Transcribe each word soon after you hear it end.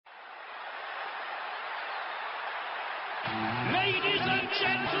Ladies and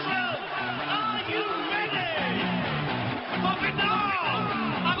gentlemen, are you ready for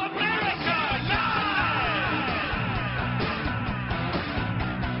Finale of America Live?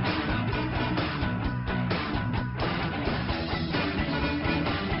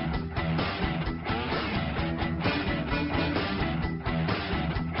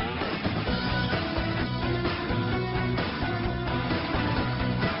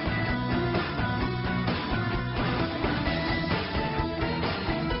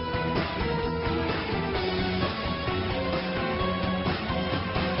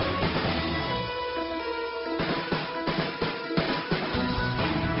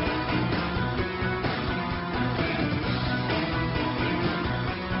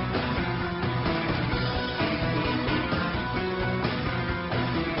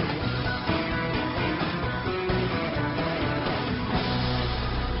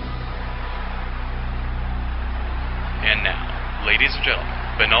 And now, ladies and gentlemen,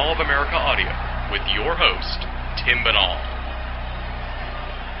 Banal of America Audio with your host, Tim Banal.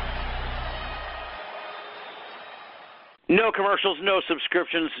 No commercials, no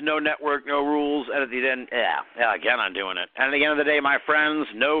subscriptions, no network, no rules, and at the end, again, I'm doing it. And at the end of the day, my friends,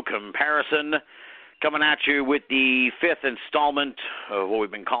 no comparison. Coming at you with the fifth installment of what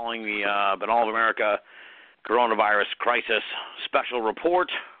we've been calling the Banal of America Coronavirus Crisis Special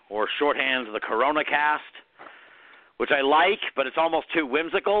Report, or shorthand, the Corona Cast, which I like, but it's almost too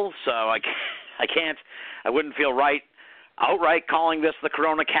whimsical, so I wouldn't feel right outright calling this the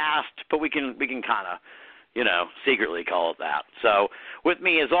Corona Cast, but we can kind of, secretly call it that. So with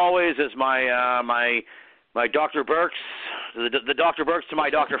me, as always, is my Dr. Birx, the Dr. Birx to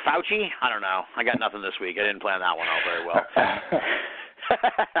my Dr. Fauci. I don't know. I got nothing this week. I didn't plan that one out very well.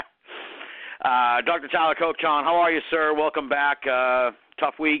 Dr. Tyler Kochon, how are you, sir? Welcome back.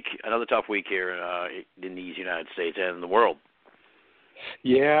 Tough week, another tough week here in these United States and in the world.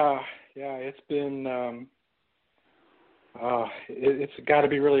 Yeah, it's been, it's got to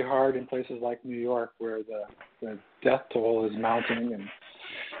be really hard in places like New York where the death toll is mounting and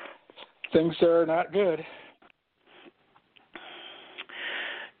things are not good.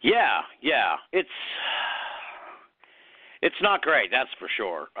 Yeah, it's not great, that's for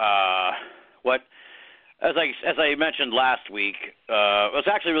sure. As I mentioned last week, I was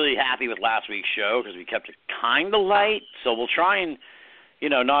actually really happy with last week's show because we kept it kind of light. So we'll try and,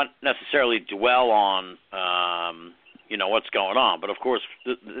 not necessarily dwell on, what's going on. But, of course,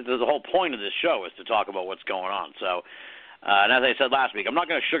 the whole point of this show is to talk about what's going on. So, and as I said last week, I'm not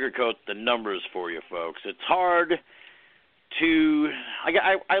going to sugarcoat the numbers for you folks. It's hard to –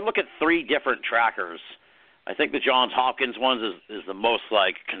 I look at three different trackers. I think the Johns Hopkins ones is the most,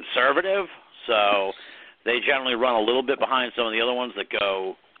 conservative. So – they generally run a little bit behind some of the other ones that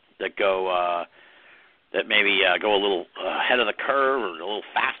maybe go a little ahead of the curve or a little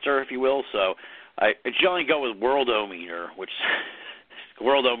faster, if you will. So I generally go with Worldometer, which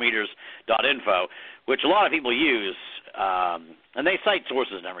worldometers.info, which a lot of people use, and they cite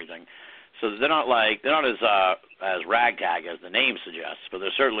sources and everything. So they're not as ragtag as the name suggests, but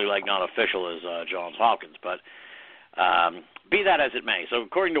they're certainly not official as Johns Hopkins. But be that as it may, so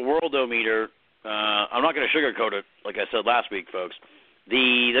according to Worldometer. I'm not going to sugarcoat it, like I said last week, folks.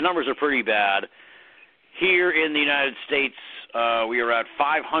 The numbers are pretty bad. Here in the United States, we are at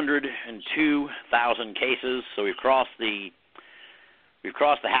 502,000 cases, so we've crossed the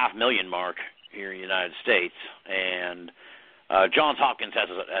 500,000 mark here in the United States, and Johns Hopkins has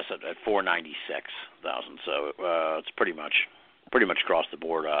it at 496,000. So it's pretty much across the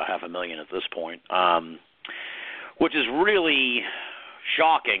board, 500,000 at this point, which is really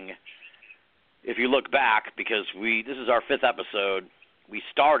shocking. If you look back, because this is our fifth episode, we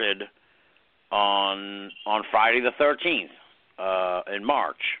started on Friday the 13th in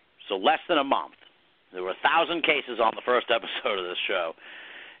March, so less than a month. There were 1,000 cases on the first episode of this show,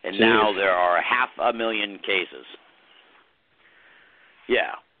 and now there are 500,000 cases.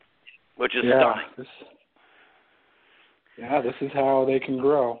 Yeah, which is stunning. This is how they can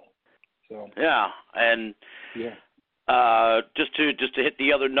grow. So yeah, and yeah. Just to hit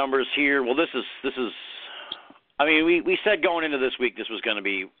the other numbers here. Well, this is. I mean, we said going into this week this was going to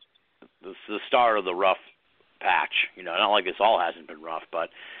be the start of the rough patch. Not like this all hasn't been rough, but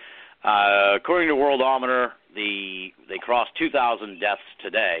according to Worldometer, they crossed 2,000 deaths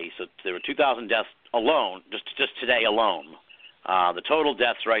today. So there were 2,000 deaths alone, just today alone. The total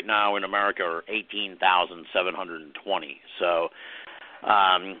deaths right now in America are 18,720. So,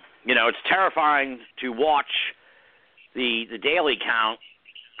 it's terrifying to watch the daily count.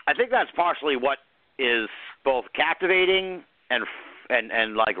 I think that's partially what is both captivating and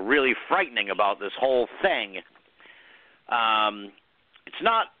really frightening about this whole thing. it's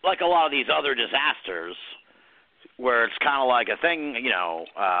not like a lot of these other disasters where it's kind of like a thing,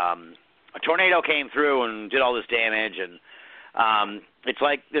 a tornado came through and did all this damage, and it's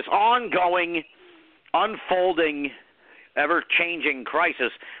like this ongoing, unfolding, ever-changing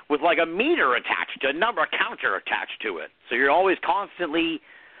crisis with like a meter attached, a number counter attached to it. So you're always constantly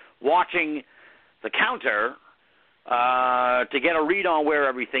watching the counter to get a read on where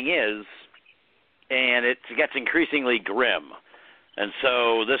everything is, and it gets increasingly grim. And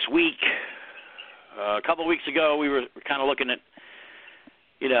so this week, a couple of weeks ago, we were kind of looking at,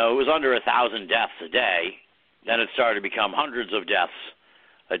 it was under 1,000 deaths a day. Then it started to become hundreds of deaths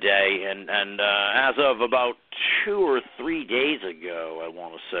a day. And as of about 2 or 3 days ago, I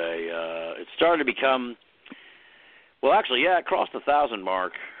want to say, it started to become, it crossed the 1,000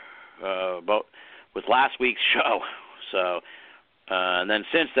 mark about with last week's show. So, and then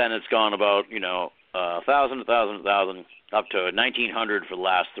since then, it's gone about, 1,000, 1,000, up to 1,900 for the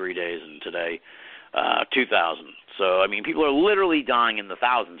last 3 days, and today, 2,000. So, people are literally dying in the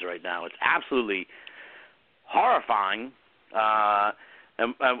thousands right now. It's absolutely horrifying.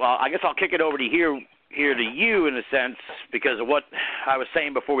 And I guess I'll kick it over to here to you in a sense because of what I was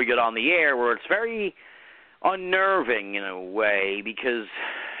saying before we got on the air, where it's very unnerving in a way because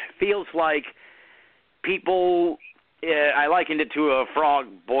it feels like people. I likened it to a frog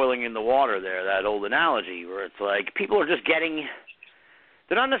boiling in the water there, that old analogy, where it's like people are just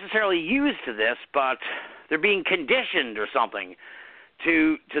they're not necessarily used to this, but they're being conditioned or something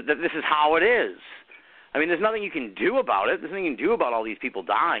to that this is how it is. There's nothing you can do about it. There's nothing you can do about all these people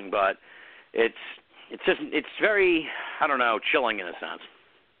dying, but it's very, chilling in a sense.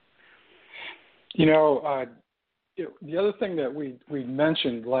 The other thing that we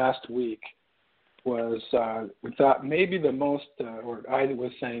mentioned last week was we thought maybe the most, or I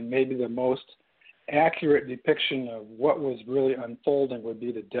was saying maybe the most accurate depiction of what was really unfolding would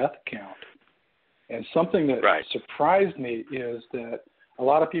be the death count. And something that surprised me is that a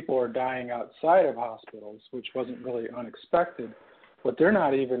lot of people are dying outside of hospitals, which wasn't really unexpected, but they're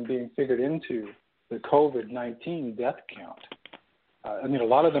not even being figured into the COVID-19 death count. A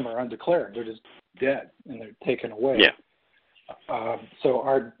lot of them are undeclared. They're just dead, and they're taken away. Yeah.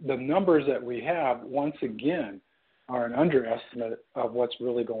 So the numbers that we have, once again, are an underestimate of what's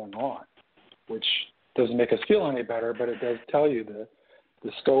really going on, which doesn't make us feel any better, but it does tell you the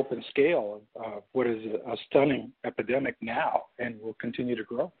scope and scale of what is a stunning epidemic now and will continue to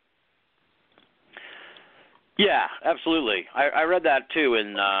grow. Yeah, absolutely. I read that too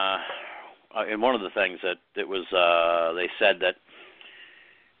in one of the things that it was they said that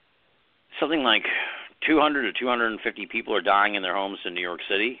something like 200 to 250 people are dying in their homes in New York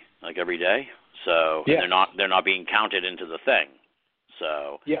City, like every day. So yes. they're not being counted into the thing.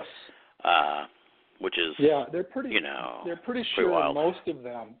 So yes, which is they're pretty sure wild. Most of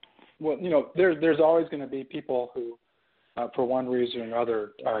them. Well, there's always going to be people who, for one reason or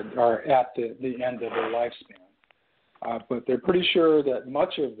another, are at the end of their lifespan. But they're pretty sure that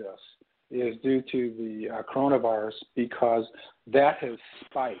much of this is due to the coronavirus because that has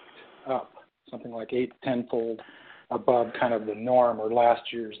spiked up something like 8-10-fold above kind of the norm or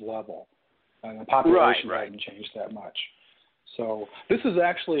last year's level. And the population hasn't changed that much. So this is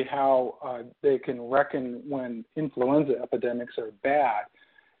actually how they can reckon when influenza epidemics are bad,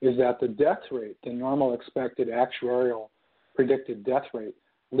 is that the death rate, the normal expected actuarial predicted death rate,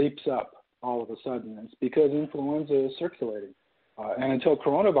 leaps up all of a sudden. It's because influenza is circulating. And until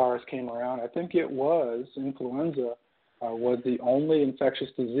coronavirus came around, I think it was influenza was the only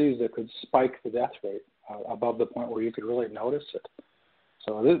infectious disease that could spike the death rate above the point where you could really notice it.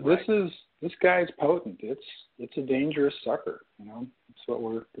 So this guy's potent. It's a dangerous sucker. It's what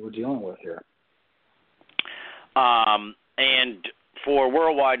we're dealing with here. And for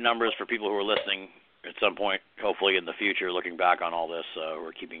worldwide numbers, for people who are listening at some point, hopefully in the future, looking back on all this,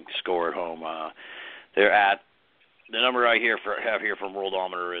 we're keeping score at home. They're at the number I have here from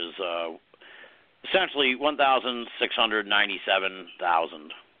Worldometer is essentially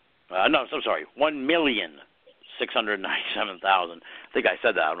 1,697,000. No, I'm sorry, 1,697,000. I think I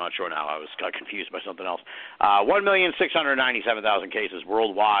said that. I'm not sure now. I got confused by something else. 1,697,000 cases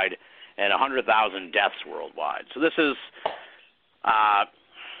worldwide and 100,000 deaths worldwide. So this is a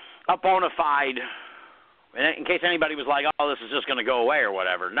bona fide. In case anybody was like, "Oh, this is just going to go away" or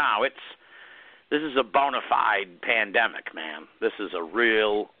whatever. No, this is a bona fide pandemic, man. This is a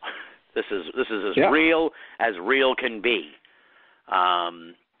real. This is as real as real can be.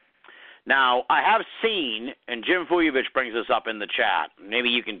 Now, I have seen, and Jim Fuyevich brings this up in the chat. Maybe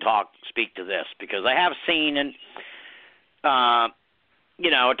you can speak to this, because I have seen, and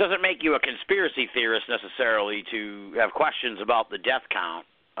it doesn't make you a conspiracy theorist necessarily to have questions about the death count.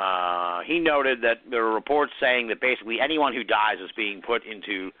 He noted that there are reports saying that basically anyone who dies is being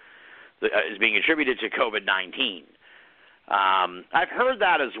is being attributed to COVID-19. I've heard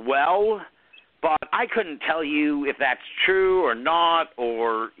that as well, but I couldn't tell you if that's true or not,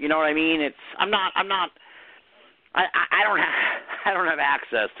 or you know what I mean. I don't have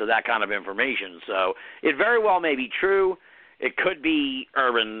access to that kind of information, so it very well may be true. It could be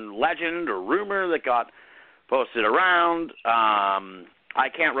urban legend or rumor that got posted around. I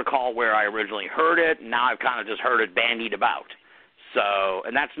can't recall where I originally heard it. Now I've kind of just heard it bandied about. So,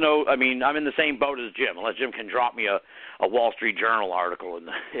 and that's I'm in the same boat as Jim, unless Jim can drop me a Wall Street Journal article in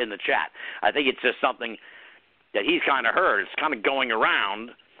the chat. I think it's just something that he's kind of heard. It's kind of going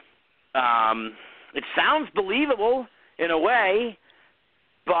around. It sounds believable in a way,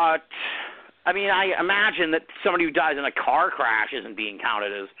 but I imagine that somebody who dies in a car crash isn't being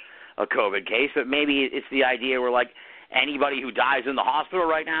counted as a COVID case, but maybe it's the idea where like anybody who dies in the hospital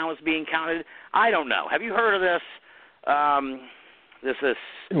right now is being counted. I don't know. Have you heard of this? This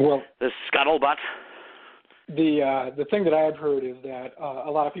scuttlebutt? The thing that I've heard is that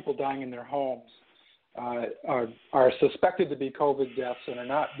a lot of people dying in their homes are suspected to be COVID deaths and are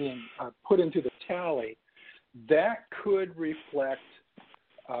not being put into the tally. That could reflect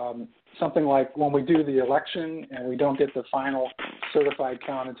something like when we do the election and we don't get the final certified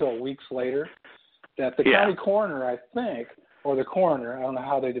count until weeks later, that the county coroner, I think, or the coroner, I don't know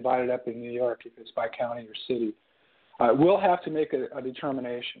how they divide it up in New York, if it's by county or city, will have to make a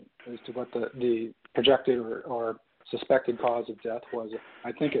determination as to what the projected or suspected cause of death was,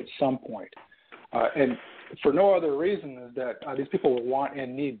 I think, at some point. And for no other reason is that these people will want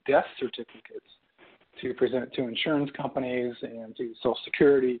and need death certificates to present to insurance companies and to Social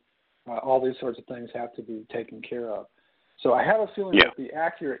Security. All these sorts of things have to be taken care of. So I have a feeling that the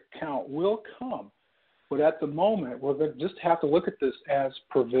accurate count will come, but at the moment we're going to just have to look at this as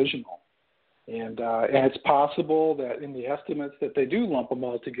provisional. And it's possible that in the estimates that they do lump them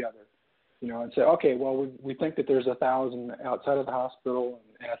all together, and say, okay, well, we think that there's 1,000 outside of the hospital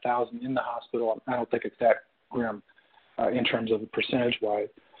and 1,000 in the hospital. I don't think it's that grim in terms of percentage-wise,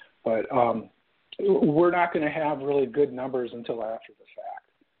 but we're not going to have really good numbers until after the fact.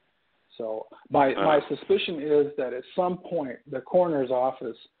 So my suspicion is that at some point the coroner's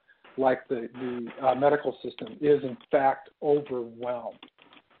office, like the medical system, is in fact overwhelmed,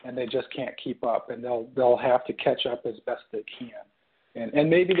 and they just can't keep up, and they'll have to catch up as best they can. And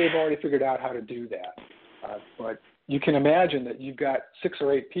maybe they've already figured out how to do that. But you can imagine that you've got 6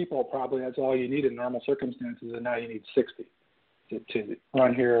 or 8 people, probably that's all you need in normal circumstances, and now you need 60 to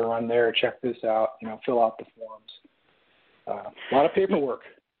run here, run there, check this out, fill out the forms. A lot of paperwork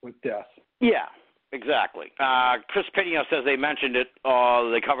with death. Yeah, exactly. Chris Pino says they mentioned it,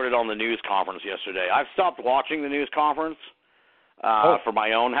 they covered it on the news conference yesterday. I've stopped watching the news conference for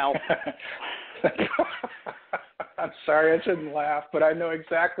my own health. I'm sorry, I shouldn't laugh, but I know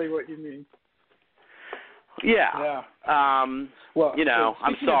exactly what you mean. Yeah. Well,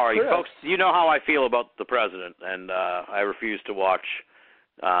 I'm sorry, folks. You know how I feel about the president, and I refuse to watch.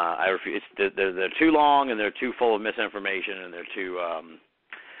 They're too long, and they're too full of misinformation, and they're too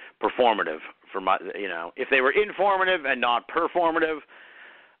performative for my. If they were informative and not performative,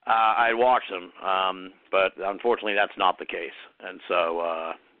 I'd watch them. But unfortunately, that's not the case, and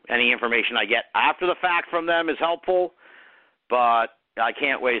so. Any information I get after the fact from them is helpful, but I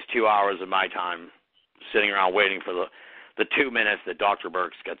can't waste 2 hours of my time sitting around waiting for the 2 minutes that Dr. Birx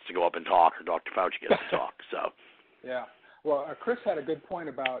gets to go up and talk or Dr. Fauci gets to talk. So, yeah. Well, Chris had a good point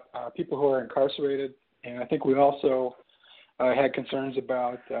about people who are incarcerated, and I think we also had concerns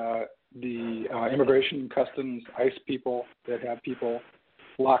about the immigration and customs ICE people that have people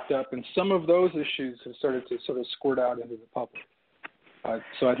locked up, and some of those issues have started to sort of squirt out into the public.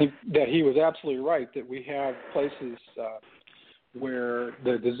 So I think that he was absolutely right that we have places where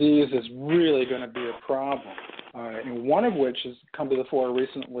the disease is really going to be a problem. And one of which has come to the fore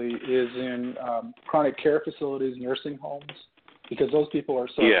recently is in chronic care facilities, nursing homes, because those people are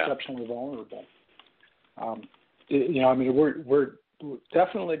so exceptionally vulnerable. We're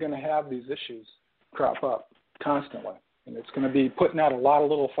definitely going to have these issues crop up constantly. And it's going to be putting out a lot of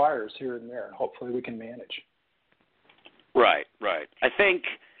little fires here and there, and hopefully we can manage. Right. I think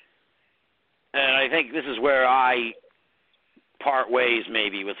this is where I part ways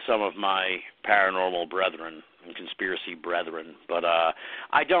maybe with some of my paranormal brethren and conspiracy brethren. But I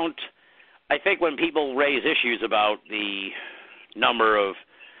think when people raise issues about the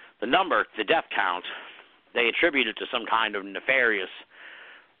death count, they attribute it to some kind of nefarious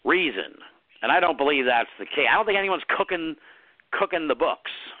reason. And I don't believe that's the case. I don't think anyone's cooking cooking the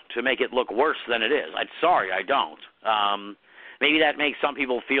books to make it look worse than it is. I'm sorry, I don't. Maybe that makes some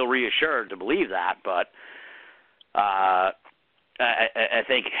people feel reassured to believe that, but I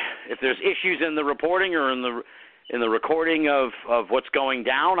think if there's issues in the reporting or in the recording of what's going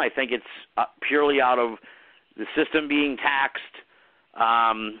down, I think it's purely out of the system being taxed,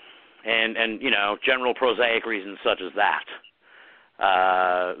 and general prosaic reasons such as that.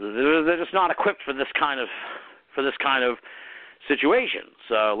 They're just not equipped for this kind of situation.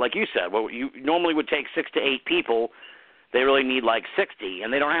 So, like you said, what you normally would take 6 to 8 people, they really need like 60,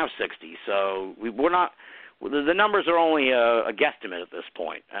 and they don't have 60. So we're not. The numbers are only a guesstimate at this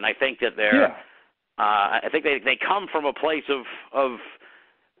point, and I think that they're. Yeah. I think they come from a place of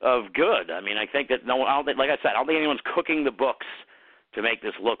good. I mean, I think that like I said, I don't think anyone's cooking the books to make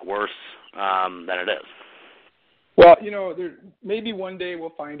this look worse than it is. Well, maybe one day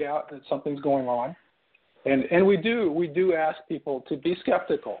we'll find out that something's going on, and we do ask people to be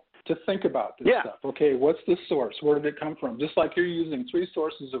skeptical, to think about this stuff. Okay, what's the source? Where did it come from? Just like you're using 3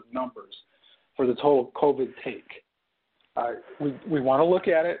 sources of numbers for the total COVID take. We want to look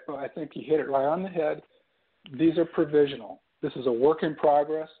at it, but I think you hit it right on the head. These are provisional. This is a work in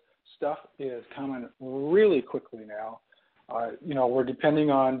progress. Stuff is coming really quickly now. We're depending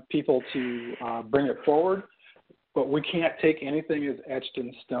on people to bring it forward, but we can't take anything as etched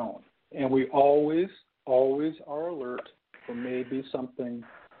in stone. And we always are alert for maybe something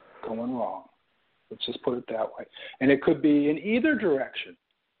going wrong. Let's just put it that way. And it could be in either direction.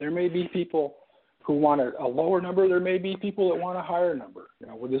 There may be people who want a lower number. There may be people that want a higher number.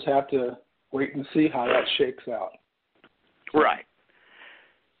 We'll just have to wait and see how that shakes out. Right.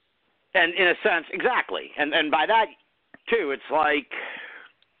 And in a sense, exactly. And by that, too, it's like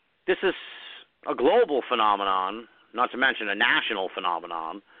this is a global phenomenon, not to mention a national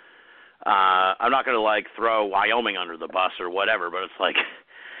phenomenon. I'm not going to, throw Wyoming under the bus or whatever, but it's like,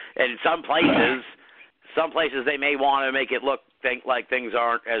 in some places they may want to make it think like things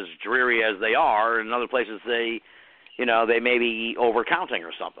aren't as dreary as they are, and in other places they may be overcounting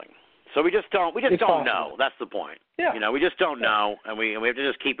or something. So we just don't know. That's the point. Yeah. We just don't know, and we have to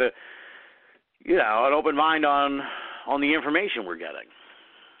just keep an open mind on the information we're getting.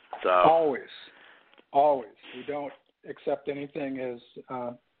 So always, we don't accept anything as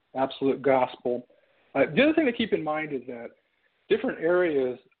absolute gospel. The other thing to keep in mind is that different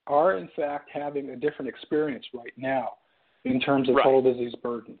areas are in fact having a different experience right now in terms of total disease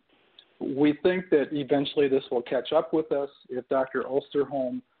burden. We think that eventually this will catch up with us if Dr.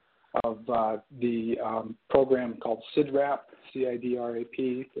 Osterholm of the program called CIDRAP,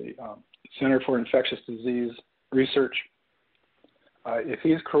 CIDRAP, the Center for Infectious Disease Research, if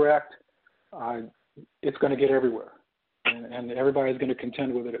he's correct, it's going to get everywhere. And everybody's going to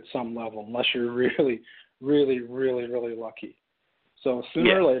contend with it at some level, unless you're really, really, really, really lucky. So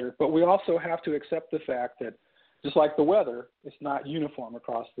sooner or later, but we also have to accept the fact that just like the weather, it's not uniform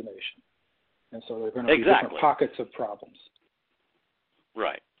across the nation. And so there are going to be different pockets of problems.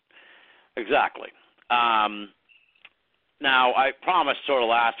 Right. Exactly. Now, I promised sort of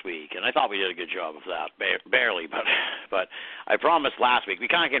last week, and I thought we did a good job of that, barely, but I promised last week we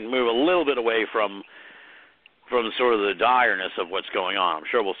kind of can move a little bit away from sort of the direness of what's going on. I'm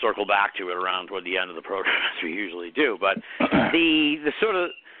sure we'll circle back to it around toward the end of the program, as we usually do. But the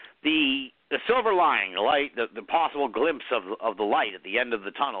silver lining, the light, the possible glimpse of the light at the end of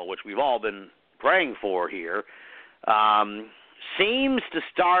the tunnel, which we've all been praying for here, seems to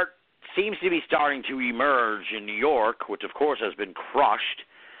be starting to emerge in New York, which of course has been crushed.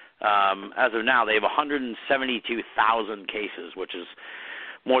 As of now, they have 172,000 cases, which is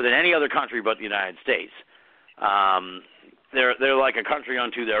more than any other country but the United States. They're like a country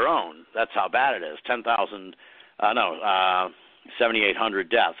unto their own. That's how bad it is. 7,800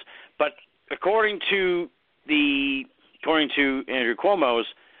 deaths. But according to Andrew Cuomo's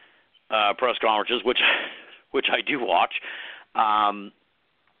press conferences, which I do watch,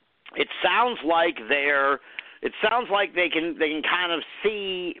 it sounds like they can kind of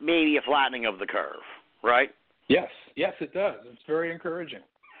see maybe a flattening of the curve, right? Yes, it does. It's very encouraging.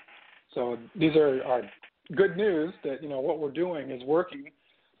 So these are good news that what we're doing is working.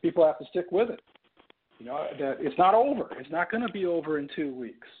 People have to stick with it. That it's not over. It's not going to be over in 2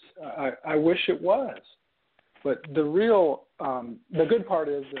 weeks. I wish it was, but the good part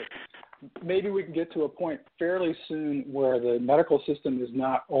is that maybe we can get to a point fairly soon where the medical system is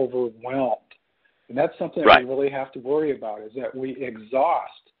not overwhelmed. And that's something that we really have to worry about, is that we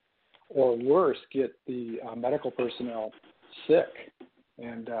exhaust or worse, get the medical personnel sick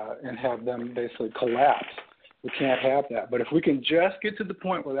and have them basically collapse. We can't have that. But if we can just get to the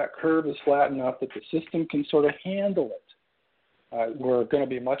point where that curve is flat enough that the system can sort of handle it, we're going to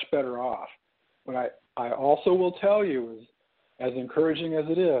be much better off. But I also will tell you, as encouraging as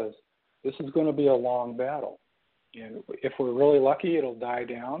it is, this is going to be a long battle. And if we're really lucky, it'll die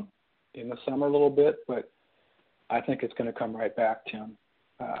down in the summer a little bit, but I think it's going to come right back, Tim.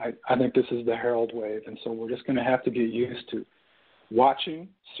 I think this is the Herald wave, and so we're just going to have to get used to watching,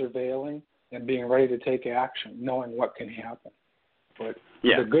 surveilling, and being ready to take action, knowing what can happen. But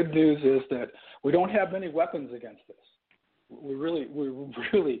the good news is that we don't have many weapons against this. We really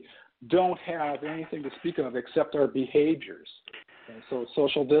don't have anything to speak of except our behaviors. And so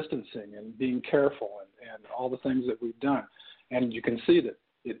social distancing and being careful and all the things that we've done. And you can see that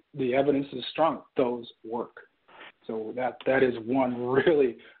the evidence is strong. Those work. So that is one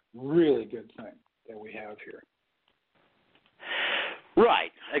really, really good thing that we have here.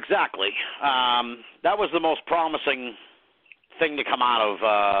 Right, exactly. That was the most promising thing to come out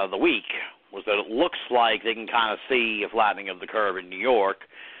of the week, was that it looks like they can kind of see a flattening of the curve in New York.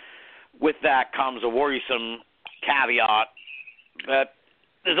 With that comes a worrisome caveat that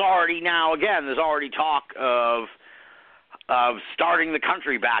there's already talk of starting the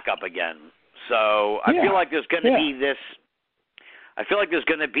country back up again. So I feel like there's going to be this. I feel like there's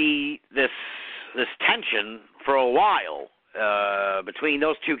going to be this tension for a while between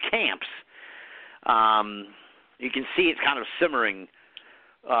those two camps. You can see it's kind of simmering,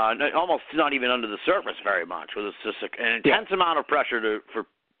 almost not even under the surface very much. Where it's just an intense amount of pressure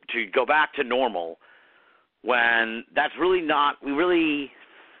to go back to normal, when that's really not. We really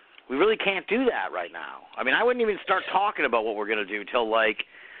can't do that right now. I mean, I wouldn't even start talking about what we're going to do till like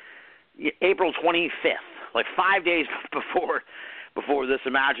April 25th, like 5 days before this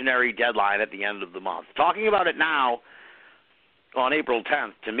imaginary deadline at the end of the month. Talking about it now on April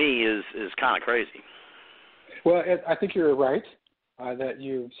 10th to me is kind of crazy. Well, I think you're right that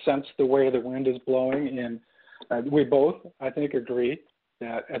you sense the way the wind is blowing, and we both, I think, agree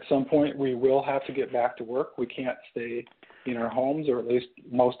that at some point we will have to get back to work. We can't stay in our homes, or at least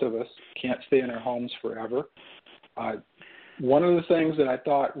most of us can't stay in our homes forever. One of the things that I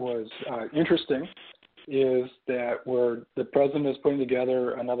thought was interesting is that the president is putting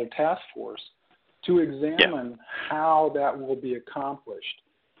together another task force to examine how that will be accomplished,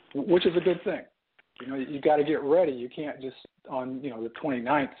 which is a good thing. You know, you got to get ready. You can't just on the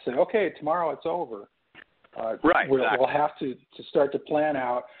 29th say, okay, tomorrow it's over. We'll have to start to plan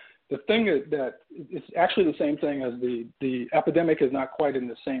out. The thing that it's actually the same thing as the epidemic is not quite in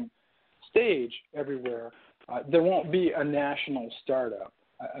the same stage everywhere. There won't be a national startup.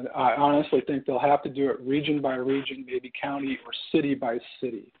 I honestly think they'll have to do it region by region, maybe county or city by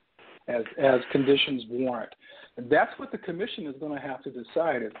city, as conditions warrant. And that's what the commission is going to have to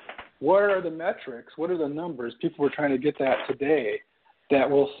decide. Is what are the metrics? What are the numbers? People were trying to get that today. That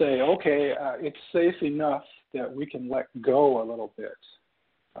will say, okay, it's safe enough that we can let go a little bit.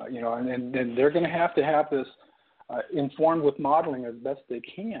 And they're going to have this informed with modeling as best they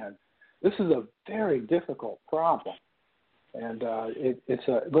can. This is a very difficult problem, and it's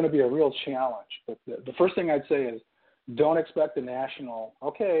going to be a real challenge. But the first thing I'd say is don't expect a national,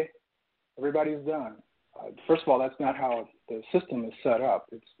 okay, everybody's done. First of all, that's not how the system is set up.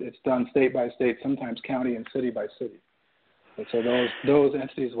 It's done state by state, sometimes county and city by city. And so those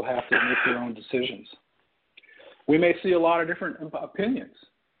entities will have to make their own decisions. We may see a lot of different opinions,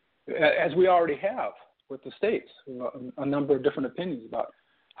 as we already have with the states, a number of different opinions about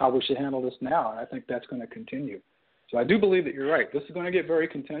how we should handle this now, and I think that's going to continue. So I do believe that you're right. This is going to get very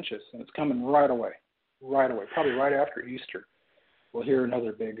contentious, and it's coming right away, probably right after Easter. We'll hear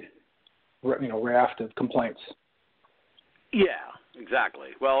another big, raft of complaints. Yeah, exactly.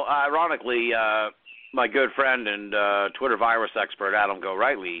 Well, ironically, my good friend and Twitter virus expert Adam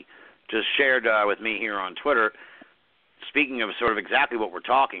Gorightly just shared with me here on Twitter, speaking of sort of exactly what we're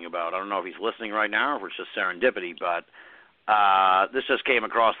talking about. I don't know if he's listening right now or if it's just serendipity, but this just came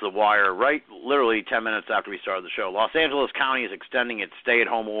across the wire literally 10 minutes after we started the show. Los Angeles County is extending its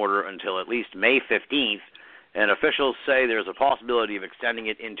stay-at-home order until at least May 15th, and officials say there's a possibility of extending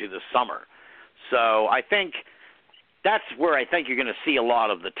it into the summer. So I think that's where I think you're going to see a lot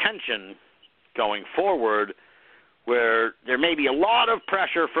of the tension going forward, where there may be a lot of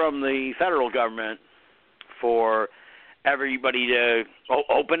pressure from the federal government for everybody to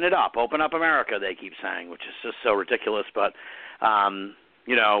open up America, they keep saying, which is just so ridiculous. But,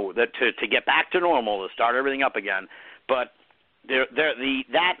 that to get back to normal, to start everything up again. But that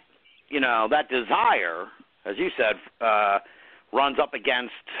desire, as you said, runs up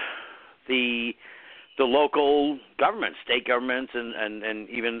against the local governments, state governments, and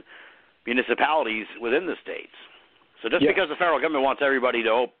even municipalities within the states. So just because the federal government wants everybody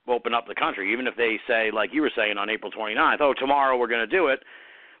to open up the country, even if they say, like you were saying on April 29th, oh, tomorrow we're going to do it,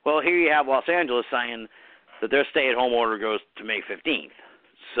 well, here you have Los Angeles saying that their stay-at-home order goes to May 15th.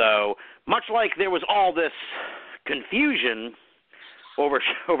 So much like there was all this confusion over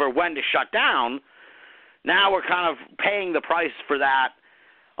when to shut down, now we're kind of paying the price for that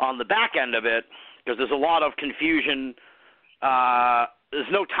on the back end of it because there's a lot of confusion. There's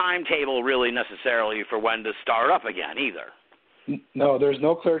no timetable really necessarily for when to start up again either. No, there's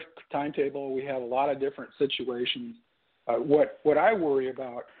no clear timetable. We have a lot of different situations. What I worry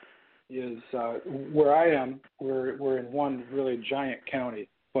about is where I am, we're in one really giant county.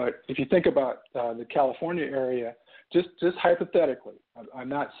 But if you think about the California area, just hypothetically, I'm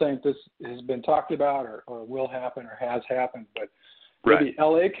not saying this has been talked about or will happen or has happened, but maybe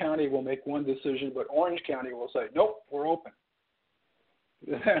LA County will make one decision, but Orange County will say, nope, we're open.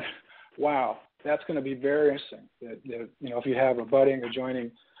 Wow, that's going to be very interesting. That, if you have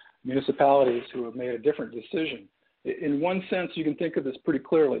adjoining municipalities who have made a different decision. In one sense, you can think of this pretty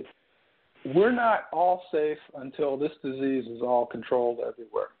clearly. We're not all safe until this disease is all controlled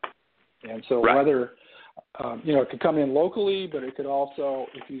everywhere. And so whether, it could come in locally, but it could also,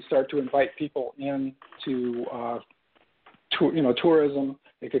 if you start to invite people into, tourism,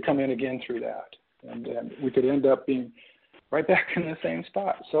 it could come in again through that. And we could end up being right back in the same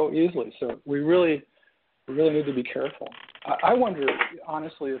spot so easily. So we really need to be careful. I wonder,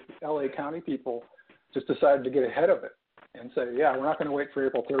 honestly, if LA County people just decided to get ahead of it and say, yeah, we're not going to wait for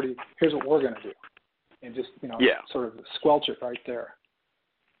April 30. Here's what we're going to do. And just, sort of squelch it right there.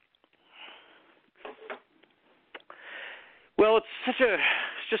 Well, it's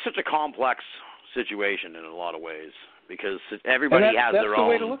just such a complex situation in a lot of ways because everybody has their own. That's the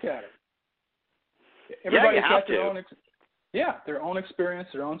way to look at it. Everybody's got their own experience,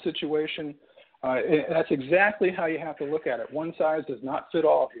 their own situation. That's exactly how you have to look at it. One size does not fit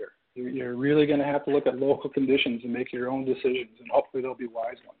all here. You're really going to have to look at local conditions and make your own decisions, and hopefully they'll be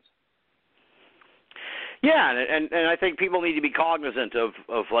wise ones. Yeah, and I think people need to be cognizant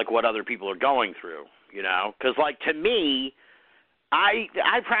of like what other people are going through, because like to me, I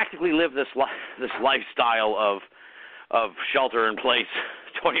practically live this lifestyle of shelter in place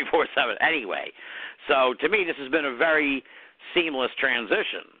 24/7 anyway. So to me, this has been a very seamless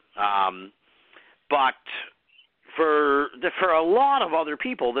transition. But for a lot of other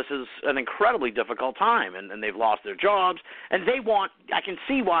people, this is an incredibly difficult time, and they've lost their jobs, and I can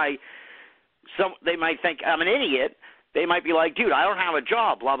see why they might think I'm an idiot. They might be like, dude, I don't have a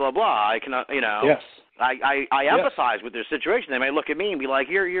job, blah, blah, blah. I cannot, Yes. I empathize with their situation. They may look at me and be like,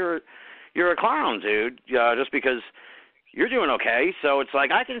 you're a clown, dude, just because you're doing okay. So it's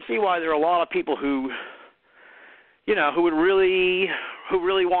like I can see why there are a lot of people who would really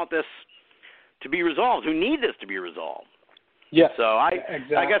want this to be resolved, who need this to be resolved. Yes. So I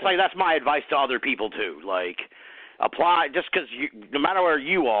guess that's my advice to other people too. Like, apply just because no matter where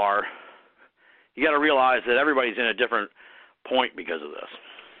you are, you got to realize that everybody's in a different point because of this.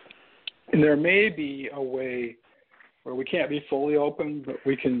 And there may be a way where we can't be fully open, but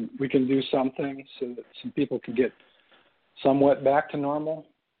we can do something so that some people can get somewhat back to normal.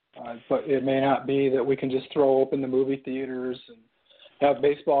 But it may not be that we can just throw open the movie theaters and have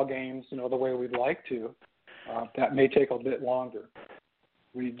baseball games, the way we'd like to. That may take a bit longer.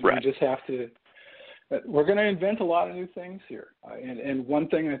 We just have to. We're going to invent a lot of new things here. And one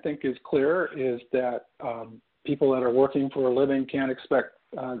thing I think is clear is that people that are working for a living can't expect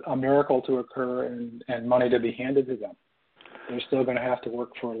a miracle to occur and money to be handed to them. They're still going to have to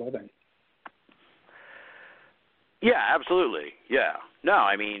work for a living. Yeah, absolutely. Yeah. No,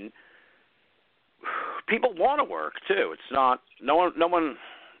 I mean, people want to work too. It's not no one.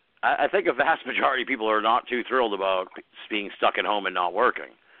 I think a vast majority of people are not too thrilled about being stuck at home and not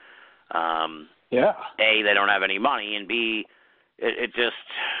working. Yeah. A, they don't have any money, and B, it just.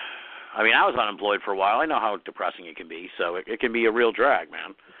 I mean, I was unemployed for a while. I know how depressing it can be. So it can be a real drag,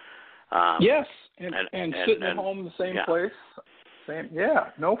 man. Yes, and sitting at home in the same place.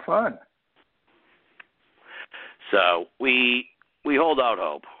 No fun. So we hold out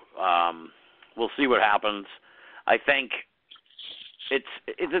hope. We'll see what happens. I think it's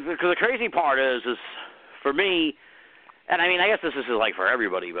because the crazy part is for me, and I mean I guess this is like for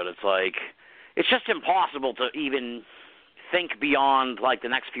everybody, but it's like it's just impossible to even think beyond like the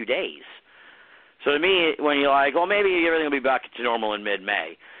next few days. So to me, when you're like, well, maybe everything will be back to normal in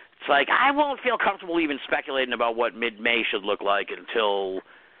mid-May, it's like I won't feel comfortable even speculating about what mid-May should look like until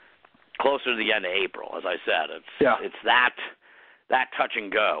closer to the end of April. As I said, it's that touch and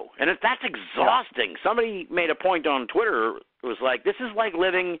go, and that's exhausting. Somebody made a point on Twitter. It was like, this is like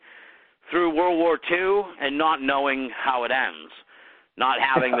living through World War II and not knowing how it ends, not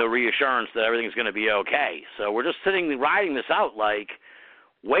having the reassurance that everything's going to be okay. So we're just riding this out, like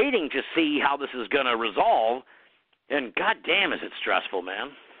waiting to see how this is going to resolve. And goddamn, is it stressful, man?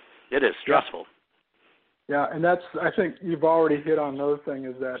 It is stressful. Yeah, and I think you've already hit on another thing,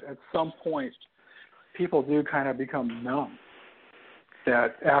 is that at some point people do kind of become numb.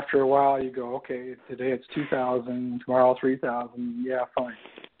 That after a while you go, okay, today it's 2,000, tomorrow 3,000. Yeah, fine.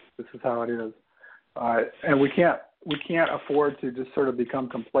 This is how it is. And we can't afford to just sort of become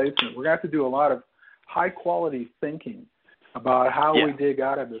complacent. We're going to have to do a lot of high-quality thinking about how we dig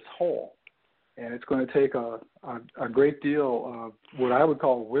out of this hole. And it's going to take a great deal of what I would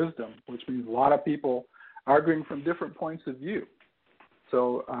call wisdom, which means a lot of people arguing from different points of view.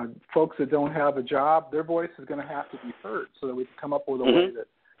 So folks that don't have a job, their voice is going to have to be heard so that we can come up with a way that,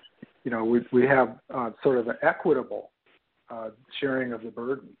 we have sort of an equitable sharing of the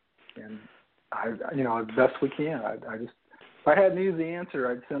burden. And, as best we can. If I had an easy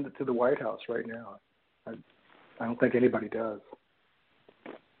answer, I'd send it to the White House right now. I don't think anybody does.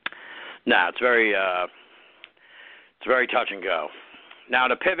 No, it's very touch and go. Now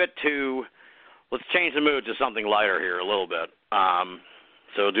to pivot to, let's change the mood to something lighter here a little bit.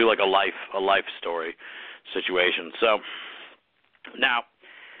 So we'll do like a life story situation. So now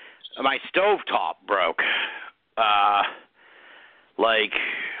my stovetop broke, like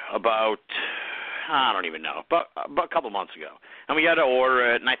about, I don't even know, but a couple months ago, and we had to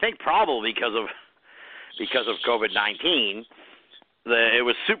order it. And I think probably because of COVID-19, it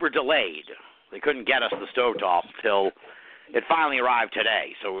was super delayed. They couldn't get us the stovetop till it finally arrived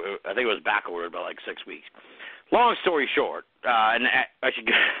today. So I think it was back ordered by like 6 weeks. Long story short, and I should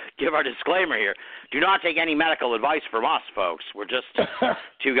give our disclaimer here, do not take any medical advice from us, folks. We're just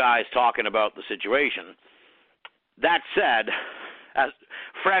two guys talking about the situation. That said, as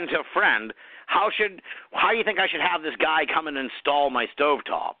friend to friend, how do you think I should have this guy come and install my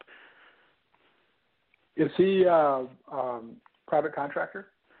stovetop? Is he private contractor?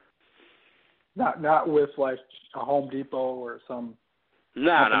 Not with like a Home Depot or some.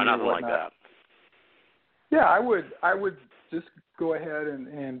 No, nothing like that. Yeah, I would just go ahead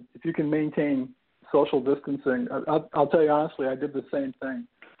and if you can maintain social distancing. I'll tell you honestly, I did the same thing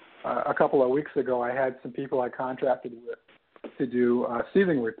a couple of weeks ago. I had some people I contracted with to do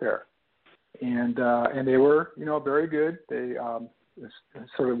ceiling repair, and they were very good. They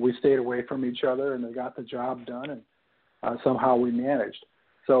we stayed away from each other, and they got the job done, and somehow we managed.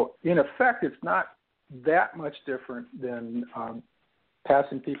 So in effect, it's not that much different than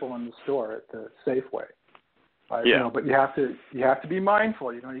passing people in the store at the Safeway. But you have to be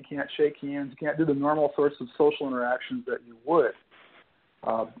mindful. You can't shake hands. You can't do the normal sorts of social interactions that you would.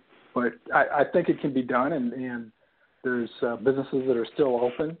 But I think it can be done, and there's businesses that are still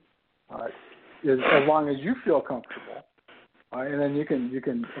open, as long as you feel comfortable. And then you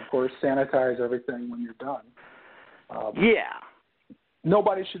can of course sanitize everything when you're done.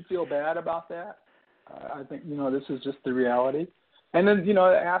 Nobody should feel bad about that. I think this is just the reality. And then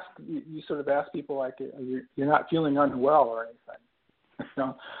you sort of ask people like, you're not feeling unwell or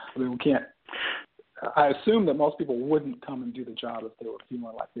anything. We can't. I assume that most people wouldn't come and do the job if they were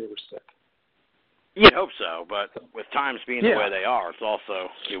feeling like they were sick. You'd hope so, but with times being the way they are, it's also,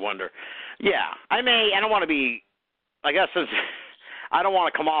 you wonder. Yeah, I don't want to be, I guess, since I don't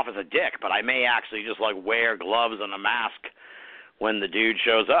want to come off as a dick, but I may actually just like wear gloves and a mask when the dude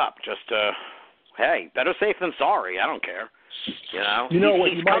shows up, just to, hey, better safe than sorry. I don't care.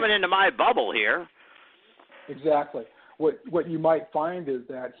 He's coming into my bubble here. Exactly. What you might find is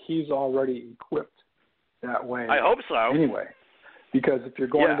that he's already equipped that way. I hope so. Anyway, because if you're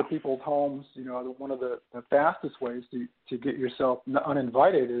going into people's homes, one of the fastest ways to get yourself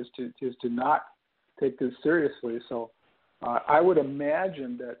uninvited is to not take this seriously. So I would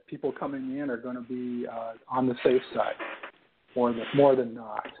imagine that people coming in are going to be on the safe side more than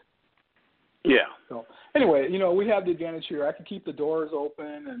not. Yeah. So anyway, we have the advantage here. I can keep the doors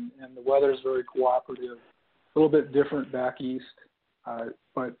open, and the weather is very cooperative. A little bit different back east,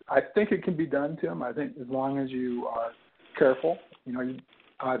 but I think it can be done, Tim. I think as long as you are careful,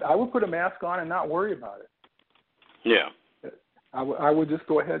 I would put a mask on and not worry about it. Yeah. I would just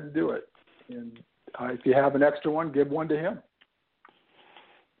go ahead and do it. And if you have an extra one, give one to him.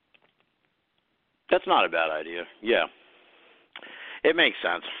 That's not a bad idea. Yeah. It makes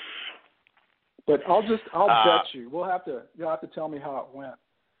sense. But I'll bet you. You'll have to tell me how it went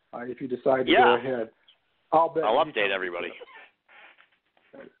if you decide to go ahead. I'll update everybody.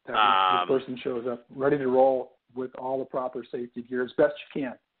 That this person shows up ready to roll with all the proper safety gear as best you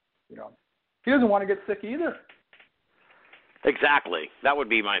can. He doesn't want to get sick either. Exactly. That would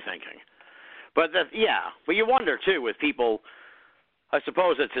be my thinking. But but you wonder too with people. I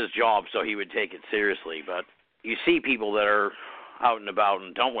suppose it's his job, so he would take it seriously. But you see people that are out and about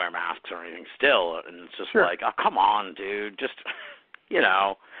and don't wear masks or anything still, and it's just like, oh, come on, dude, just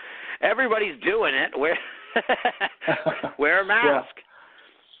everybody's doing it. Wear a mask.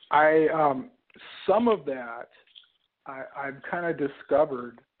 Yeah. Some of that I've kind of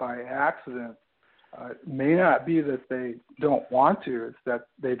discovered by accident. May not be that they don't want to; it's that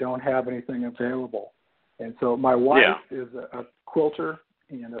they don't have anything available. And so my wife is a quilter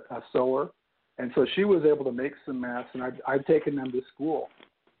and a sewer, and so she was able to make some masks, and I've taken them to school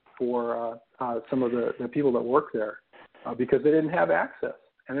for some of the people that work there because they didn't have access,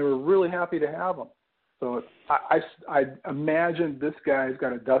 and they were really happy to have them. So I imagine this guy's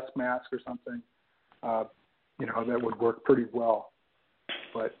got a dust mask or something, that would work pretty well.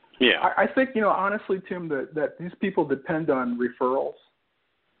 But I think, honestly, Tim, that these people depend on referrals.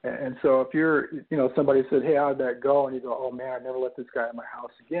 And so if you're, somebody said, hey, how'd that go? And you go, oh, man, I'd never let this guy in my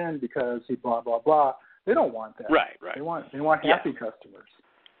house again because he blah, blah, blah. They don't want that. Right. They want happy customers.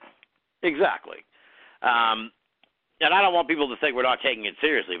 Exactly. And I don't want people to think we're not taking it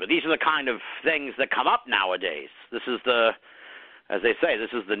seriously, but these are the kind of things that come up nowadays. This is as they say,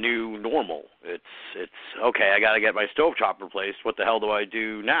 this is the new normal. It's okay, I got to get my stovetop replaced. What the hell do I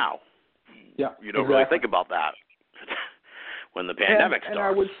do now? Yeah, you don't really think about that. When the pandemic starts. And I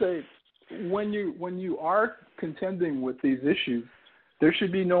would say when you are contending with these issues, there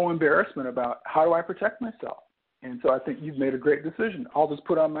should be no embarrassment about how do I protect myself. And so I think you've made a great decision. I'll just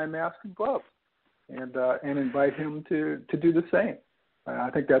put on my mask and gloves and invite him to do the same. I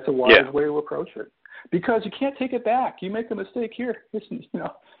think that's a wise way to approach it. Because you can't take it back. You make a mistake here.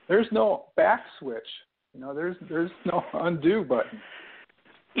 There's no back switch. There's no undo button.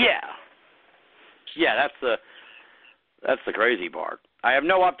 Yeah, that's the crazy part. I have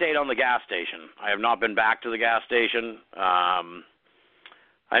no update on the gas station. I have not been back to the gas station. I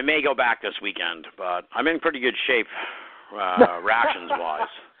may go back this weekend, but I'm in pretty good shape rations-wise.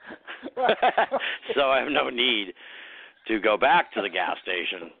 So I have no need to go back to the gas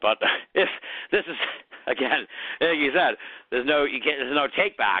station. But if this is, again, like you said, there's no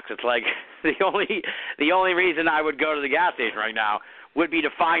take backs. It's like the only reason I would go to the gas station right now would be to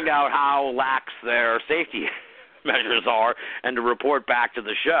find out how lax their safety measures are and to report back to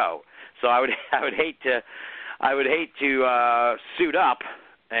the show. So I would hate to suit up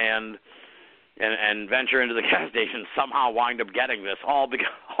and venture into the gas station, somehow wind up getting this all to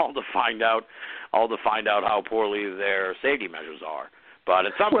find out how poorly their safety measures are. But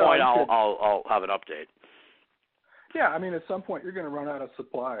at some point I'll have an update. Yeah, I mean, at some point you're going to run out of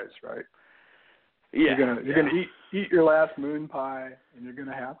supplies, right? Yeah, you're going to eat your last moon pie, and you're going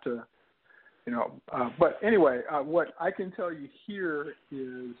to have to, But anyway, what I can tell you here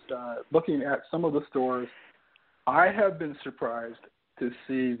is, looking at some of the stores, I have been surprised to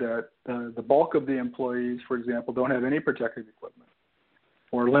see that the bulk of the employees, for example, don't have any protective equipment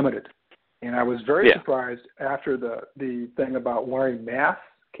or limited. And I was very surprised after the thing about wearing masks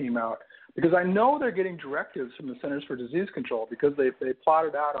came out, because I know they're getting directives from the Centers for Disease Control because they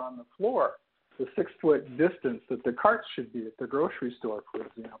plotted out on the floor the 6-foot distance that the carts should be at the grocery store, for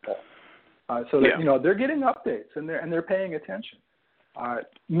example. So that, they're getting updates and they're paying attention.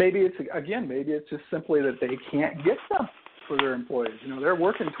 Maybe it's just simply that they can't get them for their employees. They're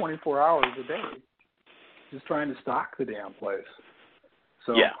working 24 hours a day just trying to stock the damn place.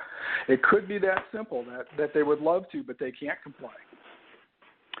 So it could be that simple that they would love to, but they can't comply.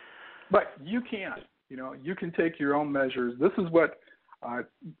 But you can. You can take your own measures. This is what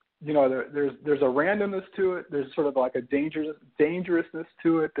there's a randomness to it. There's sort of like a dangerousness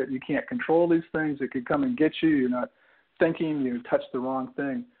to it, that you can't control these things. It could come and get you. You're not thinking you touched the wrong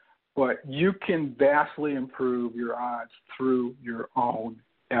thing. But you can vastly improve your odds through your own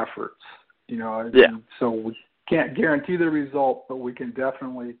efforts. So we can't guarantee the result, but we can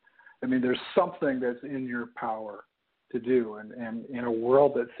definitely, there's something that's in your power to do. And in a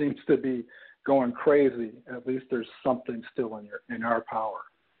world that seems to be going crazy, at least there's something still in our power.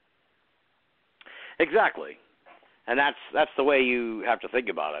 Exactly, and that's the way you have to think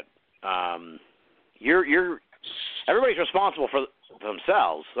about it. Everybody's responsible for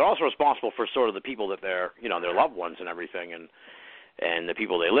themselves. They're also responsible for sort of the people that their loved ones and everything, and the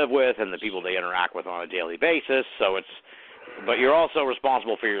people they live with and the people they interact with on a daily basis. But you're also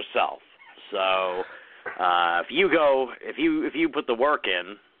responsible for yourself. So if you put the work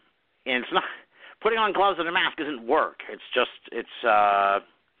in, and it's not putting on gloves and a mask isn't work.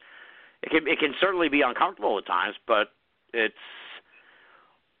 It can certainly be uncomfortable at times, but it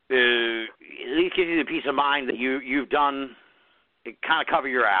at least gives you the peace of mind that you've done kind of cover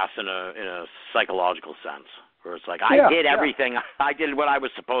your ass in a psychological sense, where it's like Yeah, I did everything, I did what I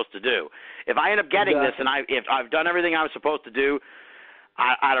was supposed to do. If I end up getting this and if I've done everything I was supposed to do,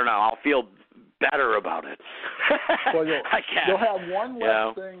 I don't know, I'll feel better about it. Well, you'll have one less You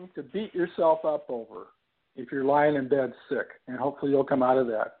know? thing to beat yourself up over if you're lying in bed sick, and hopefully you'll come out of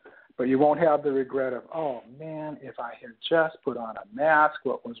that. But you won't have the regret of, oh, man, if I had just put on a mask,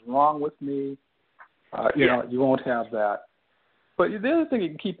 what was wrong with me? You know, you won't have that. But the other thing you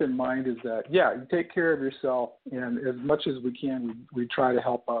can keep in mind is that, you take care of yourself, and as much as we can, we try to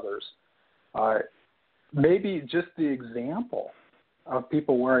help others. Maybe just the example of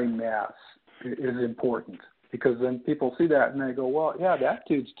people wearing masks is important, because then people see that and they go, well, yeah, that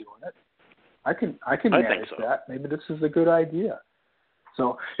dude's doing it. I can manage that. Maybe this is a good idea.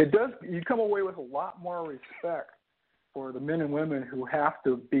 So it does. You come away with a lot more respect for the men and women who have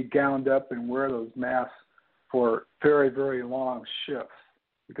to be gowned up and wear those masks for very, very long shifts,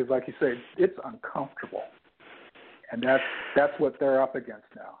 because, like you say, it's uncomfortable, and that's what they're up against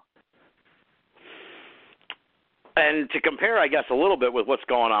now. And to compare, I guess, a little bit with what's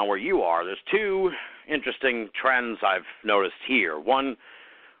going on where you are, there's two interesting trends I've noticed here. One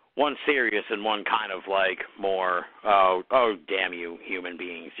serious and one kind of like more, oh, damn you, human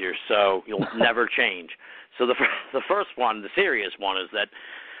beings, you'll never change. So the first one, the serious one, is that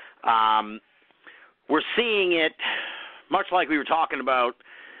we're seeing it much like we were talking about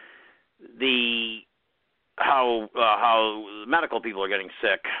how medical people are getting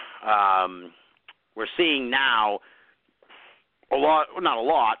sick. We're seeing now not a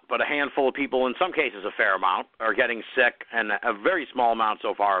lot, but a handful of people, in some cases a fair amount, are getting sick, and a very small amount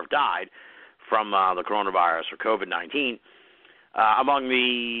so far have died from the coronavirus or COVID-19 among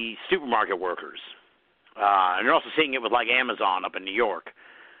the supermarket workers. And you're also seeing it with, like, Amazon up in New York.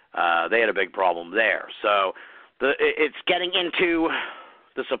 They had a big problem there. So it's getting into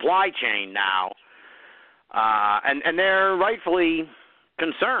the supply chain now, and they're rightfully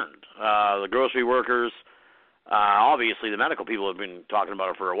concerned. The grocery workers, obviously the medical people have been talking about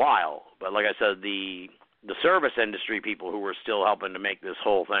it for a while, but like I said, the service industry people who were still helping to make this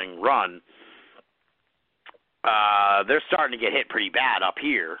whole thing run, they're starting to get hit pretty bad up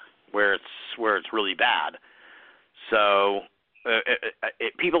here where it's really bad. So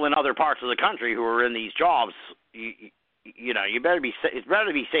people in other parts of the country who are in these jobs, you know, it's better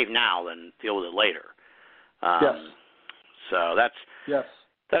to be safe now than deal with it later. Yes. So that's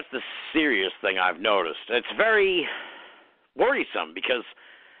the serious thing I've noticed. It's very worrisome because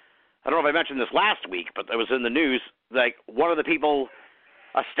I don't know if I mentioned this last week, but it was in the news. Like, one of the people,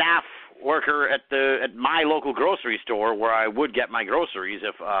 a staff worker at my local grocery store where I would get my groceries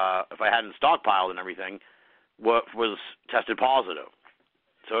if I hadn't stockpiled and everything, was tested positive.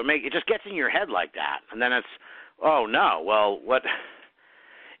 So it just gets in your head like that, and then it's, oh no, well, what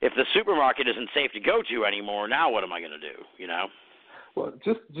if the supermarket isn't safe to go to anymore? Now what am I going to do? You know. Well,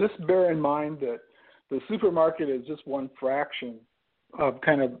 just bear in mind that the supermarket is just one fraction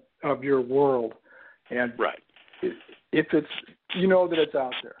of your world, and right. If it's, you know that it's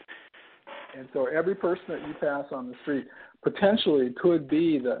out there, and so every person that you pass on the street potentially could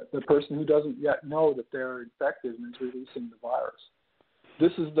be the person who doesn't yet know that they're infected and is releasing the virus.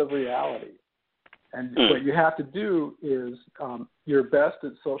 This is the reality, and what you have to do is your best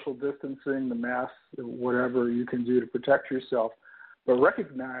at social distancing, the masks, whatever you can do to protect yourself. But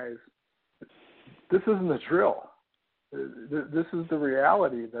recognize this isn't the drill. This is the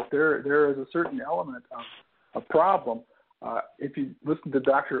reality, that there is a certain element of a problem. If you listen to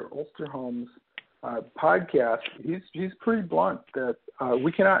Dr. Osterholm's podcast, he's pretty blunt that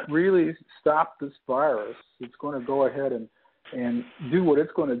we cannot really stop this virus. It's going to go ahead and do what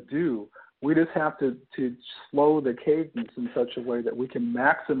it's going to do. We just have to slow the cadence in such a way that we can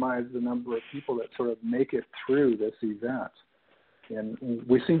maximize the number of people that sort of make it through this event. And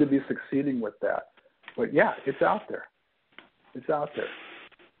we seem to be succeeding with that. But, yeah, it's out there. It's out there.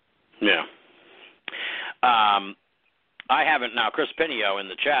 Yeah. I haven't now. Chris Pinio in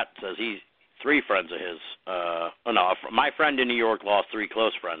the chat says he's 3 friends of his. My friend in New York lost 3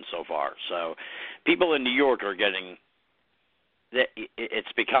 close friends so far. So people in New York are getting –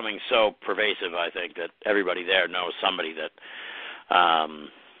 it's becoming so pervasive, I think, that everybody there knows somebody that,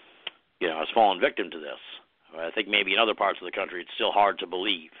 has fallen victim to this. I think maybe in other parts of the country it's still hard to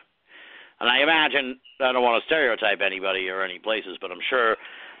believe. And I imagine, I don't want to stereotype anybody or any places, but I'm sure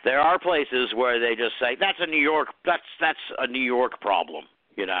there are places where they just say, that's a New York problem,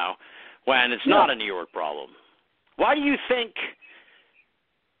 when it's not a New York problem. Why do you think,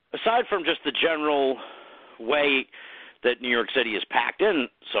 aside from just the general way that New York City is packed in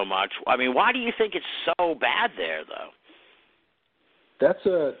so much, I mean, why do you think it's so bad there, though? That's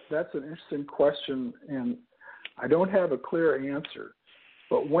an interesting question, and I don't have a clear answer.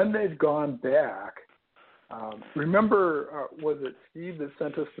 But when they've gone back, remember, was it Steve that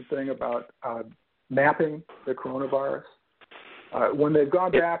sent us the thing about mapping the coronavirus? When they've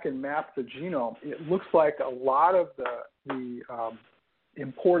gone back and mapped the genome, it looks like a lot of the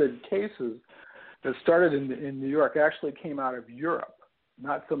imported cases that started in New York actually came out of Europe,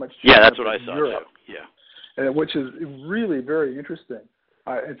 not so much China. Yeah, that's what I saw Europe, too. Yeah, which is really very interesting.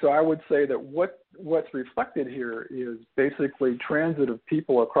 And so I would say that what's reflected here is basically transit of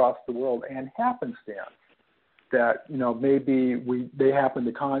people across the world and happenstance. That maybe they happened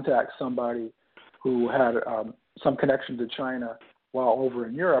to contact somebody who had some connection to China while over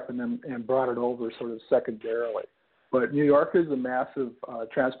in Europe, and brought it over sort of secondarily. But New York is a massive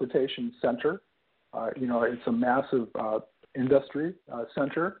transportation center. It's a massive industry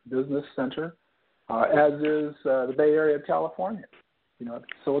center, business center, as is the Bay Area of California.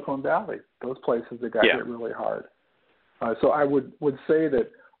 Silicon Valley, those places that got hit really hard. So I would say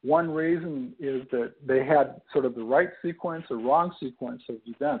that one reason is that they had sort of the right sequence or wrong sequence of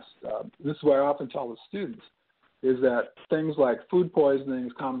events. This is what I often tell the students, is that things like food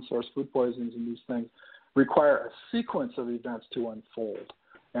poisonings, common source food poisonings and these things require a sequence of events to unfold.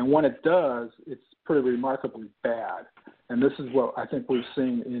 And when it does, it's pretty remarkably bad. And this is what I think we've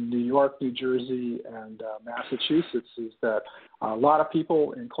seen in New York, New Jersey, and Massachusetts, is that a lot of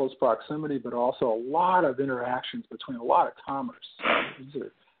people in close proximity, but also a lot of interactions between a lot of commerce. These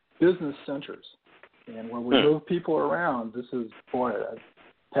are business centers. And when we move people around, pathogens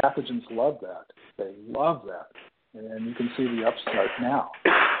love that. They love that. And you can see the upstart now.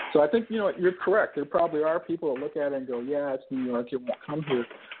 So I think, you're correct. There probably are people that look at it and go, yeah, it's New York, it won't come here.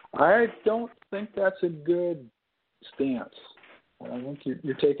 I don't think that's a good stance. I think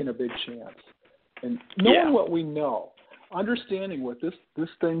you're taking a big chance. And knowing what we know, understanding what this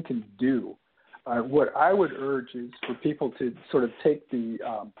thing can do, what I would urge is for people to sort of take the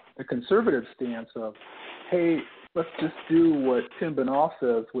conservative stance of, hey, let's just do what Tim Binnall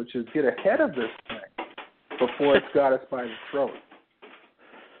says, which is get ahead of this thing before it's got us by the throat.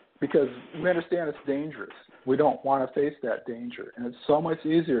 Because we understand it's dangerous. We don't want to face that danger. And it's so much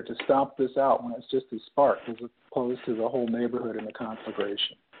easier to stomp this out when it's just a spark as opposed to the whole neighborhood in the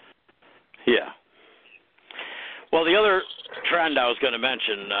conflagration. Yeah. Well, the other trend I was going to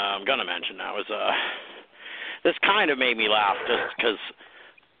mention, now, is this kind of made me laugh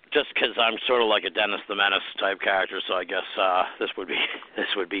just because I'm sort of like a Dennis the Menace type character, so I guess this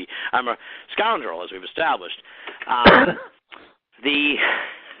would be I'm a scoundrel, as we've established.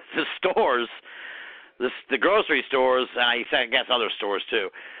 The stores, the grocery stores, and I guess other stores too,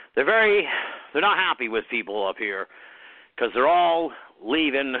 they're not happy with people up here because they're all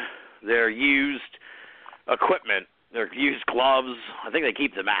leaving their used equipment, their used gloves. I think they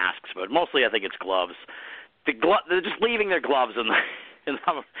keep the masks, but mostly I think it's gloves. They're just leaving their gloves in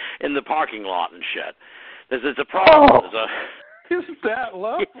the parking lot and shit. There's a problem. Isn't that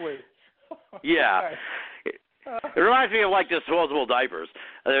lovely? Yeah. It reminds me of like disposable diapers.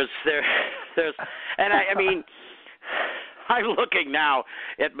 And I mean, I'm looking now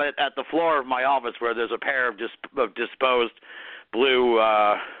at the floor of my office where there's a pair of disposed blue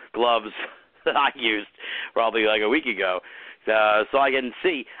gloves that I used probably like a week ago. So I can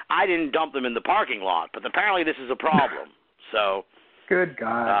see I didn't dump them in the parking lot, but apparently this is a problem. So good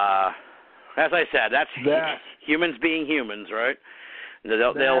God. As I said, that's humans being humans, right?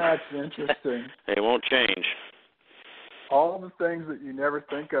 That's interesting. They won't change. All the things that you never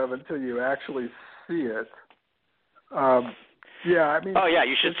think of until you actually see it. Yeah, I mean. Oh yeah,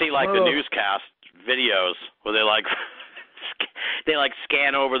 you should see like the newscast videos where they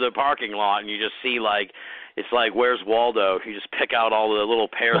scan over the parking lot and you just see like it's like Where's Waldo? You just pick out all the little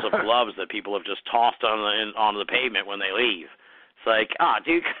pairs of gloves that people have just tossed on the pavement when they leave. It's like,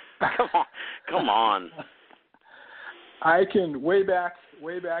 dude, come on. I can way back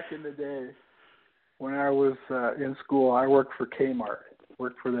in the day. When I was in school, I worked for Kmart.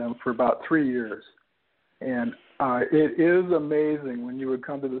 Worked for them for about 3 years. And it is amazing when you would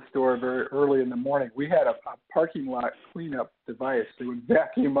come to the store very early in the morning. We had a parking lot cleanup device that would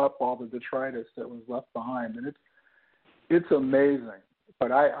vacuum up all the detritus that was left behind. And it's amazing.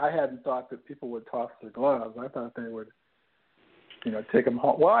 But I hadn't thought that people would toss their gloves. I thought they would, take them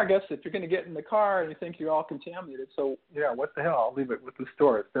home. Well, I guess if you're going to get in the car and you think you're all contaminated, so, yeah, what the hell? I'll leave it with the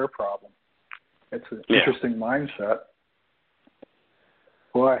store. It's their problem. It's an interesting mindset.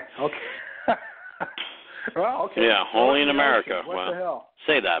 Boy, okay. Well, okay. Yeah, only in America. What the hell?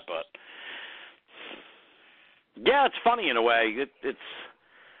 Say that, but yeah, it's funny in a way.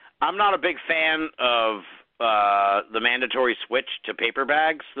 I'm not a big fan of the mandatory switch to paper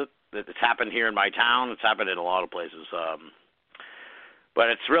bags that's happened here in my town. It's happened in a lot of places. But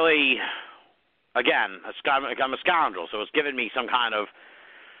it's really, again, I'm a scoundrel, so it's given me some kind of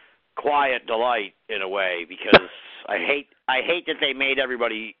quiet delight in a way, because I hate that they made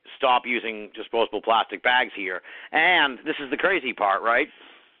everybody stop using disposable plastic bags here. And this is the crazy part, right?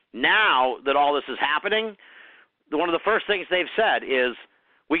 Now that all this is happening, one of the first things they've said is,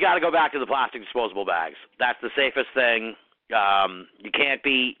 we got to go back to the plastic disposable bags. That's the safest thing. You can't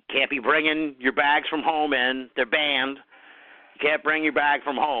be bringing your bags from home in. They're banned. You can't bring your bag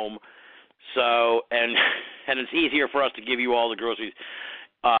from home. So and it's easier for us to give you all the groceries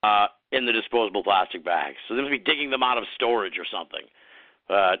in the disposable plastic bags. So they must be digging them out of storage or something.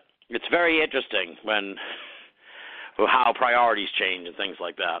 But it's very interesting how priorities change and things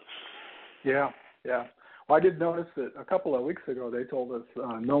like that. Yeah. Well, I did notice that a couple of weeks ago they told us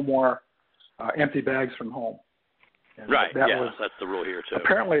no more empty bags from home. And right. That's the rule here too.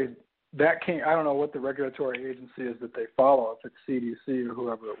 Apparently, that came. I don't know what the regulatory agency is that they follow, if it's CDC or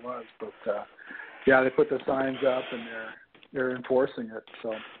whoever it was, but they put the signs up and they're enforcing it.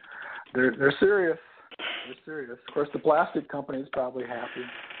 So they're serious. They're serious. Of course, the plastic company is probably happy.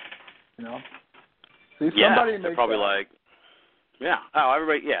 See, somebody they're probably like,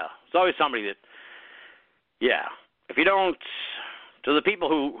 everybody. Yeah, it's always somebody that. Yeah, if you don't, to the people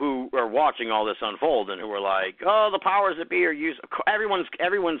who are watching all this unfold and who are like, oh, the powers that be are used. Everyone's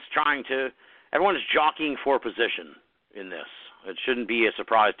jockeying for position in this. It shouldn't be a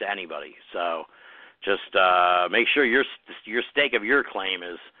surprise to anybody. So, just make sure your stake of your claim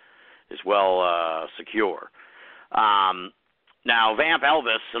is well secure. Now, Vamp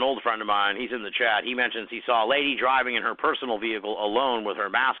Elvis, an old friend of mine, he's in the chat. He mentions he saw a lady driving in her personal vehicle alone with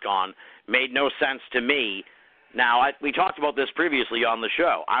her mask on. Made no sense to me. Now, we talked about this previously on the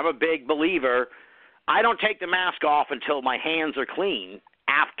show. I'm a big believer. I don't take the mask off until my hands are clean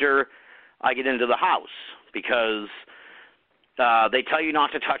after I get into the house, because they tell you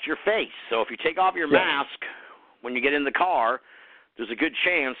not to touch your face. So if you take off your mask when you get in the car, there's a good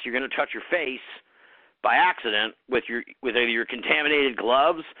chance you're going to touch your face by accident with either your contaminated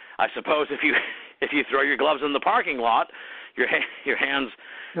gloves. I suppose if you throw your gloves in the parking lot, your hands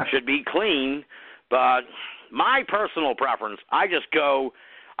should be clean. But my personal preference, I just go.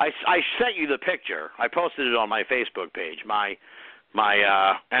 I sent you the picture. I posted it on my Facebook page. My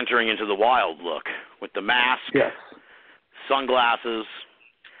entering into the wild look with the mask, sunglasses,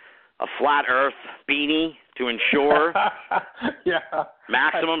 a flat Earth beanie to ensure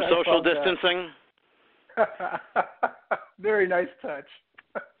maximum social distancing. Very nice touch.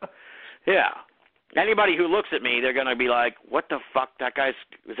 Yeah. Anybody who looks at me, they're going to be like, what the fuck, that guy's,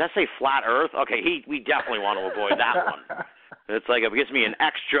 does that say flat Earth? Okay, we definitely want to avoid that one. It's like, it gives me an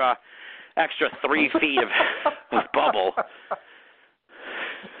extra 3 feet of bubble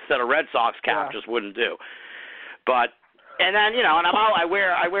that a Red Sox cap just wouldn't do. But, and then, and I'm out, I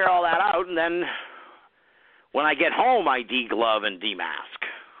wear all that out, and then when I get home, I de-glove and de-mask.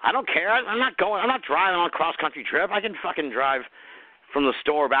 I don't care. I'm not driving on a cross-country trip. I can fucking drive from the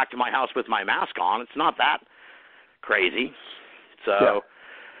store back to my house with my mask on. It's not that crazy. So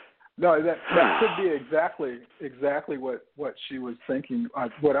no, that could be exactly what she was thinking.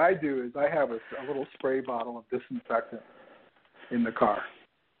 What I do is I have a little spray bottle of disinfectant in the car,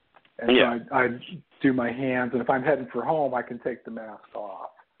 and so I do my hands. And if I'm heading for home, I can take the mask off.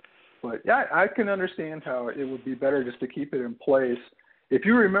 But I can understand how it would be better just to keep it in place. If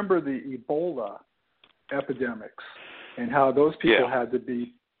you remember the Ebola epidemics and how those people had to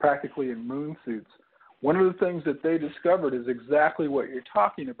be practically in moon suits, one of the things that they discovered is exactly what you're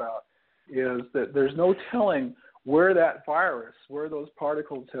talking about, is that there's no telling where that virus, where those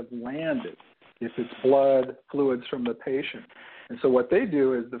particles have landed, if it's blood, fluids from the patient. And so what they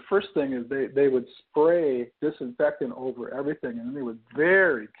do is, the first thing is they would spray disinfectant over everything, and then they would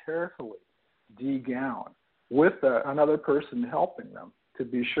very carefully degown with another person helping them to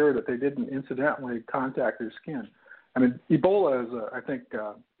be sure that they didn't incidentally contact their skin. I mean, Ebola is, I think,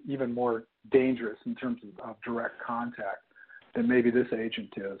 even more dangerous in terms of direct contact than maybe this agent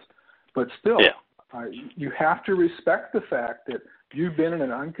is. But still, you have to respect the fact that you've been in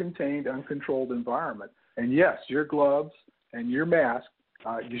an uncontained, uncontrolled environment. And yes, your gloves and your mask,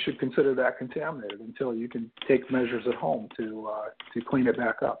 you should consider that contaminated until you can take measures at home to clean it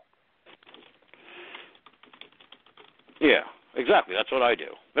back up. Yeah. Exactly. That's what I do.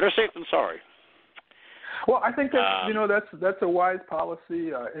 Better safe than sorry. Well, I think that's a wise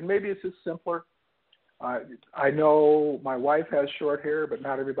policy, and maybe it's just simpler. I know my wife has short hair, but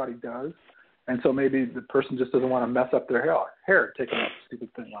not everybody does, and so maybe the person just doesn't want to mess up their hair taking that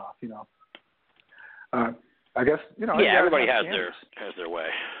stupid thing off. I guess Yeah, everybody has standards. their way.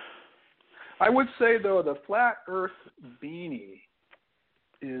 I would say though the flat Earth beanie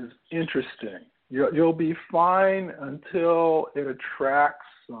is interesting. You'll be fine until it attracts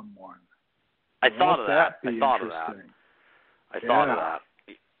someone. I thought of that. I thought of that.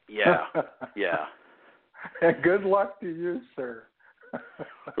 Yeah. Yeah. And good luck to you, sir.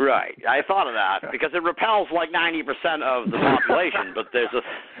 Right. I thought of that because it repels like 90% of the population, but there's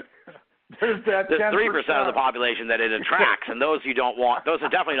 3% of the population that it attracts, and those you don't want. Those who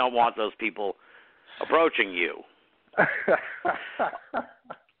definitely don't want those people approaching you.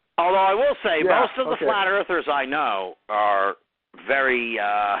 Although I will say, most of the flat earthers I know are very.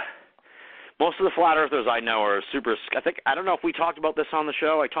 Most of the flat earthers I know are super. I don't know if we talked about this on the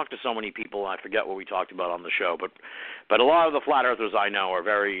show. I talked to so many people, and I forget what we talked about on the show. But a lot of the flat earthers I know are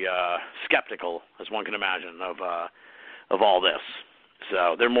very skeptical, as one can imagine, of all this.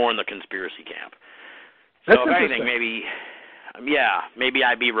 So they're more in the conspiracy camp. So if anything, maybe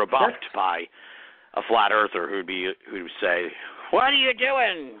I'd be rebuffed by a flat earther who'd say, "What are you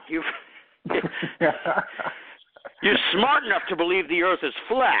doing? You're smart enough to believe the Earth is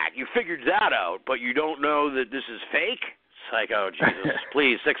flat. You figured that out, but you don't know that this is fake." It's like, oh Jesus,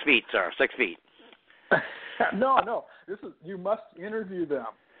 please, 6 feet, sir, 6 feet. No. You must interview them.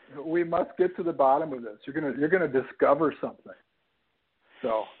 We must get to the bottom of this. You're gonna discover something.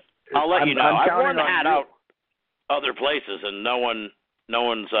 So I'll let you know. I've worn the hat out other places, and no one's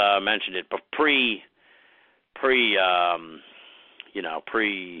mentioned it. But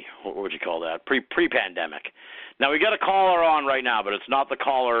what would you call that? Pre-pandemic. Now we got a caller on right now, but it's not the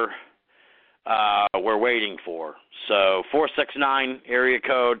caller we're waiting for. So 469 area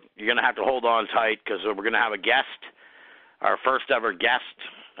code. You're gonna have to hold on tight because we're gonna have a guest, our first ever guest,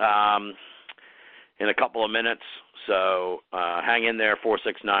 in a couple of minutes. So hang in there,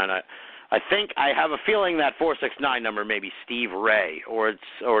 469. I think I have a feeling that 469 number may be Steve Ray, or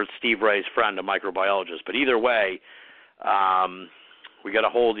it's Steve Ray's friend, a microbiologist. But either way, we got to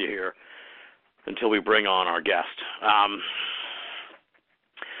hold you here until we bring on our guest.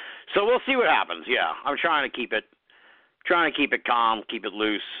 So we'll see what happens. Yeah, I'm trying to keep it calm, keep it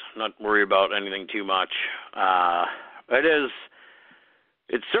loose, not worry about anything too much.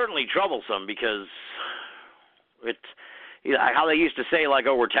 It's certainly troublesome because it's how they used to say, like,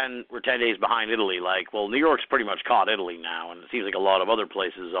 oh, we're 10 days behind Italy. Like, well, New York's pretty much caught Italy now, and it seems like a lot of other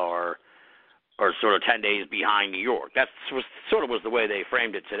places are sort of 10 days behind New York. That was the way they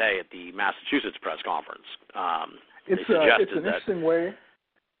framed it today at the Massachusetts press conference. It's an interesting way.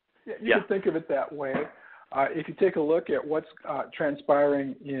 You can think of it that way. If you take a look at what's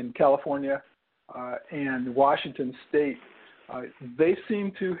transpiring in California and Washington State, they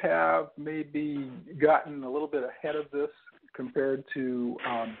seem to have maybe gotten a little bit ahead of this compared to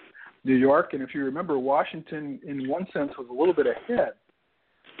New York. And if you remember, Washington, in one sense, was a little bit ahead.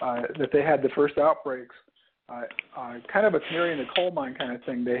 That they had the first outbreaks, kind of a canary in the coal mine kind of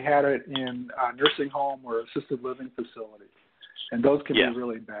thing. They had it in a nursing home or assisted living facility, and those can be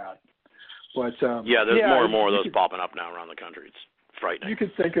really bad. But there's more and more of those popping up now around the country. It's frightening. You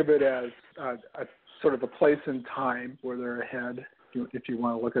could think of it as a sort of a place in time where they're ahead, if you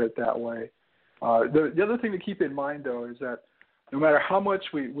want to look at it that way. The other thing to keep in mind, though, is that no matter how much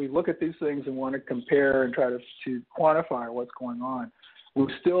we look at these things and want to compare and try to quantify what's going on, we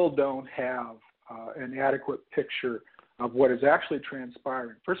still don't have an adequate picture of what is actually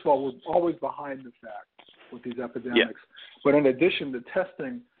transpiring. First of all, we're always behind the fact with these epidemics. Yeah. But in addition, the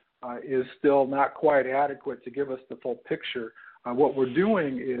testing is still not quite adequate to give us the full picture. What we're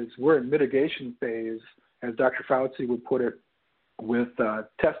doing is we're in mitigation phase, as Dr. Fauci would put it, with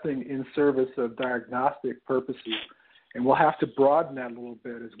testing in service of diagnostic purposes. And we'll have to broaden that a little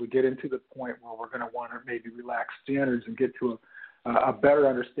bit as we get into the point where we're going to want to maybe relax standards and get to a better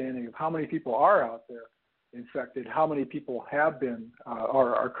understanding of how many people are out there infected, how many people have been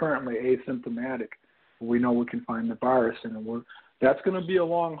or are currently asymptomatic. We know we can find the virus, and that's going to be a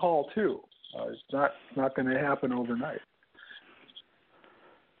long haul too. It's not going to happen overnight.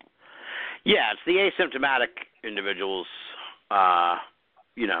 Yeah, it's the asymptomatic individuals,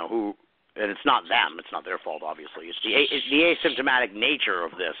 who, and it's not them. It's not their fault, obviously. It's the asymptomatic nature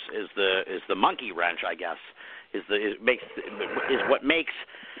of this is the monkey wrench, I guess. Is what makes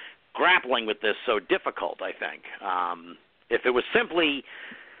grappling with this so difficult, I think. If it was simply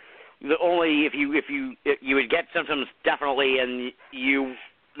if you would get symptoms definitely, and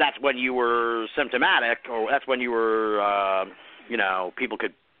that's when you were symptomatic, or that's when you were people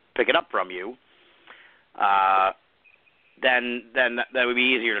could pick it up from you, then that would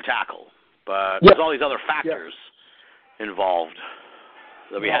be easier to tackle. But there's all these other factors involved.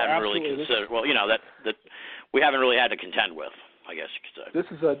 that we hadn't really considered. Well, that we haven't really had to contend with, I guess you could say. This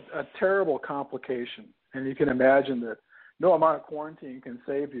is a terrible complication, and you can imagine that no amount of quarantine can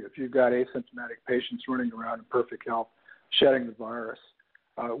save you if you've got asymptomatic patients running around in perfect health, shedding the virus.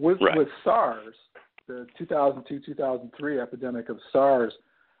 With SARS, the 2002-2003 epidemic of SARS,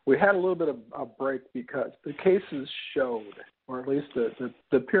 we had a little bit of a break because the cases showed, or at least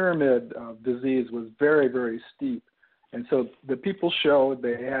the pyramid of disease was very, very steep. And so the people showed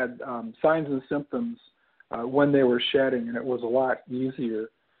they had signs and symptoms when they were shedding, and it was a lot easier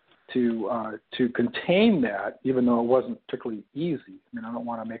to contain that, even though it wasn't particularly easy. I mean, I don't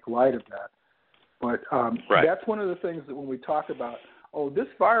want to make light of that. But that's one of the things that when we talk about, this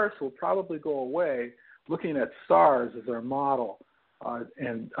virus will probably go away, looking at SARS as our model.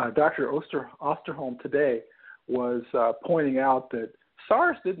 And Dr. Osterholm today was pointing out that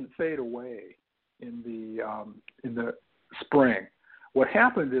SARS didn't fade away in the spring. What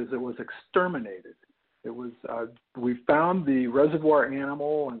happened is it was exterminated. It was we found the reservoir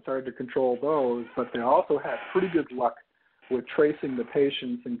animal and started to control those, but they also had pretty good luck with tracing the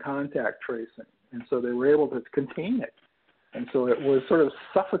patients and contact tracing, and so they were able to contain it. And so it was sort of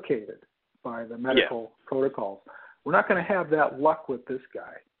suffocated by the medical protocols. We're not going to have that luck with this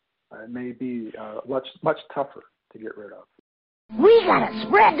guy. It may be much tougher to get rid of. We gotta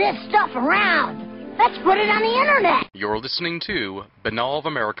spread this stuff around. Let's put it on the internet. You're listening to Banal of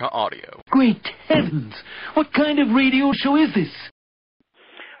America Audio. Great heavens! What kind of radio show is this?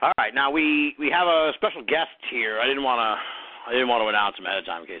 All right, now we have a special guest here. I didn't want to announce him ahead of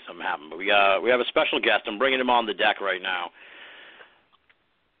time in case something happened, but we have a special guest. I'm bringing him on the deck right now.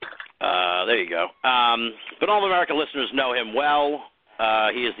 There you go. Banal of America listeners know him well.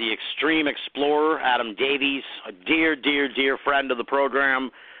 He is the extreme explorer, Adam Davies, a dear, dear, dear friend of the program.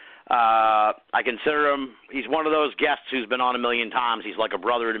 I consider him, he's one of those guests who's been on a million times. He's like a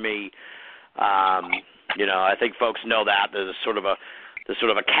brother to me. I think folks know that. There's sort of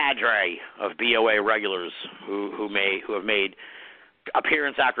a cadre of BOA regulars who have made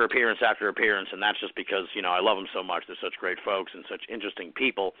appearance after appearance after appearance, and that's just because, I love them so much. They're such great folks and such interesting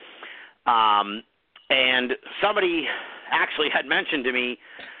people. And somebody actually had mentioned to me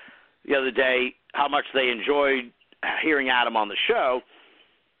the other day how much they enjoyed hearing Adam on the show,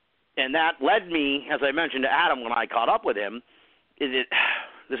 and that led me, as I mentioned to Adam when I caught up with him, this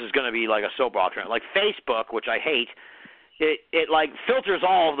is going to be like a soap opera. Like Facebook, which I hate, it like filters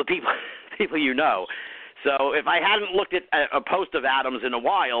all of the people you know. So if I hadn't looked at a post of Adam's in a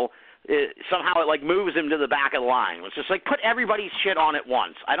while, somehow it like moves him to the back of the line. It's just like put everybody's shit on at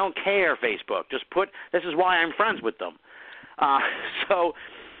once. I don't care, Facebook. Just this is why I'm friends with them. So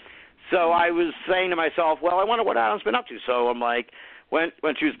I was saying to myself, well, I wonder what Adam's been up to. So I'm like, went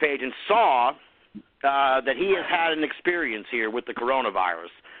to his page and saw that he has had an experience here with the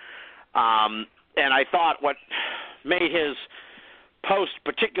coronavirus. And I thought what made his post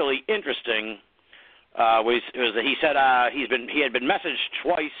particularly interesting was that he said he had been messaged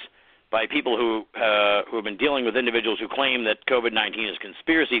twice by people who have been dealing with individuals who claim that COVID-19 is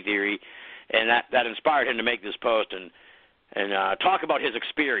conspiracy theory, and that inspired him to make this post and talk about his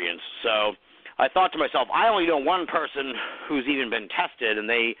experience. So I thought to myself, I only know one person who's even been tested, and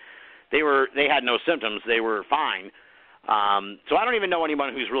they had no symptoms. They were fine. So I don't even know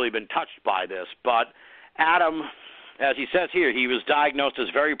anyone who's really been touched by this. But Adam, as he says here, he was diagnosed as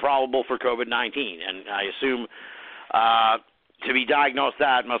very probable for COVID-19, and I assume to be diagnosed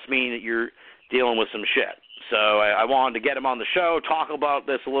that must mean that you're dealing with some shit. So I wanted to get him on the show, talk about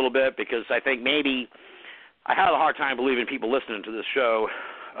this a little bit, because I think maybe I have a hard time believing people listening to this show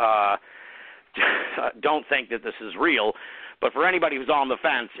don't think that this is real. But for anybody who's on the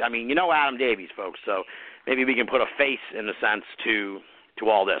fence, I mean, Adam Davies, folks, so maybe we can put a face, in a sense, to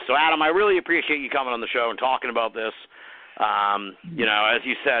all this. So, Adam, I really appreciate you coming on the show and talking about this. As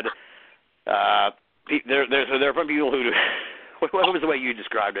you said, there are some people who, what was the way you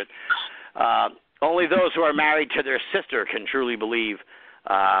described it? Only those who are married to their sister can truly believe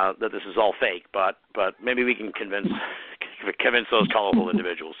that this is all fake, but maybe we can convince those colorful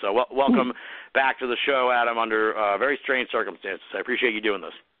individuals. So welcome back to the show, Adam, under very strange circumstances. I appreciate you doing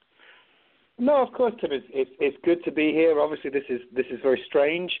this. No, of course, Tim. It's good to be here. Obviously, this is very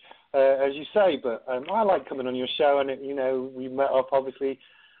strange, as you say, but I like coming on your show, and we met up obviously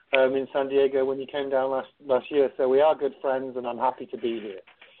in San Diego when you came down last year, so we are good friends, and I'm happy to be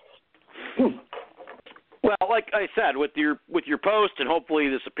here. Well, like I said, with your post and hopefully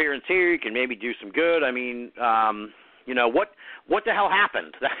this appearance here, you can maybe do some good. I mean, what the hell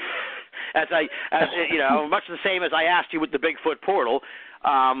happened? Much the same as I asked you with the Bigfoot portal.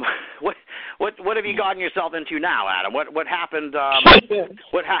 What have you gotten yourself into now, Adam? What happened?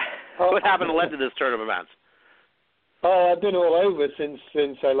 What happened that led to this turn of events? Oh, I've been all over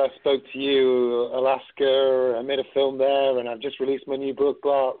since I last spoke to you. Alaska, I made a film there, and I've just released my new book.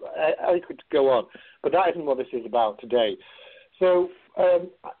 Blah, I could go on, but that isn't what this is about today. So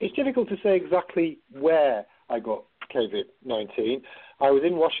it's difficult to say exactly where I got COVID-19. I was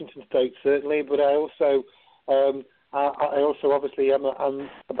in Washington State, certainly, but I also obviously I'm out and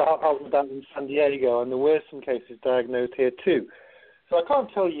about in San Diego, and there were some cases diagnosed here too. So I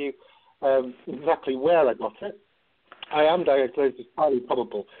can't tell you exactly where I got it. I am diagnosed as highly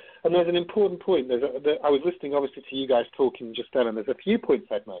probable. And there's an important point. I was listening, obviously, to you guys talking just then, and there's a few points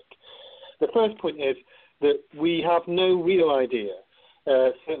I'd make. The first point is that we have no real idea,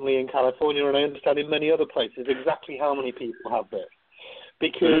 certainly in California, and I understand in many other places, exactly how many people have this.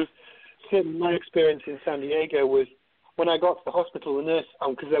 Because certainly my experience in San Diego was when I got to the hospital, the nurse,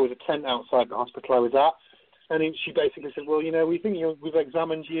 because there was a tent outside the hospital I was at, and she basically said, well, we think we've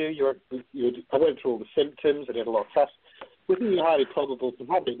examined you. I went through all the symptoms. I did a lot of tests. We think you're highly probable to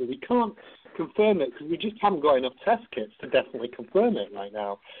have it, but we can't confirm it because we just haven't got enough test kits to definitely confirm it right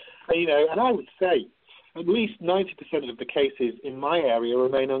now. And I would say at least 90% of the cases in my area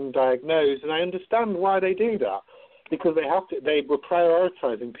remain undiagnosed, and I understand why they do that, because they were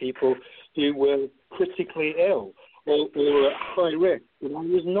prioritizing people who were critically ill or at high risk, and I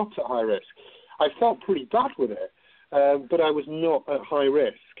was not at high risk. I felt pretty bad with it, but I was not at high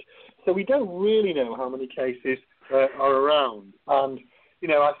risk. So we don't really know how many cases are around. And,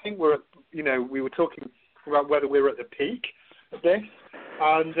 I think we were talking about whether we're at the peak of this,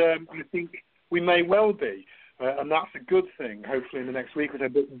 and I think we may well be, and that's a good thing, hopefully in the next week or so.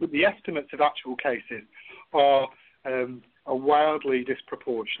 But the estimates of actual cases are wildly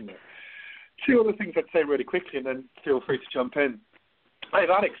disproportionate. Two other things I'd say really quickly, and then feel free to jump in. I've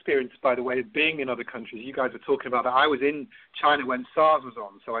had experience, by the way, of being in other countries. You guys were talking about that. I was in China when SARS was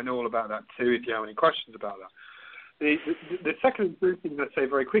on, so I know all about that too, if you have any questions about that. The second thing I'd say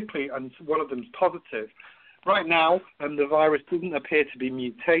very quickly, and one of them is positive. Right now, the virus doesn't appear to be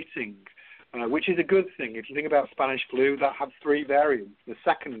mutating, which is a good thing. If you think about Spanish flu, that had 3 variants. The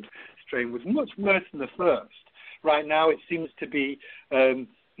second strain was much worse than the first. Right now, it seems to be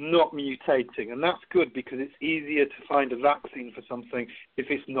not mutating, and that's good because it's easier to find a vaccine for something if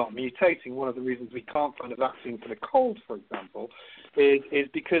it's not mutating. One of the reasons we can't find a vaccine for the cold, for example, is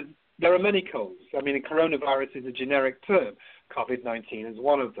because there are many colds. I mean, coronavirus is a generic term. COVID-19 is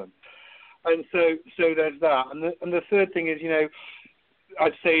one of them. And so there's that. And the third thing is,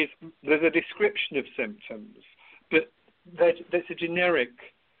 I'd say there's a description of symptoms, but there's a generic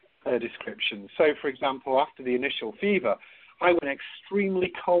description. So, for example, after the initial fever, I went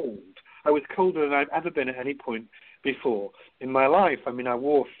extremely cold. I was colder than I've ever been at any point before in my life. I mean, I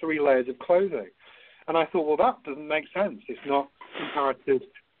wore 3 layers of clothing. And I thought, well, that doesn't make sense. It's not comparative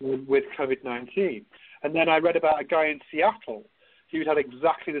with COVID-19. And then I read about a guy in Seattle who had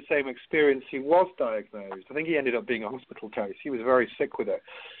exactly the same experience. He was diagnosed. I think he ended up being a hospital case. He was very sick with it.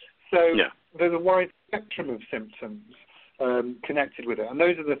 So there's a wide spectrum of symptoms connected with it. And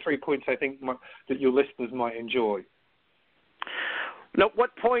those are the 3 points I think that your listeners might enjoy. Now,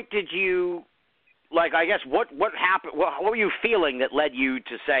 what point did you, I guess, what happened? What were you feeling that led you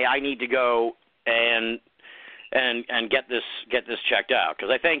to say, I need to go and get this checked out?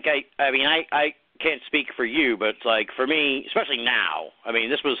 Because I think, I can't speak for you, but for me, especially now, I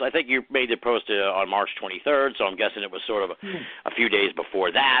think you made the post on March 23rd, so I'm guessing it was sort of a few days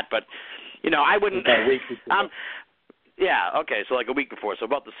before that. But, I wouldn't. About a week before. Yeah, okay, so a week before, so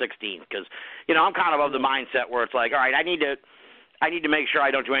about the 16th, because, I'm kind of the mindset where it's all right, I need to make sure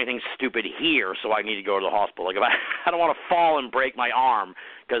I don't do anything stupid here, so I need to go to the hospital. If I don't want to fall and break my arm,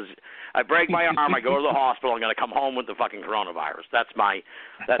 because I break my arm, I go to the hospital, I'm going to come home with the fucking coronavirus. That's my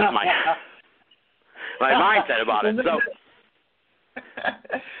my mindset about it. So.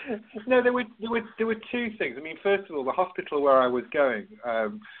 No, there were 2 things. First of all, the hospital where I was going,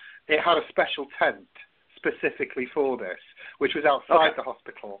 it had a special tent specifically for this, which was outside the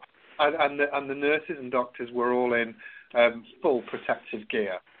hospital, and the nurses and doctors were all in full protective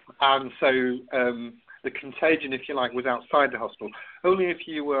gear, and so the contagion, if you like, was outside the hospital. Only if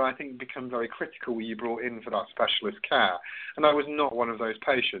you were, I think, become very critical were you brought in for that specialist care, and I was not one of those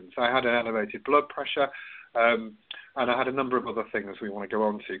patients. I had an elevated blood pressure, and I had a number of other things we want to go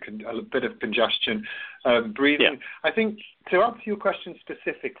on to, a bit of congestion, breathing. Yeah. I think, to answer your question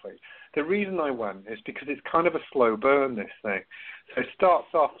specifically, the reason I went is because it's kind of a slow burn, this thing. So it starts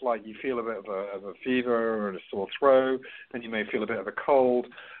off like you feel a bit of a fever and a sore throat, then you may feel a bit of a cold.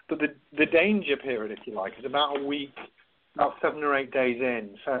 But the danger period, if you like, is about a week about 7 or 8 days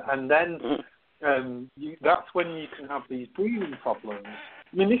in. So, and then that's when you can have these breathing problems.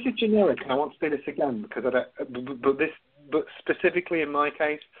 I mean, this is generic, and I want to say this again because but specifically in my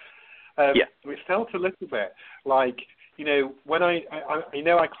case, it felt a little bit like, you know, when I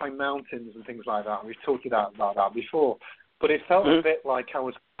climb mountains and things like that. We've talked about that before, but it felt a bit like I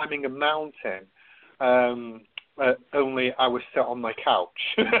was climbing a mountain. Only I was set on my couch.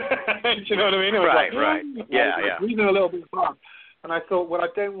 Do you know what I mean? It was right. Yeah. Breathing a little bit hard. And I thought, well, I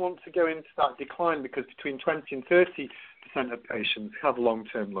don't want to go into that decline because between 20 and 30% of patients have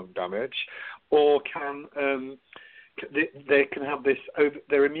long-term lung damage, or they can have this.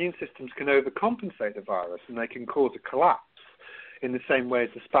 Their immune systems can overcompensate the virus, and they can cause a collapse. In the same way as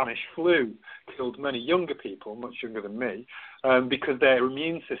the Spanish flu killed many younger people, much younger than me, because their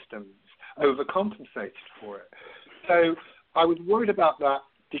immune systems overcompensated for it. So I was worried about that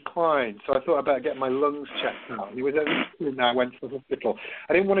decline, so I thought I'd better get my lungs checked out. It was only I went to the hospital.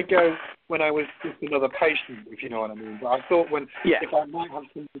 I didn't want to go when I was just another patient, if you know what I mean. But I thought if I might have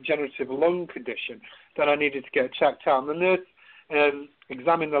some degenerative lung condition, then I needed to get checked out. And the nurse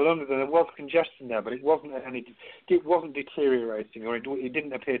examined the lungs, and there was congestion there, but it wasn't deteriorating, or it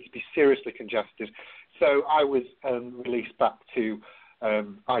didn't appear to be seriously congested. So I was released back to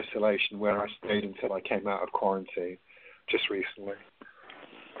isolation, where I stayed until I came out of quarantine just recently.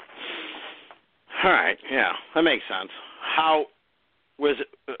 All right, yeah, that makes sense. How was it?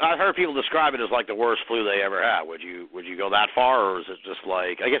 I've heard people describe it as like the worst flu they ever had. Would you go that far, or is it just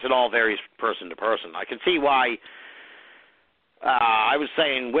like, I guess it all varies person to person. I can see why. I was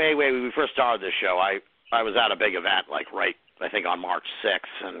saying way when we first started this show, I was at a big event, like I think on March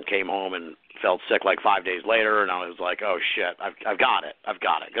 6th, and came home and felt sick like 5 days later, and I was like, oh shit, I've got it,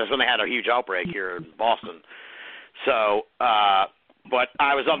 because when they had a huge outbreak here in Boston. So, but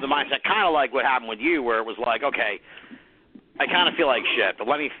I was of the mindset, kind of like what happened with you, where it was like, okay, I kind of feel like shit, but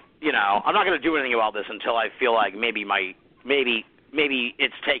let me, I'm not going to do anything about this until I feel like maybe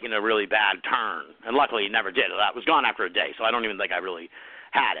it's taken a really bad turn. And luckily it never did. That was gone after a day, so I don't even think I really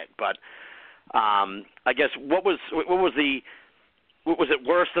had it. But I guess what was it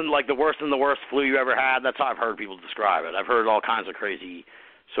worse than like the worst flu you ever had? That's how I've heard people describe it. I've heard all kinds of crazy.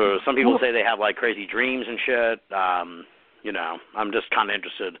 So some people say they have like crazy dreams and shit. I'm just kind of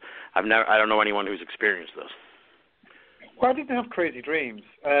interested. I don't know anyone who's experienced this. Well, I didn't have crazy dreams.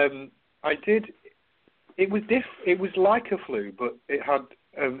 I did. It was like a flu, but it had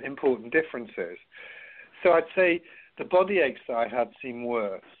important differences. So I'd say the body aches that I had seemed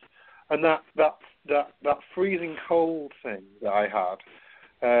worse, and that freezing cold thing that I had,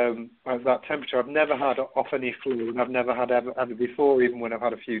 that temperature, I've never had off any flu, and I've never had ever before, even when I've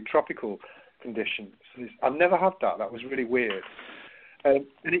had a few tropical conditions. I've never had that. That was really weird, and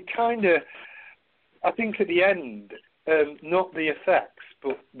it kind of, I think at the end, not the effects,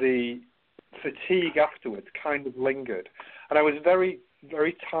 but the fatigue afterwards kind of lingered, and I was very,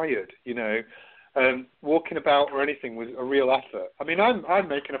 very tired. Walking about or anything was a real effort. I mean, I'm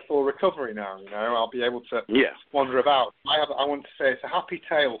making a full recovery now. I'll be able to wander about. I want to say it's a happy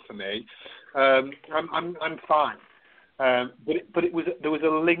tale for me. I'm fine, but there was a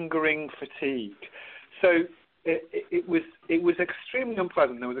lingering fatigue. So it was extremely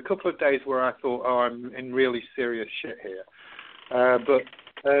unpleasant. There was a couple of days where I thought, I'm in really serious shit here, but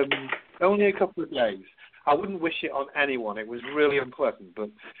only a couple of days. I wouldn't wish it on anyone. It was really unpleasant. But,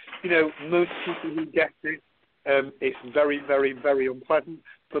 most people who get it, it's very, very, very unpleasant,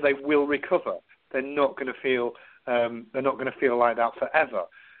 but they will recover. They're not going to feel like that forever.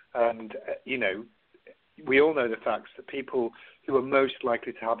 And, we all know the facts that people who are most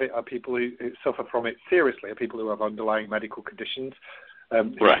likely to have it are people who suffer from it seriously, are people who have underlying medical conditions,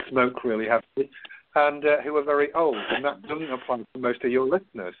 who smoke really heavily, and who are very old, and that doesn't apply to most of your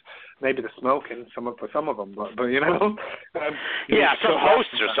listeners. Maybe the smoking, for some of them, but some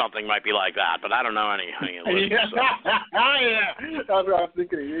hosts or something might be like that, but I don't know any listeners. Yeah, that's what I was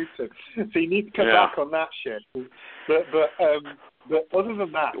thinking of you too. So you need to come back on that shit. But other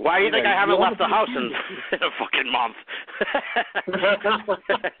than that, why do you think I haven't left the house in a fucking month?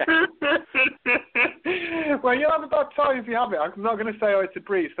 Well, you'll have a bad time if you have it. I'm not going to say it's a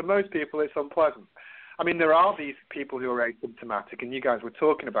breeze. For most people, it's unpleasant. I mean, there are these people who are asymptomatic, and you guys were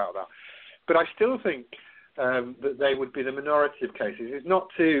talking about that. But I still think that they would be the minority of cases. It's not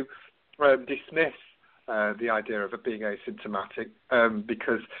to dismiss the idea of it being asymptomatic,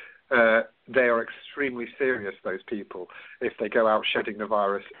 because they are extremely serious, those people, if they go out shedding the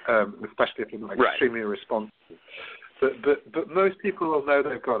virus, especially if they're not extremely irresponsible. But most people will know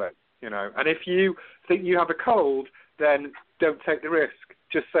they've got it, And if you think you have a cold, then don't take the risk.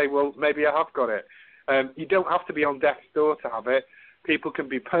 Just say, well, maybe I have got it. You don't have to be on death's door to have it. People can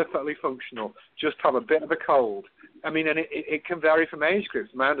be perfectly functional, just have a bit of a cold. I mean, and it can vary from age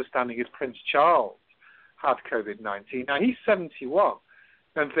groups. My understanding is Prince Charles had COVID-19. Now, he's 71,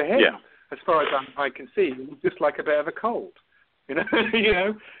 and for him, as far as I can see, it was just like a bit of a cold, you know.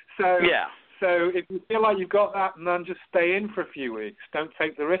 So if you feel like you've got that, then just stay in for a few weeks. Don't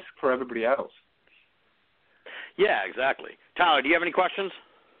take the risk for everybody else. Yeah, exactly. Tyler, do you have any questions?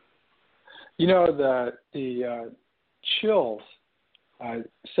 You know, the chills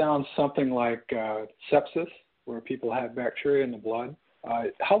sounds something like sepsis, where people have bacteria in the blood.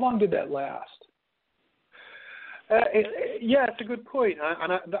 How long did that last? It's a good point,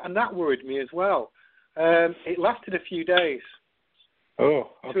 and that worried me as well. It lasted a few days.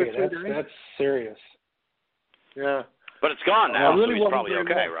 Oh, okay, that's serious. Yeah, but it's gone now, really so he's probably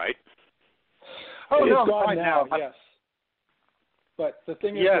okay, right? Oh, no, it's gone now. Yes. But the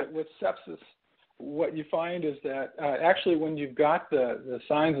thing is that with sepsis, what you find is that actually when you've got the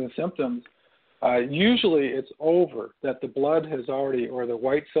signs and symptoms, usually it's over, that the blood has already, or the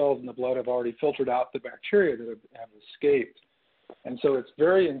white cells in the blood have already filtered out the bacteria that have escaped. And so it's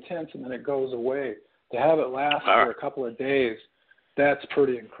very intense and then it goes away. To have it last for a couple of days, that's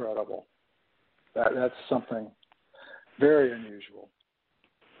pretty incredible. That's something very unusual.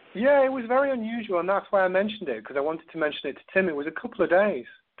 Yeah, it was very unusual, and that's why I mentioned it, because I wanted to mention it to Tim. It was a couple of days,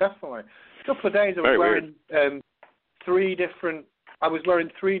 definitely. A couple of days I was wearing three different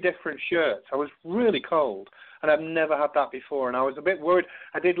shirts. I was really cold, and I've never had that before, and I was a bit worried.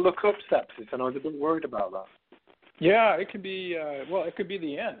 I did look up sepsis, and I was a bit worried about that. Yeah, it could be, it could be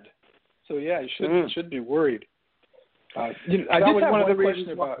the end. So, yeah, you should be worried. That was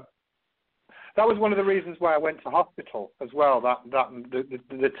one of the reasons why I went to hospital as well,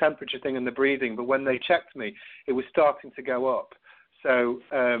 the temperature thing and the breathing. But when they checked me, it was starting to go up. So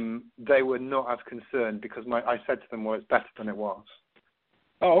they were not as concerned because I said to them, well, it's better than it was.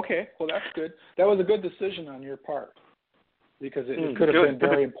 Oh, okay. Well, that's good. That was a good decision on your part because it could have been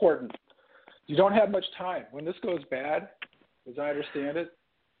very important. You don't have much time. When this goes bad, as I understand it,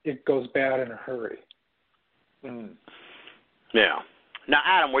 it goes bad in a hurry. Yeah. Now,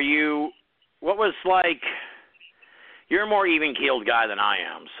 Adam, what was like, you're a more even-keeled guy than I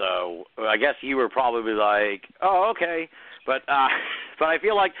am, so I guess you were probably like, oh, okay. But I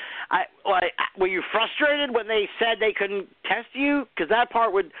feel like, were you frustrated when they said they couldn't test you? Because that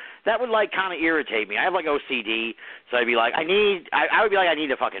would like kind of irritate me. I have like OCD, so I'd be like, I would be like, I need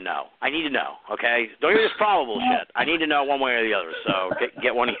to fucking know. I need to know, okay? Don't give me this probable shit. I need to know one way or the other. So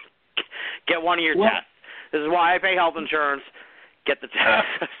get one of your tests. This is why I pay health insurance. Get the test.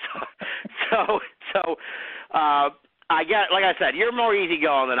 So I get, like I said, you're more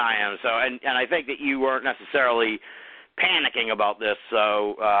easygoing than I am. So and I think that you weren't necessarily panicking about this,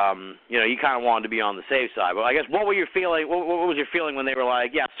 so you kind of wanted to be on the safe side. But I guess what were you feeling? What was your feeling when they were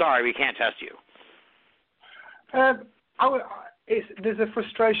like, "Yeah, sorry, we can't test you"? There's a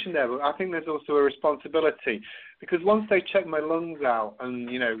frustration there, but I think there's also a responsibility because once they checked my lungs out, and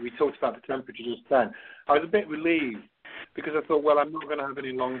we talked about the temperature just then, I was a bit relieved because I thought, well, I'm not going to have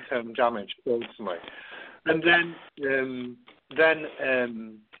any long-term damage personally. And then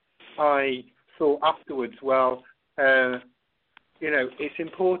I thought afterwards, well. It's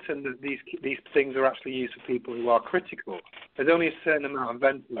important that these things are actually used for people who are critical. There's only a certain amount of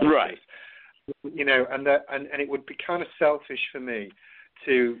ventilators, right? And it would be kind of selfish for me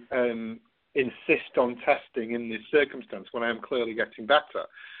to insist on testing in this circumstance when I am clearly getting better.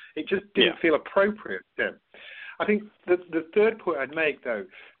 It just didn't feel appropriate, Tim. I think the third point I'd make though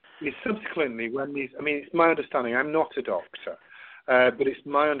is subsequently when it's my understanding. I'm not a doctor, but it's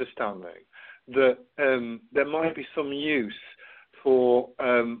my understanding that there might be some use for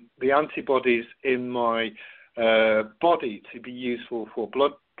the antibodies in my body to be useful for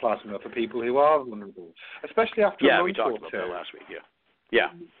blood plasma for people who are vulnerable, especially after a month or two. Yeah, we talked about that last week,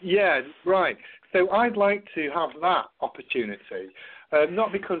 Yeah, right. So I'd like to have that opportunity,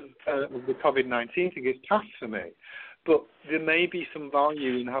 not because of the COVID-19 thing, it's past for me, but there may be some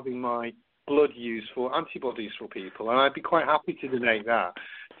value in having my blood used for antibodies for people, and I'd be quite happy to donate that.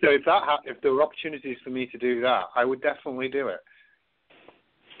 So if there were opportunities for me to do that, I would definitely do it.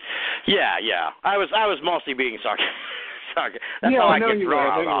 Yeah. I was mostly being sarcastic. That's how I get thrown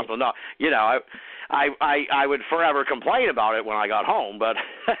out of the hospital. No, I would forever complain about it when I got home, but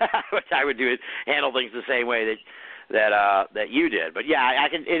I would handle things the same way that you did. But yeah,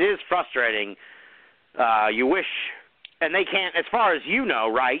 it is frustrating. You wish, and they can't. As far as you know,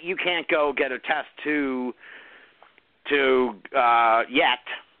 right? You can't go get a test yet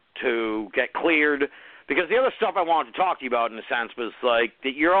to get cleared, because the other stuff I wanted to talk to you about in a sense was like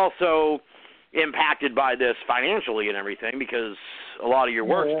that you're also impacted by this financially and everything, because a lot of your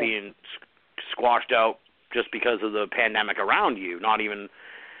work's being squashed out just because of the pandemic around you, not even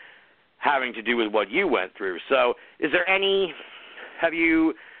having to do with what you went through. So is there any,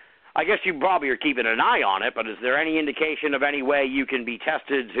 I guess you probably are keeping an eye on it, but is there any indication of any way you can be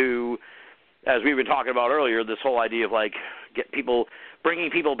tested to, as we've been talking about earlier, this whole idea of like bringing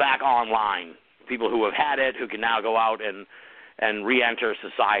people back online, people who have had it, who can now go out and re-enter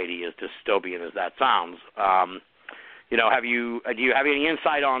society, as dystopian as that sounds. Do you have any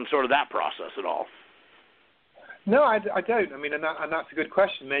insight on sort of that process at all? No, I don't. I mean, and that's a good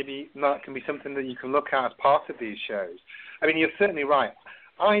question. Maybe that can be something that you can look at as part of these shows. I mean, you're certainly right.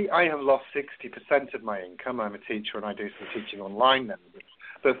 I have lost 60% of my income. I'm a teacher and I do some teaching online now.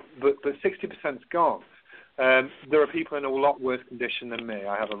 But 60%'s gone. There are people in a lot worse condition than me.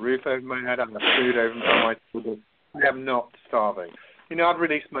 I have a roof over my head. I have food over my table. I am not starving. I've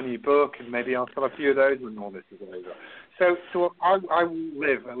released my new book, and maybe I'll sell a few of those when all this is over. So I will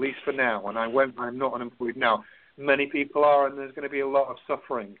live, at least for now, and I'm not unemployed now. Many people are, and there's going to be a lot of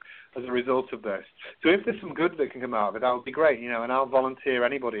suffering as a result of this. So if there's some good that can come out of it, that would be great, and I'll volunteer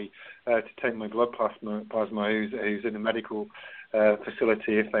anybody to take my blood plasma who's in a medical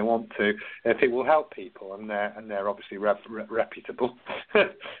facility if they want to, if it will help people, and they're obviously reputable,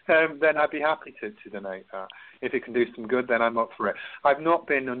 then I'd be happy to donate that. If it can do some good, then I'm up for it. I've not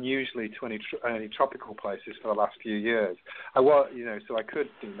been unusually to any tropical places for the last few years. So I could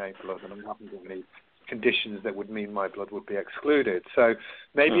donate blood, and I haven't got any conditions that would mean my blood would be excluded. So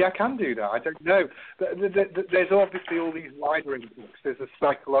maybe I can do that. I don't know. There's obviously all these wider impacts. There's the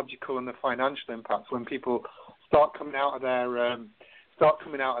psychological and the financial impacts when people start coming out of their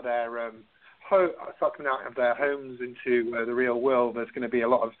homes into the real world. There's going to be a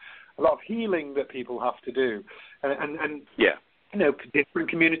lot of healing that people have to do, and different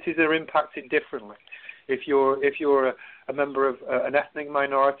communities are impacted differently. If you're a member of an ethnic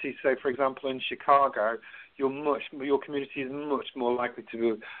minority, say for example in Chicago, your community is much more likely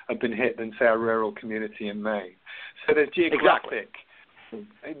to have been hit than say a rural community in Maine. So there's geographic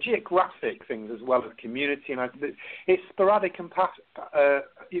things as well as community, and it's sporadic and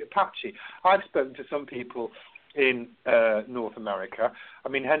patchy. I've spoken to some people in North America. I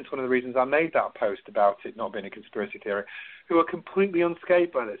mean, hence one of the reasons I made that post about it not being a conspiracy theory, who are completely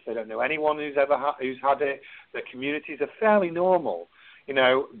unscathed by this. They don't know anyone who's had it. Their communities are fairly normal.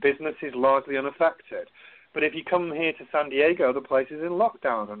 Business is largely unaffected. But if you come here to San Diego, the place is in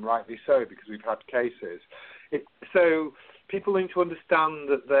lockdown, and rightly so, because we've had cases. So people need to understand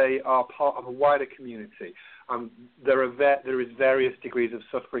that they are part of a wider community. There is various degrees of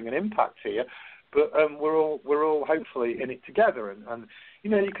suffering and impact here, but we're all hopefully in it together. And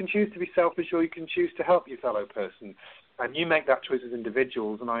you can choose to be selfish, or you can choose to help your fellow person, and you make that choice as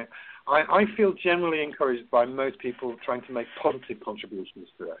individuals. And I feel generally encouraged by most people trying to make positive contributions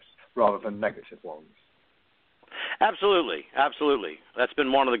to this rather than negative ones. Absolutely. That's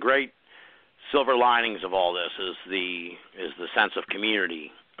been one of the great silver linings of all this is the sense of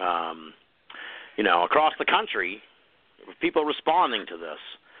community. Across the country, people responding to this,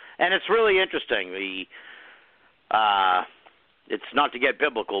 and it's really interesting. It's not to get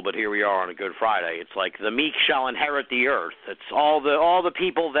biblical, but here we are on a Good Friday. It's like the meek shall inherit the earth. It's all the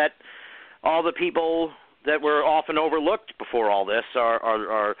people that were often overlooked before all this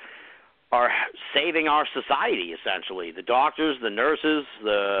are saving our society, essentially. The doctors, the nurses,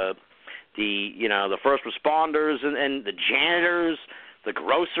 the first responders, and the janitors, the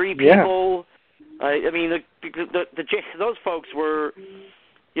grocery people. I mean, those folks were,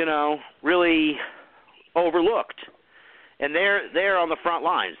 really overlooked, and they're on the front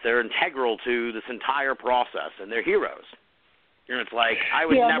lines. They're integral to this entire process, and they're heroes. It's like I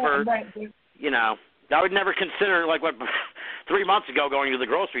would never consider, like, what 3 months ago going to the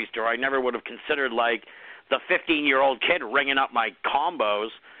grocery store, I never would have considered, like, the 15-year-old kid ringing up my combos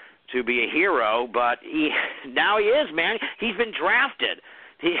to be a hero, but now he is, man. He's been drafted.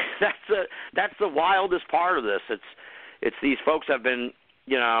 That's the wildest part of this. It's these folks have been,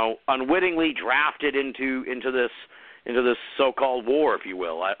 unwittingly drafted into this so-called war, if you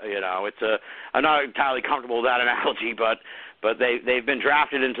will. I'm not entirely comfortable with that analogy, but they've been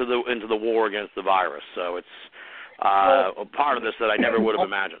drafted into the war against the virus. So it's a part of this that I never would have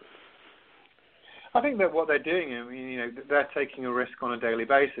imagined. I think that what they're doing, they're taking a risk on a daily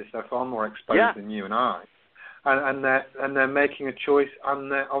basis. They're far more exposed than you and I, and they're making a choice, and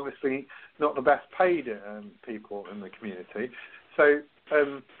they're obviously not the best paid people in the community. So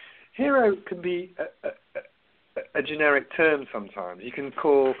hero can be a generic term sometimes. You can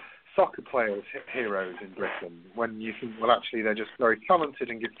call soccer players heroes in Britain when you think, well, actually, they're just very talented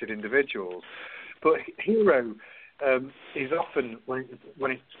and gifted individuals. But hero is often, when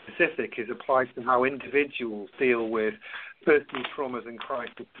it's specific, is applied to how individuals deal with personal traumas and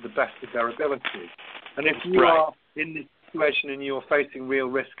crisis to the best of their abilities. And if you are in this situation and you're facing real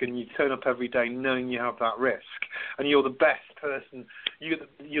risk and you turn up every day knowing you have that risk and you're the best person,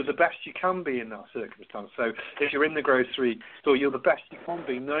 you're the best you can be in that circumstance. So if you're in the grocery store, you're the best you can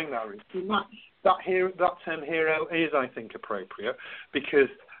be knowing that risk. And that term hero is, I think, appropriate because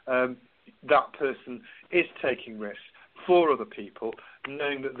that person is taking risks for other people,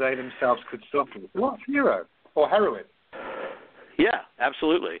 knowing that they themselves could suffer. What's hero or heroine? Yeah,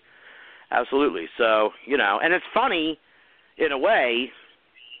 absolutely. Absolutely. So, and it's funny in a way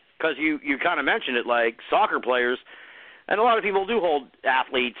because you kind of mentioned it, like soccer players, and a lot of people do hold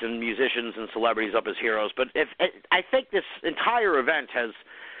athletes and musicians and celebrities up as heroes, but I think this entire event has,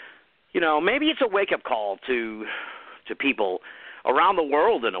 maybe it's a wake-up call to people around the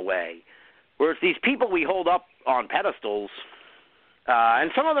world in a way, where it's these people we hold up on pedestals,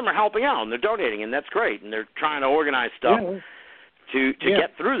 and some of them are helping out, and they're donating, and that's great, and they're trying to organize stuff to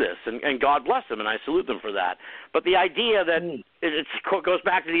get through this, and God bless them, and I salute them for that. But the idea that it goes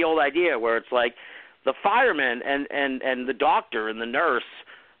back to the old idea where it's like the fireman and the doctor and the nurse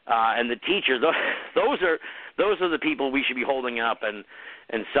and the teacher, those are the people we should be holding up and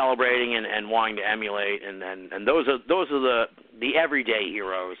celebrating and wanting to emulate, and those are the everyday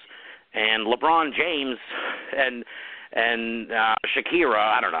heroes. And LeBron James and Shakira,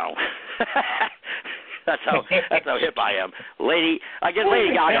 I don't know. That's how hip I am. Lady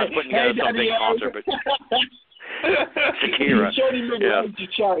Gaga's putting together some big concert, but Shakira.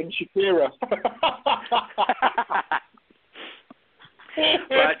 Shakira.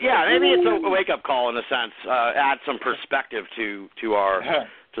 But yeah, maybe it's a wake-up call in a sense. Add some perspective to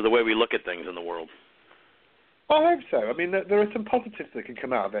the way we look at things in the world. I hope so. I mean, there are some positives that can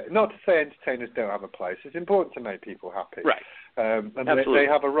come out of it. Not to say entertainers don't have a place. It's important to make people happy, right? And they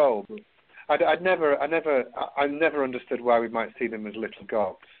have a role. I've never understood why we might see them as little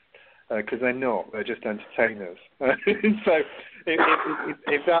gods, because they're not. They're just entertainers. So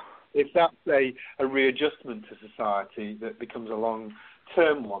if that's a readjustment to society that becomes a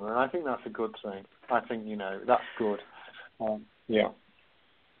long-term one, and I think that's a good thing. I think that's good. Yeah.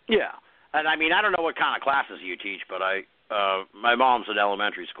 Yeah. And I mean, I don't know what kind of classes you teach, but my mom's an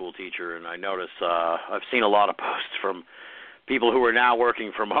elementary school teacher, and I notice I've seen a lot of posts from people who are now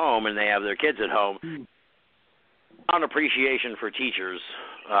working from home and they have their kids at home. An appreciation for teachers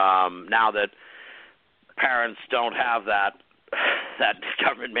now that parents don't have that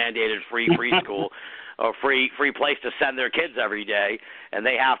government mandated free preschool or free place to send their kids every day, and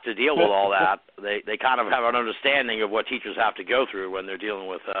they have to deal with all that. They kind of have an understanding of what teachers have to go through when they're dealing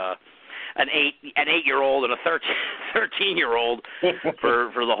with an 8-year-old and a 13-year-old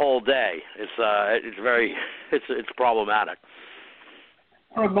for the whole day. It's problematic.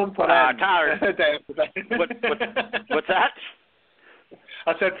 For a month on end. Tyler, day after day. What's that?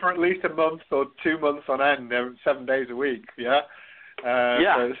 I said for at least a month or 2 months on end, 7 days a week. Yeah.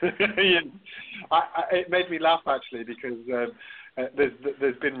 Yeah. So, it made me laugh actually because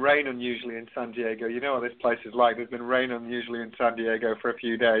there's been rain unusually in San Diego. You know what this place is like. There's been rain unusually in San Diego for a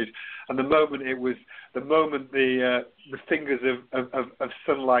few days, and the moment the fingers of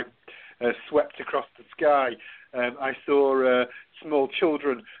sunlight swept across the sky, I saw small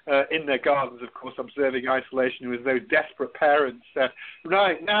children in their gardens, of course, observing isolation as those desperate parents said,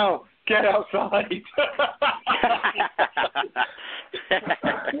 "Right now, get outside."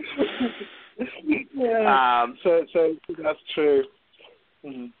 So that's true.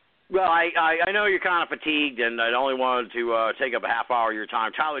 Mm-hmm. Well, I know you're kind of fatigued, and I only wanted to take up a half hour of your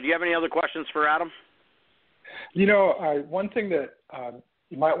time. Tyler, do you have any other questions for Adam? One thing that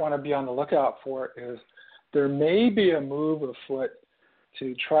you might want to be on the lookout for is there may be a move afoot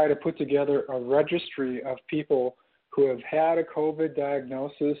to try to put together a registry of people who have had a COVID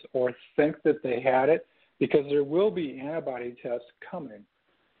diagnosis or think that they had it, because there will be antibody tests coming,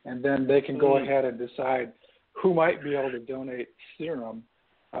 and then they can go ahead and decide who might be able to donate serum,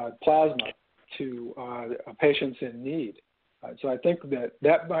 plasma, to patients in need. So I think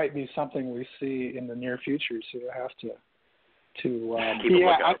that might be something we see in the near future. So you have to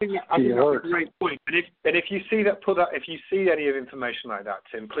I think that's a great point. And if you see if you see any of information like that,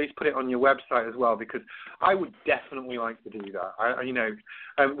 Tim, please put it on your website as well, because I would definitely like to do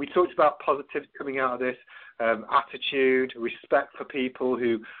that. We talked about positives coming out of this, attitude, respect for people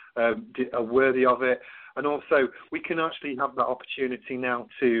who are worthy of it, and also we can actually have that opportunity now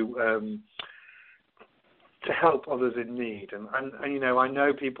to to help others in need. And you know, I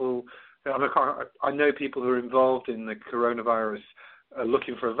know people who are involved in the coronavirus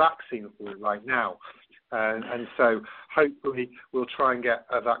looking for a vaccine for it right now. And so hopefully we'll try and get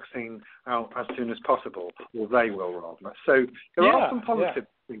a vaccine out as soon as possible, or they will rather. So there are some positives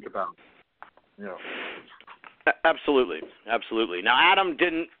to think about. Yeah. Absolutely. Now, Adam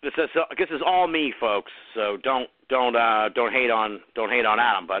didn't. This is all me, folks. So don't hate on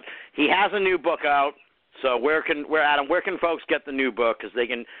Adam. But he has a new book out. So where can folks get the new book? Because they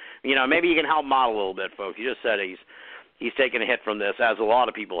can, you know, maybe you can help him out a little bit, folks. You just said he's taken a hit from this, as a lot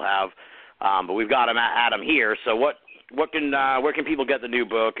of people have. But we've got Adam here. So where can people get the new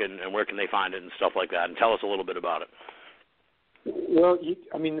book, and where can they find it and stuff like that? And tell us a little bit about it. Well,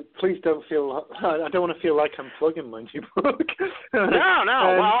 please don't feel. I don't want to feel like I'm plugging my new book. No.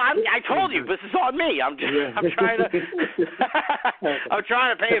 Well, I told you this is on me. I'm trying to. I'm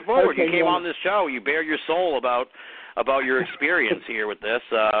trying to pay it forward. You came on this show. You bare your soul about your experience here with this.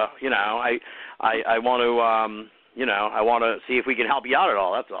 You know, I want to. You know, I want to see if we can help you out at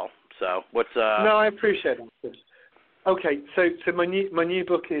all. That's all. So what's? No, I appreciate it. Okay, so my new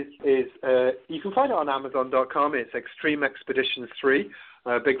book is you can find it on Amazon.com. It's Extreme Expeditions 3,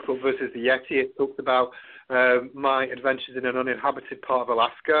 Bigfoot versus the Yeti. It talks about my adventures in an uninhabited part of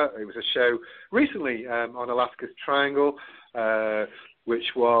Alaska. It was a show recently on Alaska's Triangle, which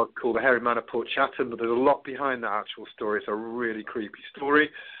was called The Hairy Man of Port Chatham. But there's a lot behind that actual story. It's a really creepy story.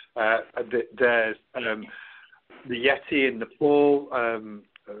 There's the Yeti in Nepal.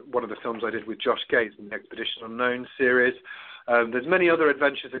 One of the films I did with Josh Gates in the Expedition Unknown series. There's many other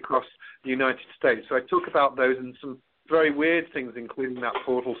adventures across the United States. So I talk about those and some very weird things, including that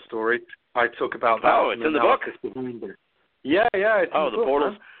portal story. I talk about that. Oh, it's in the book? Yeah. It's the book, portal?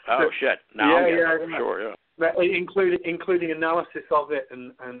 Man. Oh, shit. No, sure, yeah. Including analysis of it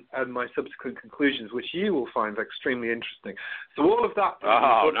and my subsequent conclusions, which you will find extremely interesting. So all of that.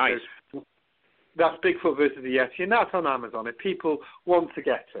 Oh, nice. That's Bigfoot versus the Yeti, and that's on Amazon. If people want to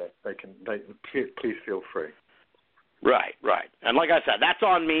get it, they can please feel free. Right. And like I said, that's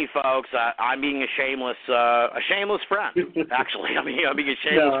on me, folks. I'm being a shameless friend. Actually, I'm being a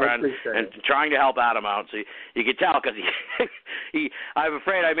shameless friend and trying to help Adam out. So you can tell because I'm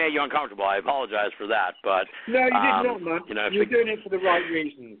afraid I made you uncomfortable. I apologize for that. But no, you did not, man. You know, you're doing it for the right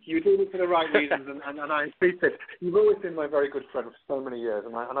reasons. You're doing it for the right reasons, and I appreciate it. You've always been my very good friend for so many years,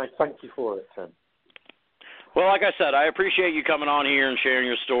 and I thank you for it, Tim. Well, like I said, I appreciate you coming on here and sharing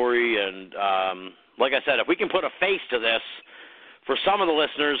your story. And like I said, if we can put a face to this for some of the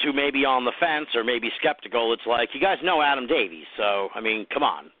listeners who may be on the fence or may be skeptical, it's like, you guys know Adam Davies. So, I mean, come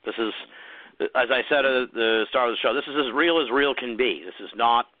on. This is, as I said at the start of the show, this is as real can be. This is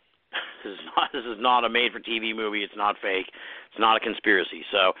not a made-for-TV movie. It's not fake. It's not a conspiracy.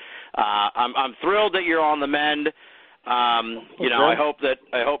 So I'm thrilled that you're on the mend. You know, I hope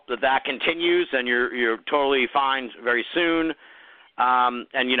that continues and you're totally fine very soon.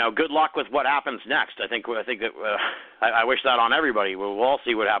 And you know, good luck with what happens next. I think that I wish that on everybody. We'll all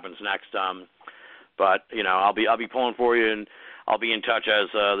see what happens next. But you know, I'll be pulling for you, and I'll be in touch as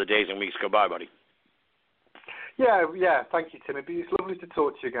the days and weeks go by, buddy. Yeah. Thank you, Tim. It's lovely to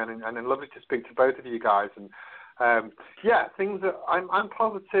talk to you again, and lovely to speak to both of you guys. And things are. I'm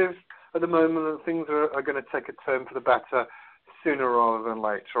positive at the moment that things are going to take a turn for the better sooner rather than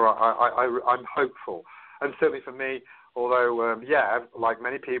later. I'm hopeful, and certainly for me. Although, like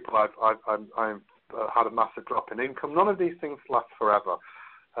many people, I've had a massive drop in income. None of these things last forever.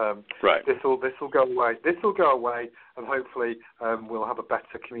 Right. This will go away. This will go away, and hopefully we'll have a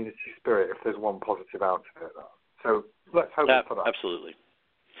better community spirit if there's one positive out of it. So let's hope for that. Absolutely.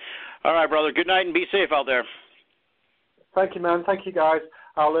 All right, brother. Good night and be safe out there. Thank you, man. Thank you, guys.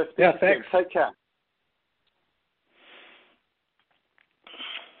 I'll speak to you soon. Take care.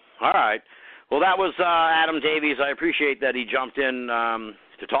 All right. Well, that was Adam Davies. I appreciate that he jumped in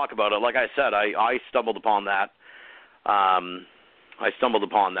to talk about it. Like I said, I stumbled upon that. I stumbled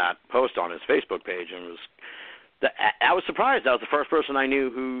upon that post on his Facebook page, and I was surprised. That was the first person I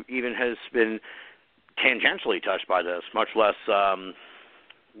knew who even has been tangentially touched by this, much less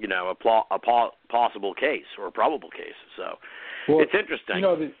you know, a possible case or a probable case. So it's interesting. You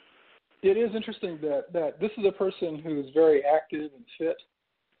know, it is interesting that this is a person who's very active and fit.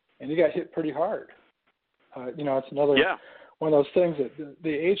 And he got hit pretty hard. You know, it's another one of those things that the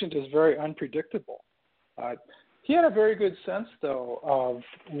agent is very unpredictable. He had a very good sense, though, of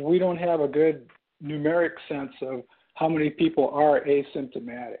we don't have a good numeric sense of how many people are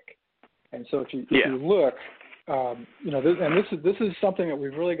asymptomatic. And so if you look, you know, this is something that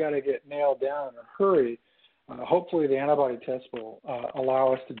we've really got to get nailed down in a hurry. Hopefully the antibody test will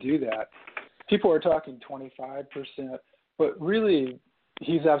allow us to do that. people are talking 25%, but really,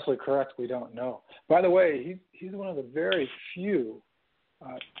 he's absolutely correct. We don't know. By the way, he's one of the very few,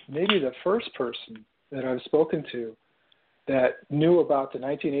 maybe the first person that I've spoken to that knew about the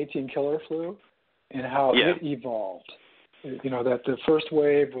 1918 killer flu and how it evolved. That the first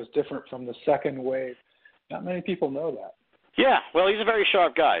wave was different from the second wave. Not many people know that. Yeah, well, he's a very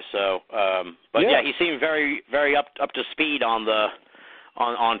sharp guy. So, he seemed very, very up to speed on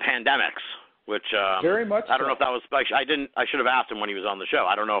pandemics, which very much. I don't know if that was. I should have asked him when he was on the show.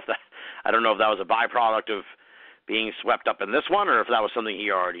 I don't know if that was a byproduct of being swept up in this one, or if that was something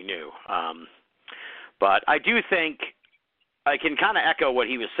he already knew. But I do think I can kind of echo what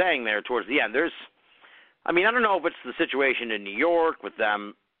he was saying there towards the end. I don't know if it's the situation in New York with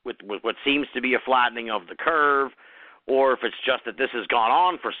them, with what seems to be a flattening of the curve, or if it's just that this has gone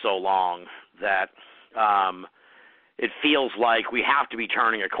on for so long that it feels like we have to be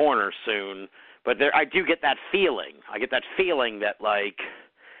turning a corner soon. But I do get that feeling. I get that feeling that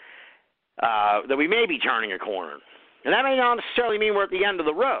that we may be turning a corner. And that may not necessarily mean we're at the end of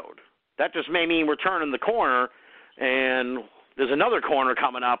the road. That just may mean we're turning the corner, and there's another corner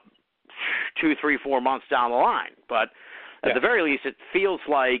coming up 2, 3, 4 months down the line. But at the very least, it feels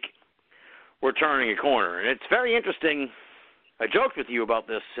like we're turning a corner. And it's very interesting. I joked with you about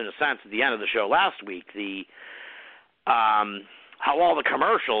this, in a sense, at the end of the show last week, how all the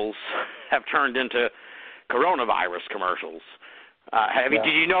commercials have turned into coronavirus commercials.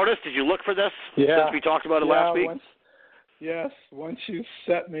 Did you notice? Did you look for this since we talked about it last week? Once you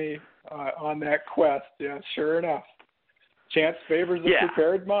set me on that quest, sure enough. Chance favors the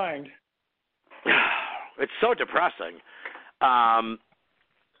prepared mind. It's so depressing.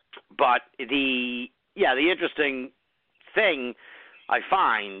 But the interesting thing I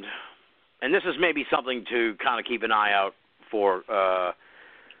find, and this is maybe something to kind of keep an eye out for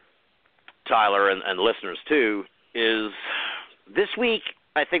Tyler and listeners too, is this week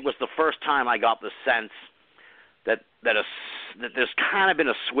I think was the first time I got the sense that there's kind of been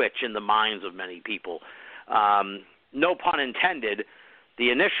a switch in the minds of many people. No pun intended. The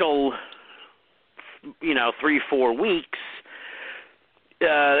initial 3-4 weeks,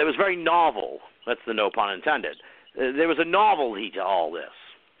 it was very novel. That's the no pun intended. There was a novelty to all this.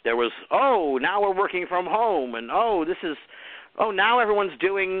 There was, now we're working from home, and now everyone's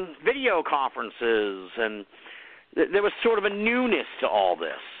doing video conferences, and there was sort of a newness to all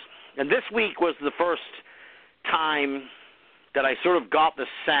this. And this week was the first time that I sort of got the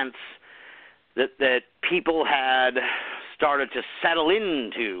sense that people had started to settle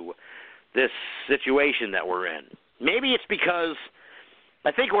into this situation that we're in. Maybe it's because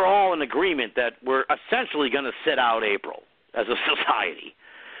I think we're all in agreement that we're essentially going to sit out April as a society.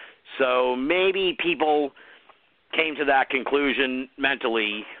 So maybe people came to that conclusion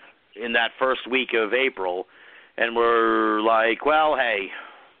mentally in that first week of April and were like, well, hey,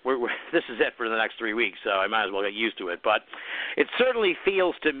 this is it for the next 3 weeks, so I might as well get used to it. But it certainly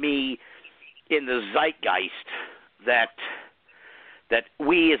feels to me in the zeitgeist that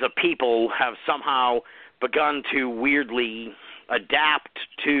we as a people have somehow begun to weirdly adapt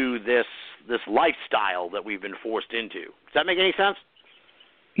to this lifestyle that we've been forced into. Does that make any sense?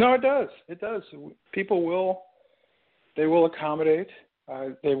 No, it does. It does. People will accommodate.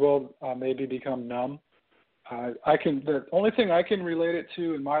 They will maybe become numb. The only thing I can relate it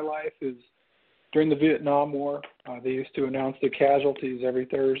to in my life is during the Vietnam War. They used to announce the casualties every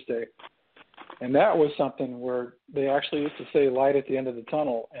Thursday, and that was something where they actually used to say light at the end of the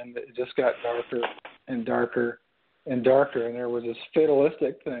tunnel, and it just got darker and darker and darker. And there was this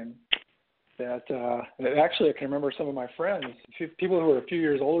fatalistic thing that actually I can remember some of my friends, people who were a few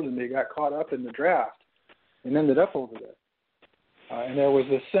years older than me, got caught up in the draft and ended up over there. And there was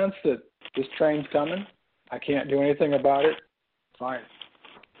this sense that this train's coming. I can't do anything about it. Fine.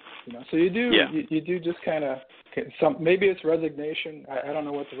 So you do just kind of maybe it's resignation. I don't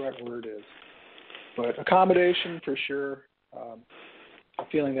know what the right word is, but accommodation for sure. A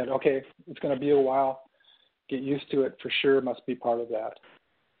feeling that okay, it's going to be a while. Get used to it for sure. Must be part of that.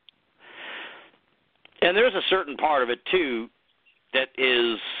 And there's a certain part of it too that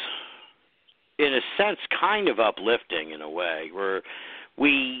is, in a sense, kind of uplifting in a way, where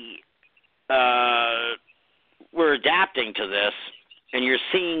we're adapting to this, and you're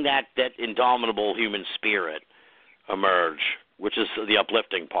seeing that indomitable human spirit emerge, which is the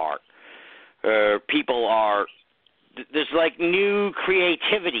uplifting part. There's like new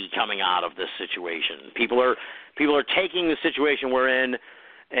creativity coming out of this situation. People are taking the situation we're in,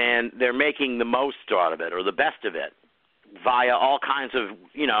 and they're making the most out of it or the best of it via all kinds of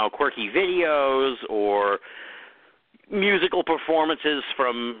quirky videos or musical performances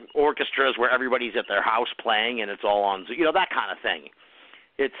from orchestras where everybody's at their house playing and it's all on, that kind of thing.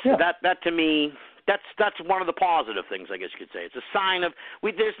 It's that to me, that's one of the positive things, I guess you could say. It's a sign of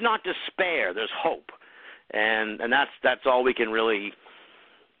there's not despair, there's hope, and that's all we can really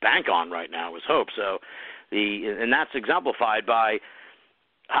bank on right now is hope. So and that's exemplified by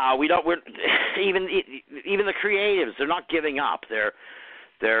how we're even the creatives, they're not giving up. They're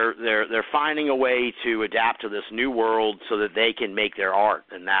finding a way to adapt to this new world so that they can make their art,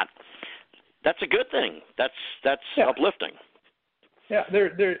 and that's a good thing. That's uplifting. Yeah,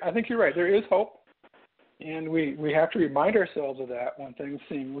 I think you're right. There is hope, and we have to remind ourselves of that when things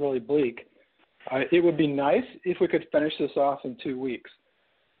seem really bleak. It would be nice if we could finish this off in 2 weeks.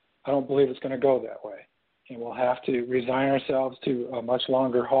 I don't believe it's going to go that way, and we'll have to resign ourselves to a much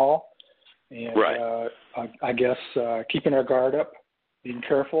longer haul. And right. I guess keeping our guard up, being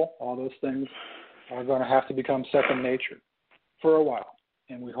careful, all those things are going to have to become second nature for a while.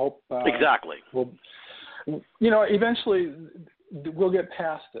 And we hope exactly. Eventually we'll get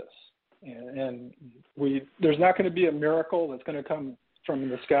past this. And there's not going to be a miracle that's going to come from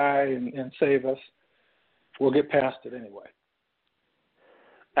the sky and save us. We'll get past it anyway.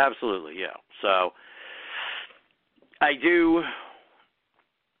 Absolutely, yeah. So I do.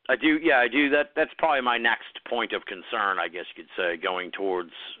 That's probably my next point of concern, I guess you could say, going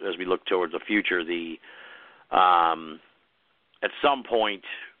towards, as we look towards the future, at some point,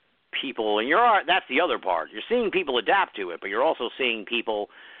 people, and that's the other part. You're seeing people adapt to it, but you're also seeing people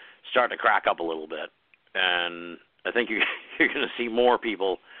start to crack up a little bit. And I think you're going to see more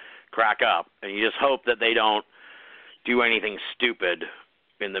people crack up, and you just hope that they don't do anything stupid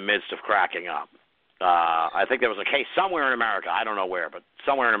in the midst of cracking up. I think there was a case somewhere in America, I don't know where, but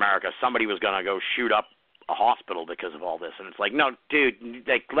somewhere in America, somebody was going to go shoot up a hospital because of all this, and it's like, no, dude,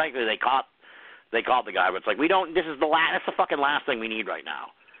 they caught the guy, but it's like, that's the fucking last thing we need right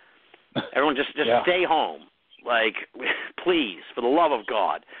now. Everyone just stay home, like, please, for the love of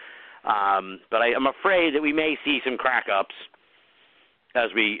God. But I'm afraid that we may see some crack ups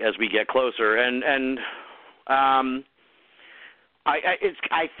as we get closer, and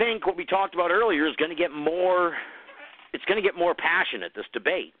I think what we talked about earlier is going to get more. It's going to get more passionate, this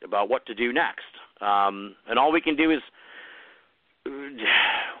debate about what to do next. And all we can do is,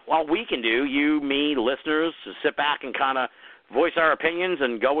 you, me, listeners, is sit back and kind of voice our opinions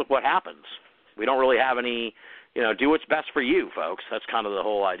and go with what happens. We don't really have any, do what's best for you, folks. That's kind of the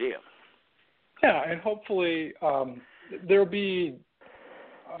whole idea. Yeah, and hopefully there'll be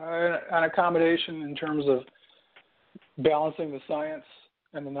an accommodation in terms of balancing the science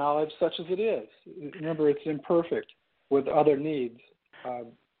and the knowledge such as it is. Remember, it's imperfect with other needs.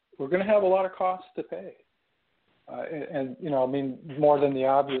 We're going to have a lot of costs to pay. More than the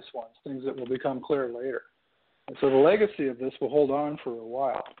obvious ones, things that will become clear later. And so the legacy of this will hold on for a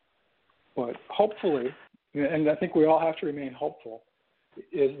while. But hopefully, and I think we all have to remain hopeful,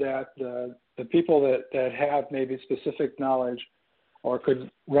 is that the people that have maybe specific knowledge or could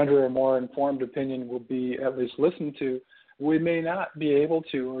render a more informed opinion will be at least listened to. We may not be able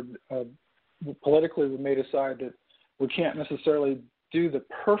to, or politically we may decide that we can't necessarily do the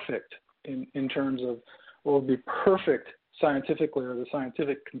perfect in terms of what would be perfect scientifically, or the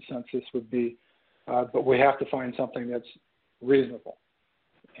scientific consensus would be, but we have to find something that's reasonable.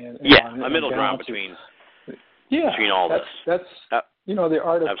 A middle ground between all this. That's the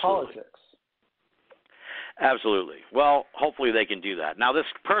art of absolutely. Politics. Absolutely. Well, hopefully they can do that. Now, this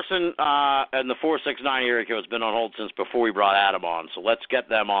person in the 469 area code has been on hold since before we brought Adam on, so let's get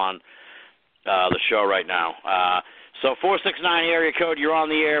them on the show right now. So 469 area code, you're on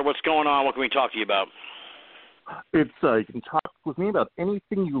the air. What's going on? What can we talk to you about? You can talk with me about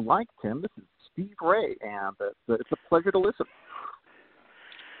anything you like, Tim. This is Steve Ray, and it's a pleasure to listen.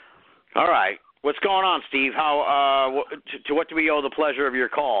 All right. What's going on, Steve? To what do we owe the pleasure of your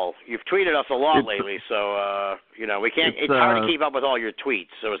call? You've tweeted us a lot lately, so we can't. It's hard to keep up with all your tweets.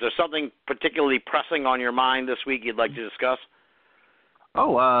 So, is there something particularly pressing on your mind this week you'd like to discuss?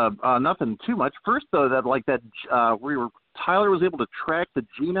 Nothing too much. First, though, Tyler was able to track the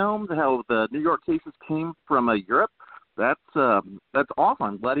genome, how the New York cases came from Europe. That's awesome.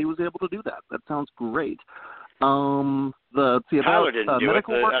 I'm glad he was able to do that. That sounds great. Tyler didn't do it.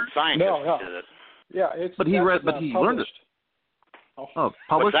 The scientist did it. Yeah, he learned it. Oh,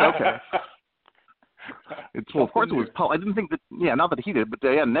 published? Okay. Of course it was published. I didn't think that, not that he did, but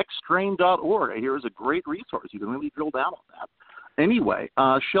nextstrain.org, I hear, is a great resource. You can really drill down on that. Anyway,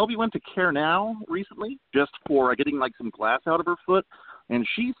 Shelby went to Care Now recently just for getting some glass out of her foot, and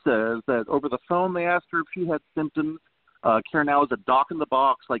she says that over the phone they asked her if she had symptoms. Care Now is a doc in the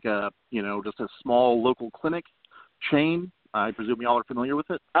box, just a small local clinic, chain. I presume y'all are familiar with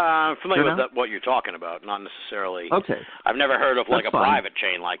it? I'm familiar Sure with what you're talking about, not necessarily. Okay. I've never heard of like That's a fine. private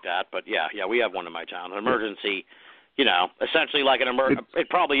chain like that, but yeah, we have one in my town. An emergency, essentially like it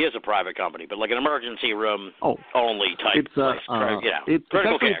probably is a private company, but like an emergency room only type it's, place. It's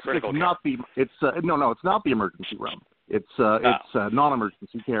critical actually, care. Critical it's care. not the it's no, it's not the emergency room. It's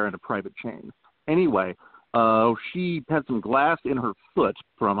non-emergency care and a private chain. Anyway, she had some glass in her foot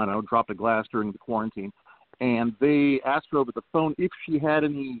from dropped a glass during the quarantine, and they asked her over the phone if she had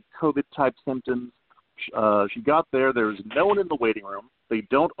any COVID type symptoms. She got there. There's no one in the waiting room. They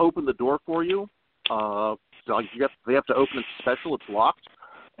don't open the door for you. They have to open it special. It's locked.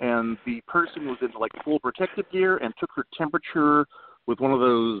 And the person was in like full protective gear and took her temperature with one of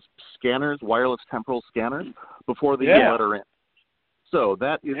those scanners, wireless temporal scanners, before they let her in. So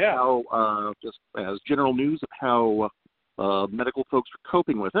that is how, just as general news of how medical folks are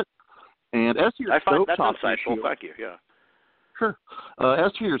coping with it. And as to your stovetop that's insightful. issue, Thank you. Yeah. Sure.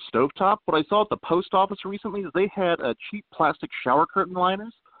 As to your stovetop, what I saw at the post office recently is they had cheap plastic shower curtain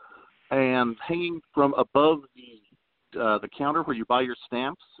liners, and hanging from above the counter where you buy your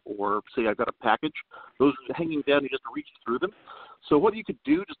stamps, or say I've got a package, those are hanging down, you just reach through them. So what you could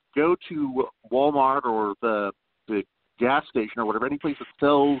do, just go to Walmart or the gas station or whatever, any place that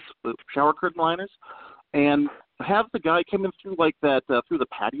sells the shower curtain liners, and have the guy come in through like that through the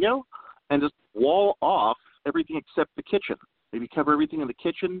patio and just wall off everything except the kitchen. Maybe cover everything in the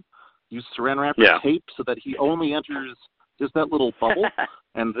kitchen, use saran wrap or tape so that he only enters just that little bubble.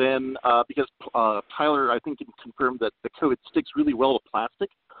 And then because Tyler, I think, can confirm that the COVID sticks really well to plastic.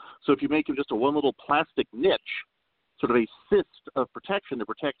 So if you make him just one little plastic niche, sort of a cyst of protection to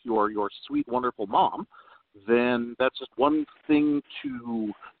protect your sweet, wonderful mom, then that's just one thing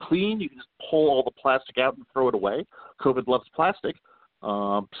to clean. You can just pull all the plastic out and throw it away. COVID loves plastic.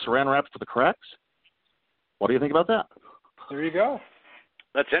 Saran wrap for the cracks. What do you think about that? There you go.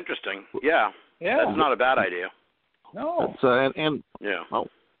 That's interesting. Yeah. That's not a bad idea. No. Well,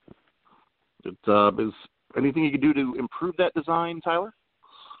 is anything you can do to improve that design, Tyler?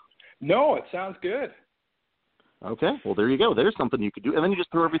 No, it sounds good. Okay, well, there you go. There's something you could do. And then you just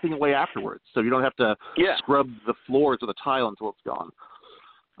throw everything away afterwards, so you don't have to scrub the floors or the tile until it's gone.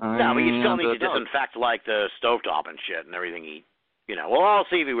 No, but you still need to disinfect, like, the stovetop and shit and everything. Well, I'll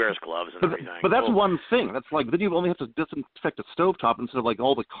see if he wears gloves and everything. But that's one thing. That's like, then you only have to disinfect a stovetop instead of, like,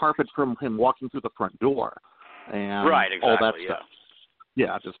 all the carpet from him walking through the front door. And all that stuff.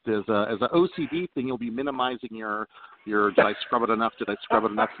 Yeah, just as an OCD thing, you'll be minimizing your did I scrub it enough? Did I scrub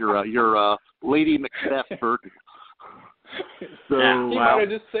it enough? Your Lady Macbeth burden. So, he might have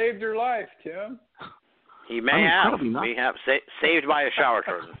just saved your life, Tim. He may have. We have saved by a shower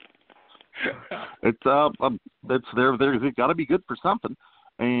curtain. It's they've got to be good for something,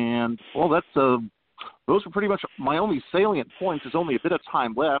 and well, that's those were pretty much my only salient points. There's only a bit of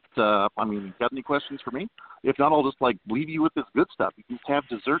time left. Got any questions for me? If not, I'll just leave you with this good stuff. You can have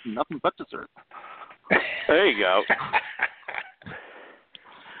dessert and nothing but dessert. There you go.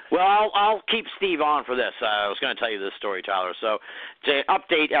 Well, I'll keep Steve on for this. I was going to tell you this story, Tyler. So to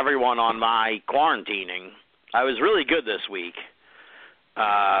update everyone on my quarantining, I was really good this week.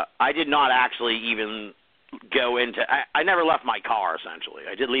 I did not actually even go into – I never left my car, essentially.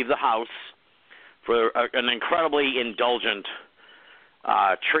 I did leave the house for an incredibly indulgent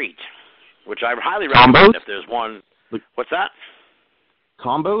treat, which I highly recommend if there's one. What's that?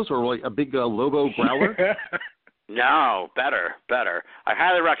 Combos or like a big Lobo growler? No, better. I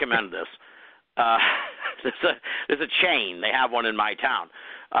highly recommend this. There's a chain. They have one in my town.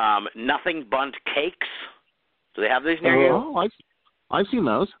 Nothing Bundt Cakes. Do they have these near you? Oh, I've seen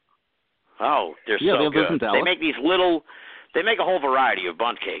those. Oh, they're so good. They make these little. They make a whole variety of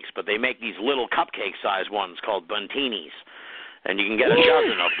Bundt cakes, but they make these little cupcake-sized ones called Buntinis, and you can get a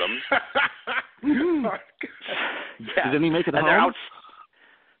dozen of them. Did any make it home?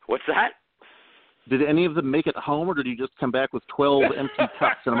 What's that? Did any of them make it home, or did you just come back with 12 empty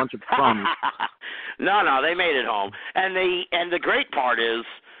cups and a bunch of crumbs? No, they made it home. And the great part is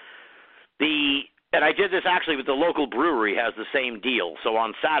and I did this actually with the local brewery has the same deal. So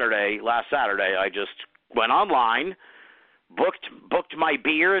on last Saturday, I just went online, booked my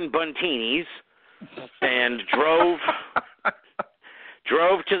beer and Buntinis, and drove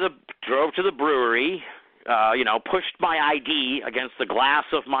to the brewery. Pushed my ID against the glass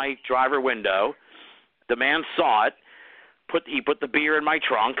of my driver window. The man saw it. He put the beer in my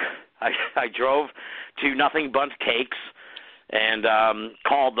trunk. I drove to Nothing Bundt Cakes and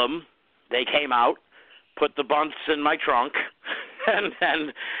called them. They came out, put the bunts in my trunk,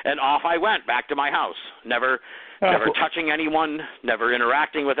 and off I went back to my house. Never touching anyone, never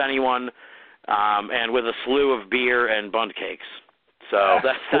interacting with anyone, and with a slew of beer and bunt cakes. So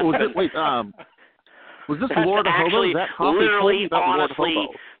that's was this Lord Hobo? Actually, Is that coffee literally, Lord honestly,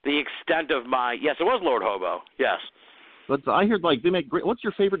 Hobo? the extent of my yes, it was Lord Hobo. Yes. But I heard they make great. What's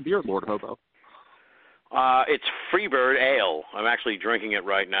your favorite beer, Lord Hobo? It's Freebird Ale. I'm actually drinking it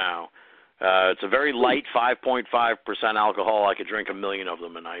right now. It's a very light 5.5% alcohol. I could drink 1 million of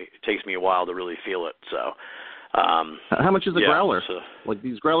them, and it takes me a while to really feel it. So, how much is a growler? So, like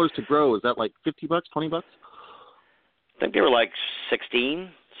these growlers to grow, is that like $50, $20? I think they were like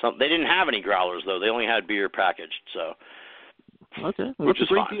 16. They didn't have any growlers though. They only had beer packaged. So, okay, well, which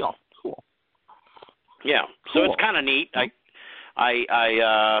that's is a great fine. deal. Cool. Yeah, cool. So it's kind of neat.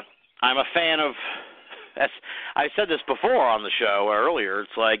 I'm a fan of. I said this before on the show earlier.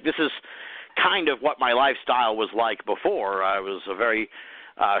 It's like this is kind of what my lifestyle was like before. I was a very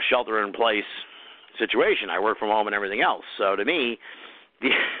shelter-in-place situation. I work from home and everything else. So to me,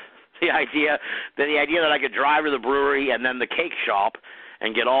 the idea that I could drive to the brewery and then the cake shop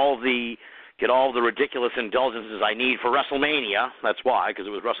and get all the ridiculous indulgences I need for WrestleMania. That's why, because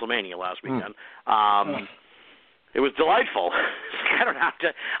it was WrestleMania last weekend. It was delightful. I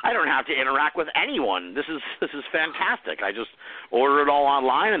don't have to interact with anyone. This is fantastic. I just order it all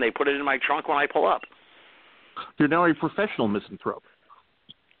online and they put it in my trunk when I pull up. You're now a professional misanthrope.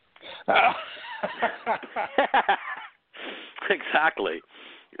 Exactly.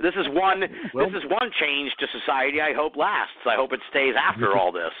 This is one change to society I hope lasts. I hope it stays after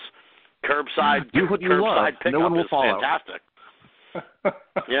all this. Curbside pickup no one will is follow. Fantastic.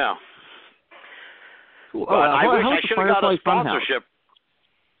 Yeah. Cool. But I wish how I was the should have got Firefly a sponsorship.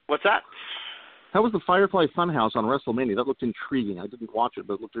 What's that? How was the Firefly Funhouse on WrestleMania? That looked intriguing. I didn't watch it,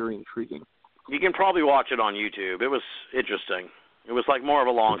 but it looked very intriguing. You can probably watch it on YouTube. It was interesting. It was like more of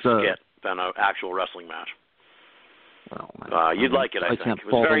a long skit than an actual wrestling match. Well, you'd like it, I think. It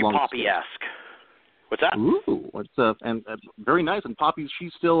was very Poppy-esque. What's that? Ooh, it's and very nice. And Poppy,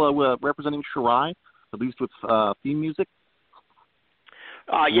 she's still representing Shirai, at least with theme music.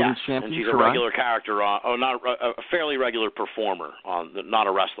 Yes, and she's a regular character not a fairly regular performer not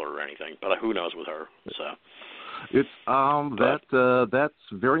a wrestler or anything, but who knows with her. So it's that's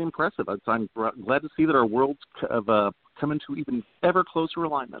very impressive. I'm glad to see that our worlds have come into even ever closer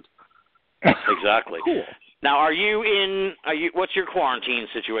alignment. Exactly. Cool. Now, what's your quarantine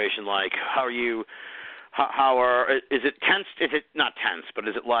situation like? How are you? Is it tense? Is it not tense, but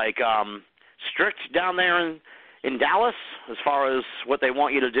is it like strict down there in Dallas as far as what they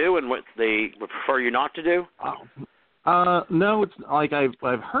want you to do and what they would prefer you not to do? No, it's like I've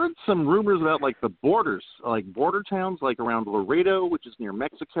heard some rumors about like the borders, like border towns, like around Laredo, which is near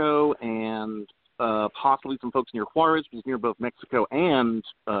Mexico, and possibly some folks near Juarez, which is near both Mexico and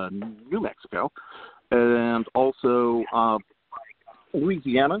New Mexico, and also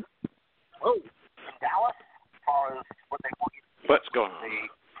Louisiana. Oh, Dallas, as far as what they want you to do. What's going on?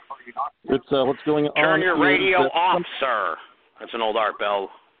 It's what's going on. Turn your radio off, sir. That's an old Art Bell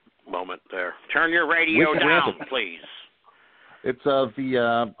moment there. Turn your radio down, please. It's I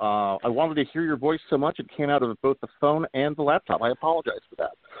wanted to hear your voice so much it came out of both the phone and the laptop. I apologize for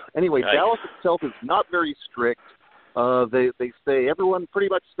that. Anyway, Dallas itself is not very strict. They say everyone pretty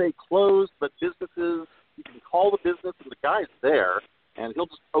much stay closed, but businesses, you can call the business and the guy's there, and he'll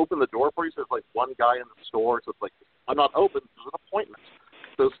just open the door for you. So there's like one guy in the store, so it's like, I'm not open, there's an appointment.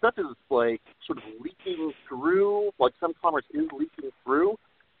 So stuff is like sort of leaking through, like some commerce is leaking through.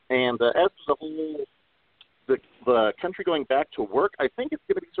 And as to the whole, the country going back to work, I think it's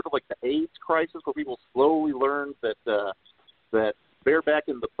going to be sort of like the AIDS crisis where people slowly learn that that bareback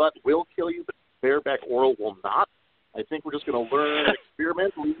in the butt will kill you, but bareback oral will not. I think we're just going to learn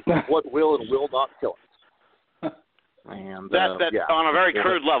experimentally what will and will not kill us. And that on a very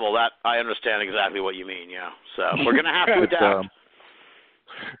crude level, that I understand exactly what you mean. Yeah, so we're going to have to adapt.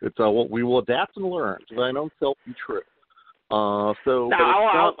 It's we will adapt and learn. To thine own self be true. So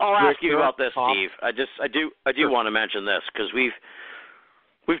now I'll ask you about this, Steve. I do want to mention this because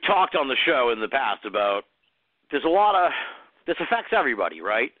we've talked on the show in the past about there's a lot of this affects everybody,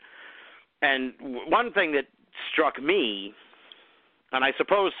 right? And one thing that struck me, and I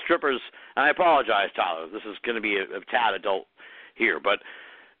suppose strippers, and I apologize, Tyler, this is going to be a tad adult here, but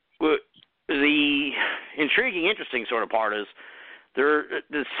the intriguing, interesting sort of part is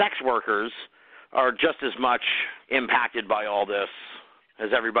the sex workers are just as much impacted by all this as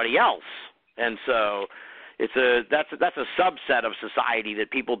everybody else, and so that's a subset of society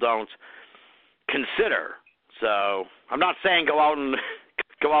that people don't consider. So I'm not saying go out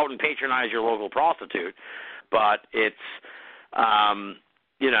and patronize your local prostitute, but it's an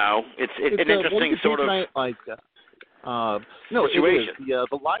interesting sort of No, situation. it is.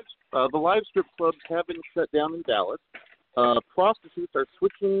 The live strip clubs have been shut down in Dallas. Prostitutes are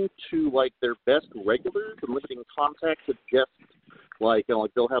switching to like their best regulars and limiting contact to just like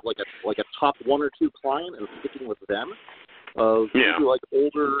they'll have like a top 1 or 2 client and sticking with them. Usually like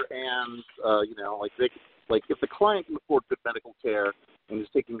older and like if the client can afford good medical care and is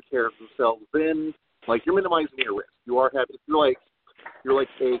taking care of themselves, then like you're minimizing your risk. You are having if you're like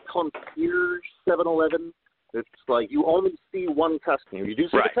a concierge 7-Eleven. It's like you only see one customer. You do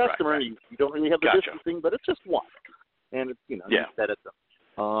see the customer. Right. You don't really have the distancing, but it's just one. And it's you set it up.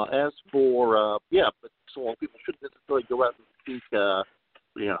 As for but so people shouldn't necessarily go out and seek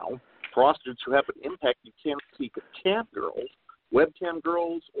prostitutes who have an impact. You can't seek cam girls, webcam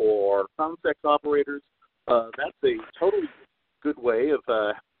girls, or phone sex operators. That's a totally good way of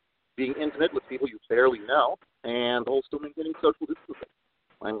being intimate with people you barely know, and also maintaining social distancing.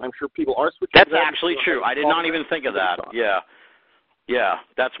 I'm sure people are switching. That's actually true. I did not even think of that. Yeah.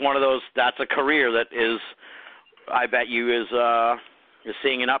 That's one of those. That's a career that is, I bet you, is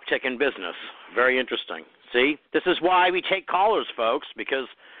seeing an uptick in business. Very interesting. See, this is why we take callers, folks, because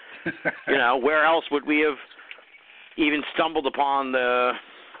where else would we have even stumbled upon the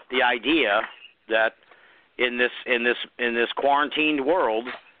idea that in this quarantined world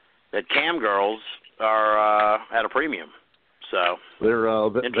that cam girls are at a premium. So they're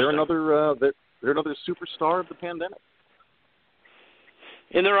another superstar of the pandemic.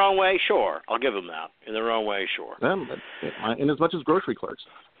 In their own way, sure. I'll give them that. In their own way, sure. In as much as grocery clerks.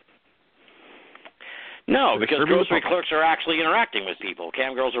 No, because grocery clerks are actually interacting with people.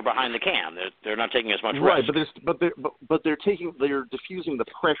 Cam girls are behind the cam. They're not taking as much risk. Right, but they're diffusing the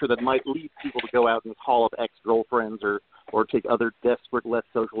pressure that might lead people to go out and call up ex-girlfriends or take other desperate, less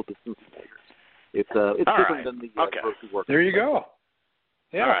social distancing measures. It's different than the grocery worker. There you go.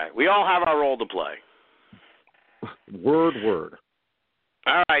 Yeah. All right. We all have our role to play. Word.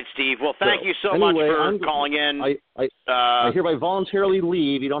 All right, Steve. Well, thank you so much for calling in. I hereby voluntarily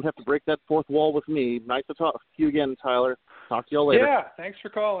leave. You don't have to break that fourth wall with me. Nice to talk to you again, Tyler. Talk to you all later. Yeah, thanks for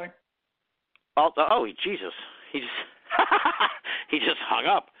calling. Oh, Jesus. He just hung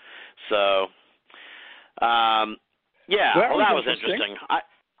up. So, that was interesting.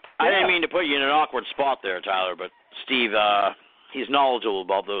 I didn't mean to put you in an awkward spot there, Tyler, but Steve, he's knowledgeable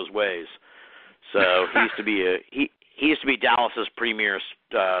about those ways. So he used to be Dallas's premier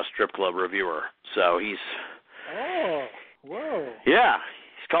strip club reviewer. So he's. Oh, whoa. Yeah,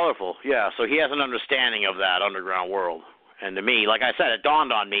 he's colorful. Yeah, so he has an understanding of that underground world. And to me, like I said, it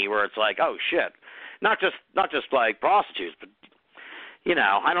dawned on me where it's like, oh shit, not just like prostitutes, but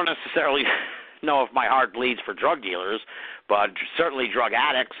I don't necessarily know if my heart bleeds for drug dealers, but certainly drug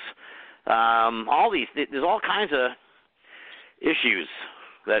addicts. There's all kinds of issues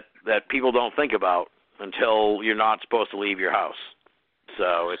that people don't think about until you're not supposed to leave your house.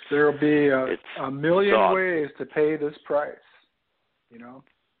 So there'll be a million ways to pay this price.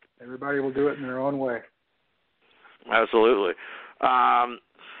 Everybody will do it in their own way. Absolutely.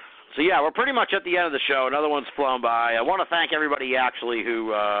 We're pretty much at the end of the show. Another one's flown by. I want to thank everybody actually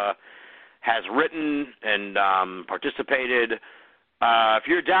who has written and participated. If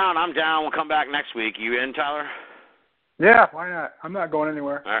you're down, I'm down. We'll come back next week. You in, Tyler? Yeah, why not? I'm not going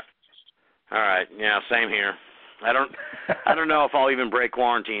anywhere. All right. Yeah, same here. I don't know if I'll even break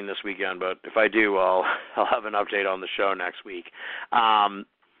quarantine this weekend, but if I do, I'll have an update on the show next week.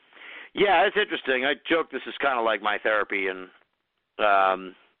 It's interesting. I joke this is kind of like my therapy, and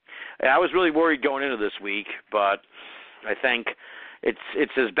I was really worried going into this week, but I think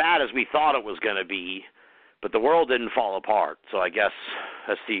it's as bad as we thought it was going to be, but the world didn't fall apart. So I guess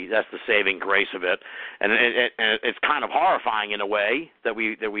that's the saving grace of it, and it's kind of horrifying in a way that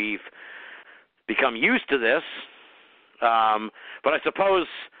we've become used to this. But I suppose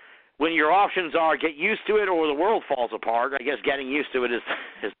when your options are get used to it or the world falls apart, I guess getting used to it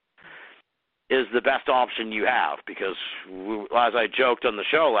is the best option you have, because as I joked on the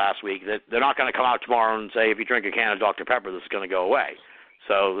show last week, that they're not going to come out tomorrow and say if you drink a can of Dr. Pepper, this is going to go away.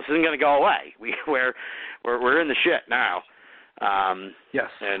 So this isn't going to go away. We're in the shit now. Yes.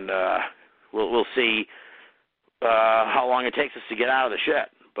 And we'll see how long it takes us to get out of the shit,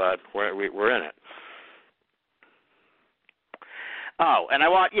 but we're in it. Oh, and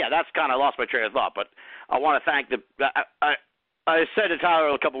that's kind of lost my train of thought, but I want to thank I said to Tyler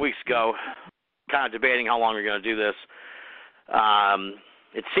a couple of weeks ago, kind of debating how long we're going to do this.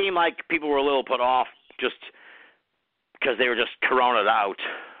 It seemed like people were a little put off just because they were just corona'd out.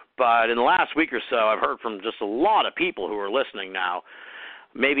 But in the last week or so, I've heard from just a lot of people who are listening now.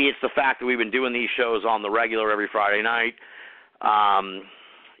 Maybe it's the fact that we've been doing these shows on the regular every Friday night, and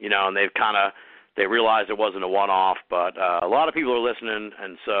they've kind of they realized it wasn't a one-off. But a lot of people are listening,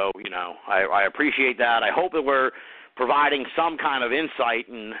 and so, I appreciate that. I hope that we're providing some kind of insight,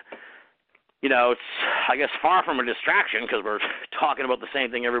 and, it's, I guess, far from a distraction because we're talking about the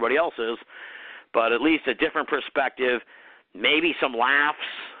same thing everybody else is, but at least a different perspective, maybe some laughs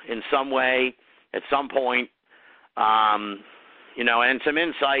in some way at some point, and some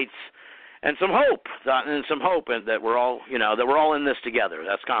insights and some hope, and that we're all, that we're all in this together.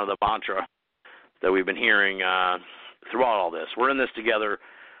 That's kind of the mantra that we've been hearing throughout all this. We're in this together.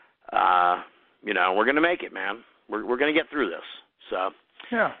 We're going to make it, man. We're going to get through this. So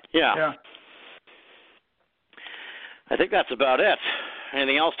yeah. I think that's about it.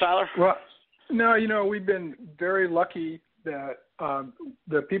 Anything else, Tyler? Well, no. We've been very lucky that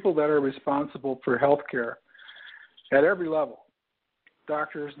the people that are responsible for healthcare at every level,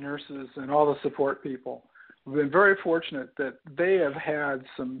 doctors, nurses, and all the support people, we've been very fortunate that they have had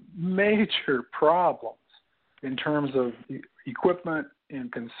some major problems in terms of equipment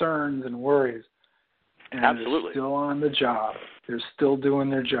and concerns and worries. And Absolutely. They're still on the job. They're still doing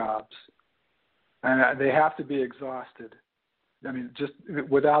their jobs. And they have to be exhausted. I mean, just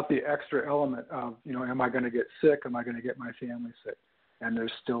without the extra element of, am I going to get sick? Am I going to get my family sick? And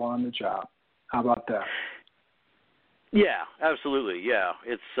they're still on the job. How about that? Yeah, absolutely. Yeah,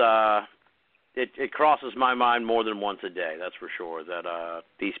 it crosses my mind more than once a day. That's for sure. That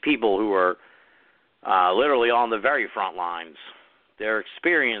these people who are literally on the very front lines, their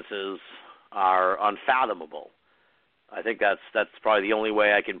experiences are unfathomable. I think that's probably the only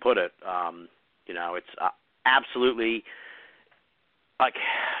way I can put it. It's absolutely like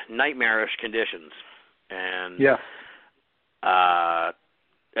nightmarish conditions, and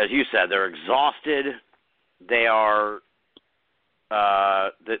as you said, they're exhausted. They are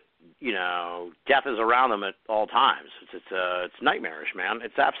death is around them at all times. It's nightmarish, man.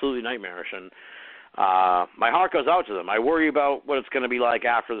 It's absolutely nightmarish, and my heart goes out to them. I worry about what it's going to be like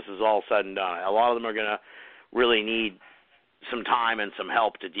after this is all said and done. A lot of them are going to really need some time and some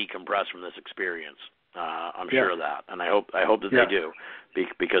help to decompress from this experience. I'm sure of that, and I hope that they do,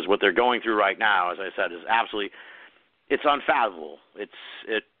 because what they're going through right now, as I said, is absolutely, it's unfathomable.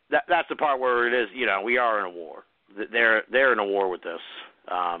 That's the part where it is. We are in a war. They're in a war with this,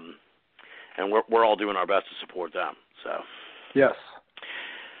 and we're all doing our best to support them. So yes,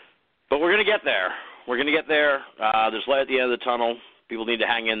 but we're going to get there. We're going to get there. There's light at the end of the tunnel. People need to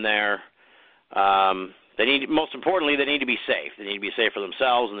hang in there. Most importantly, they need to be safe. They need to be safe for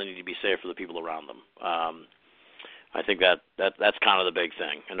themselves, and they need to be safe for the people around them. I think that's kind of the big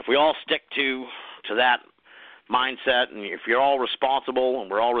thing. And if we all stick to that mindset, and if you're all responsible,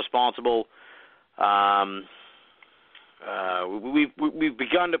 and we're all responsible, we've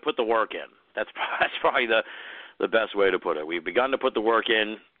begun to put the work in. That's probably the best way to put it. We've begun to put the work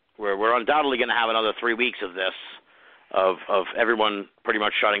in. We're undoubtedly going to have another 3 weeks of this, of everyone pretty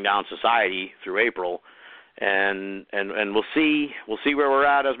much shutting down society through April. And we'll see where we're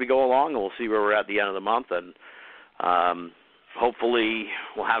at as we go along, and we'll see where we're at the end of the month, and hopefully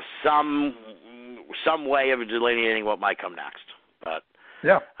we'll have some way of delineating what might come next. But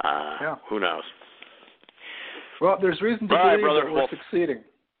who knows? Well, there's reason to believe that we're succeeding.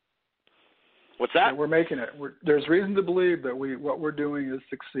 What's that? That we're making it. There's reason to believe that what we're doing is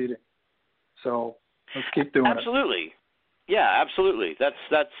succeeding. So let's keep doing it. Absolutely. Yeah, absolutely.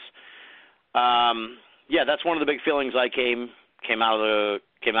 That's one of the big feelings I came out of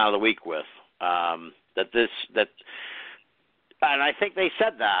the week with. And I think they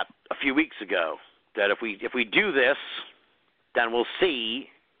said that a few weeks ago, that if we do this, then we'll see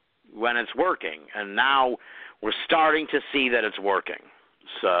when it's working. And now we're starting to see that it's working.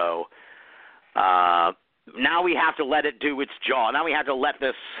 So now we have to let it do its job. Now we have to let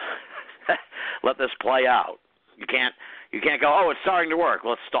this play out. You can't go, it's starting to work,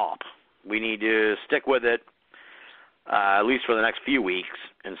 let's stop. We need to stick with it, at least for the next few weeks,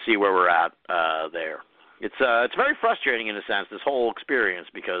 and see where we're at there. It's very frustrating in a sense, this whole experience,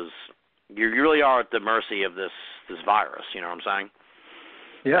 because you really are at the mercy of this virus. You know what I'm saying?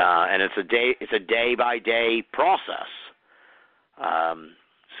 Yeah. And it's a day by day process.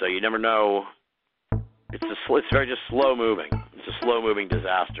 So you never know. It's very just slow moving. It's a slow moving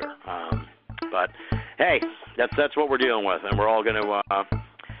disaster. But hey, that's what we're dealing with, and we're all going to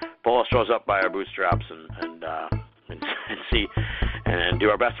pull ourselves up by our bootstraps and see and do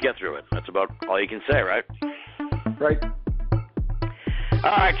our best to get through it. That's about all you can say, right? Right.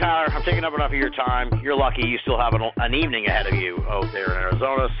 All right, Tyler, I'm taking up enough of your time. You're lucky you still have an evening ahead of you out there in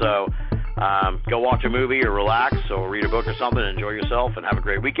Arizona, so go watch a movie or relax or read a book or something and enjoy yourself and have a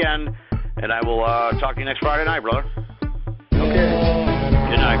great weekend. And I will talk to you next Friday night, brother. Okay.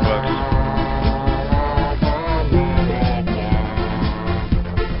 Good night, folks.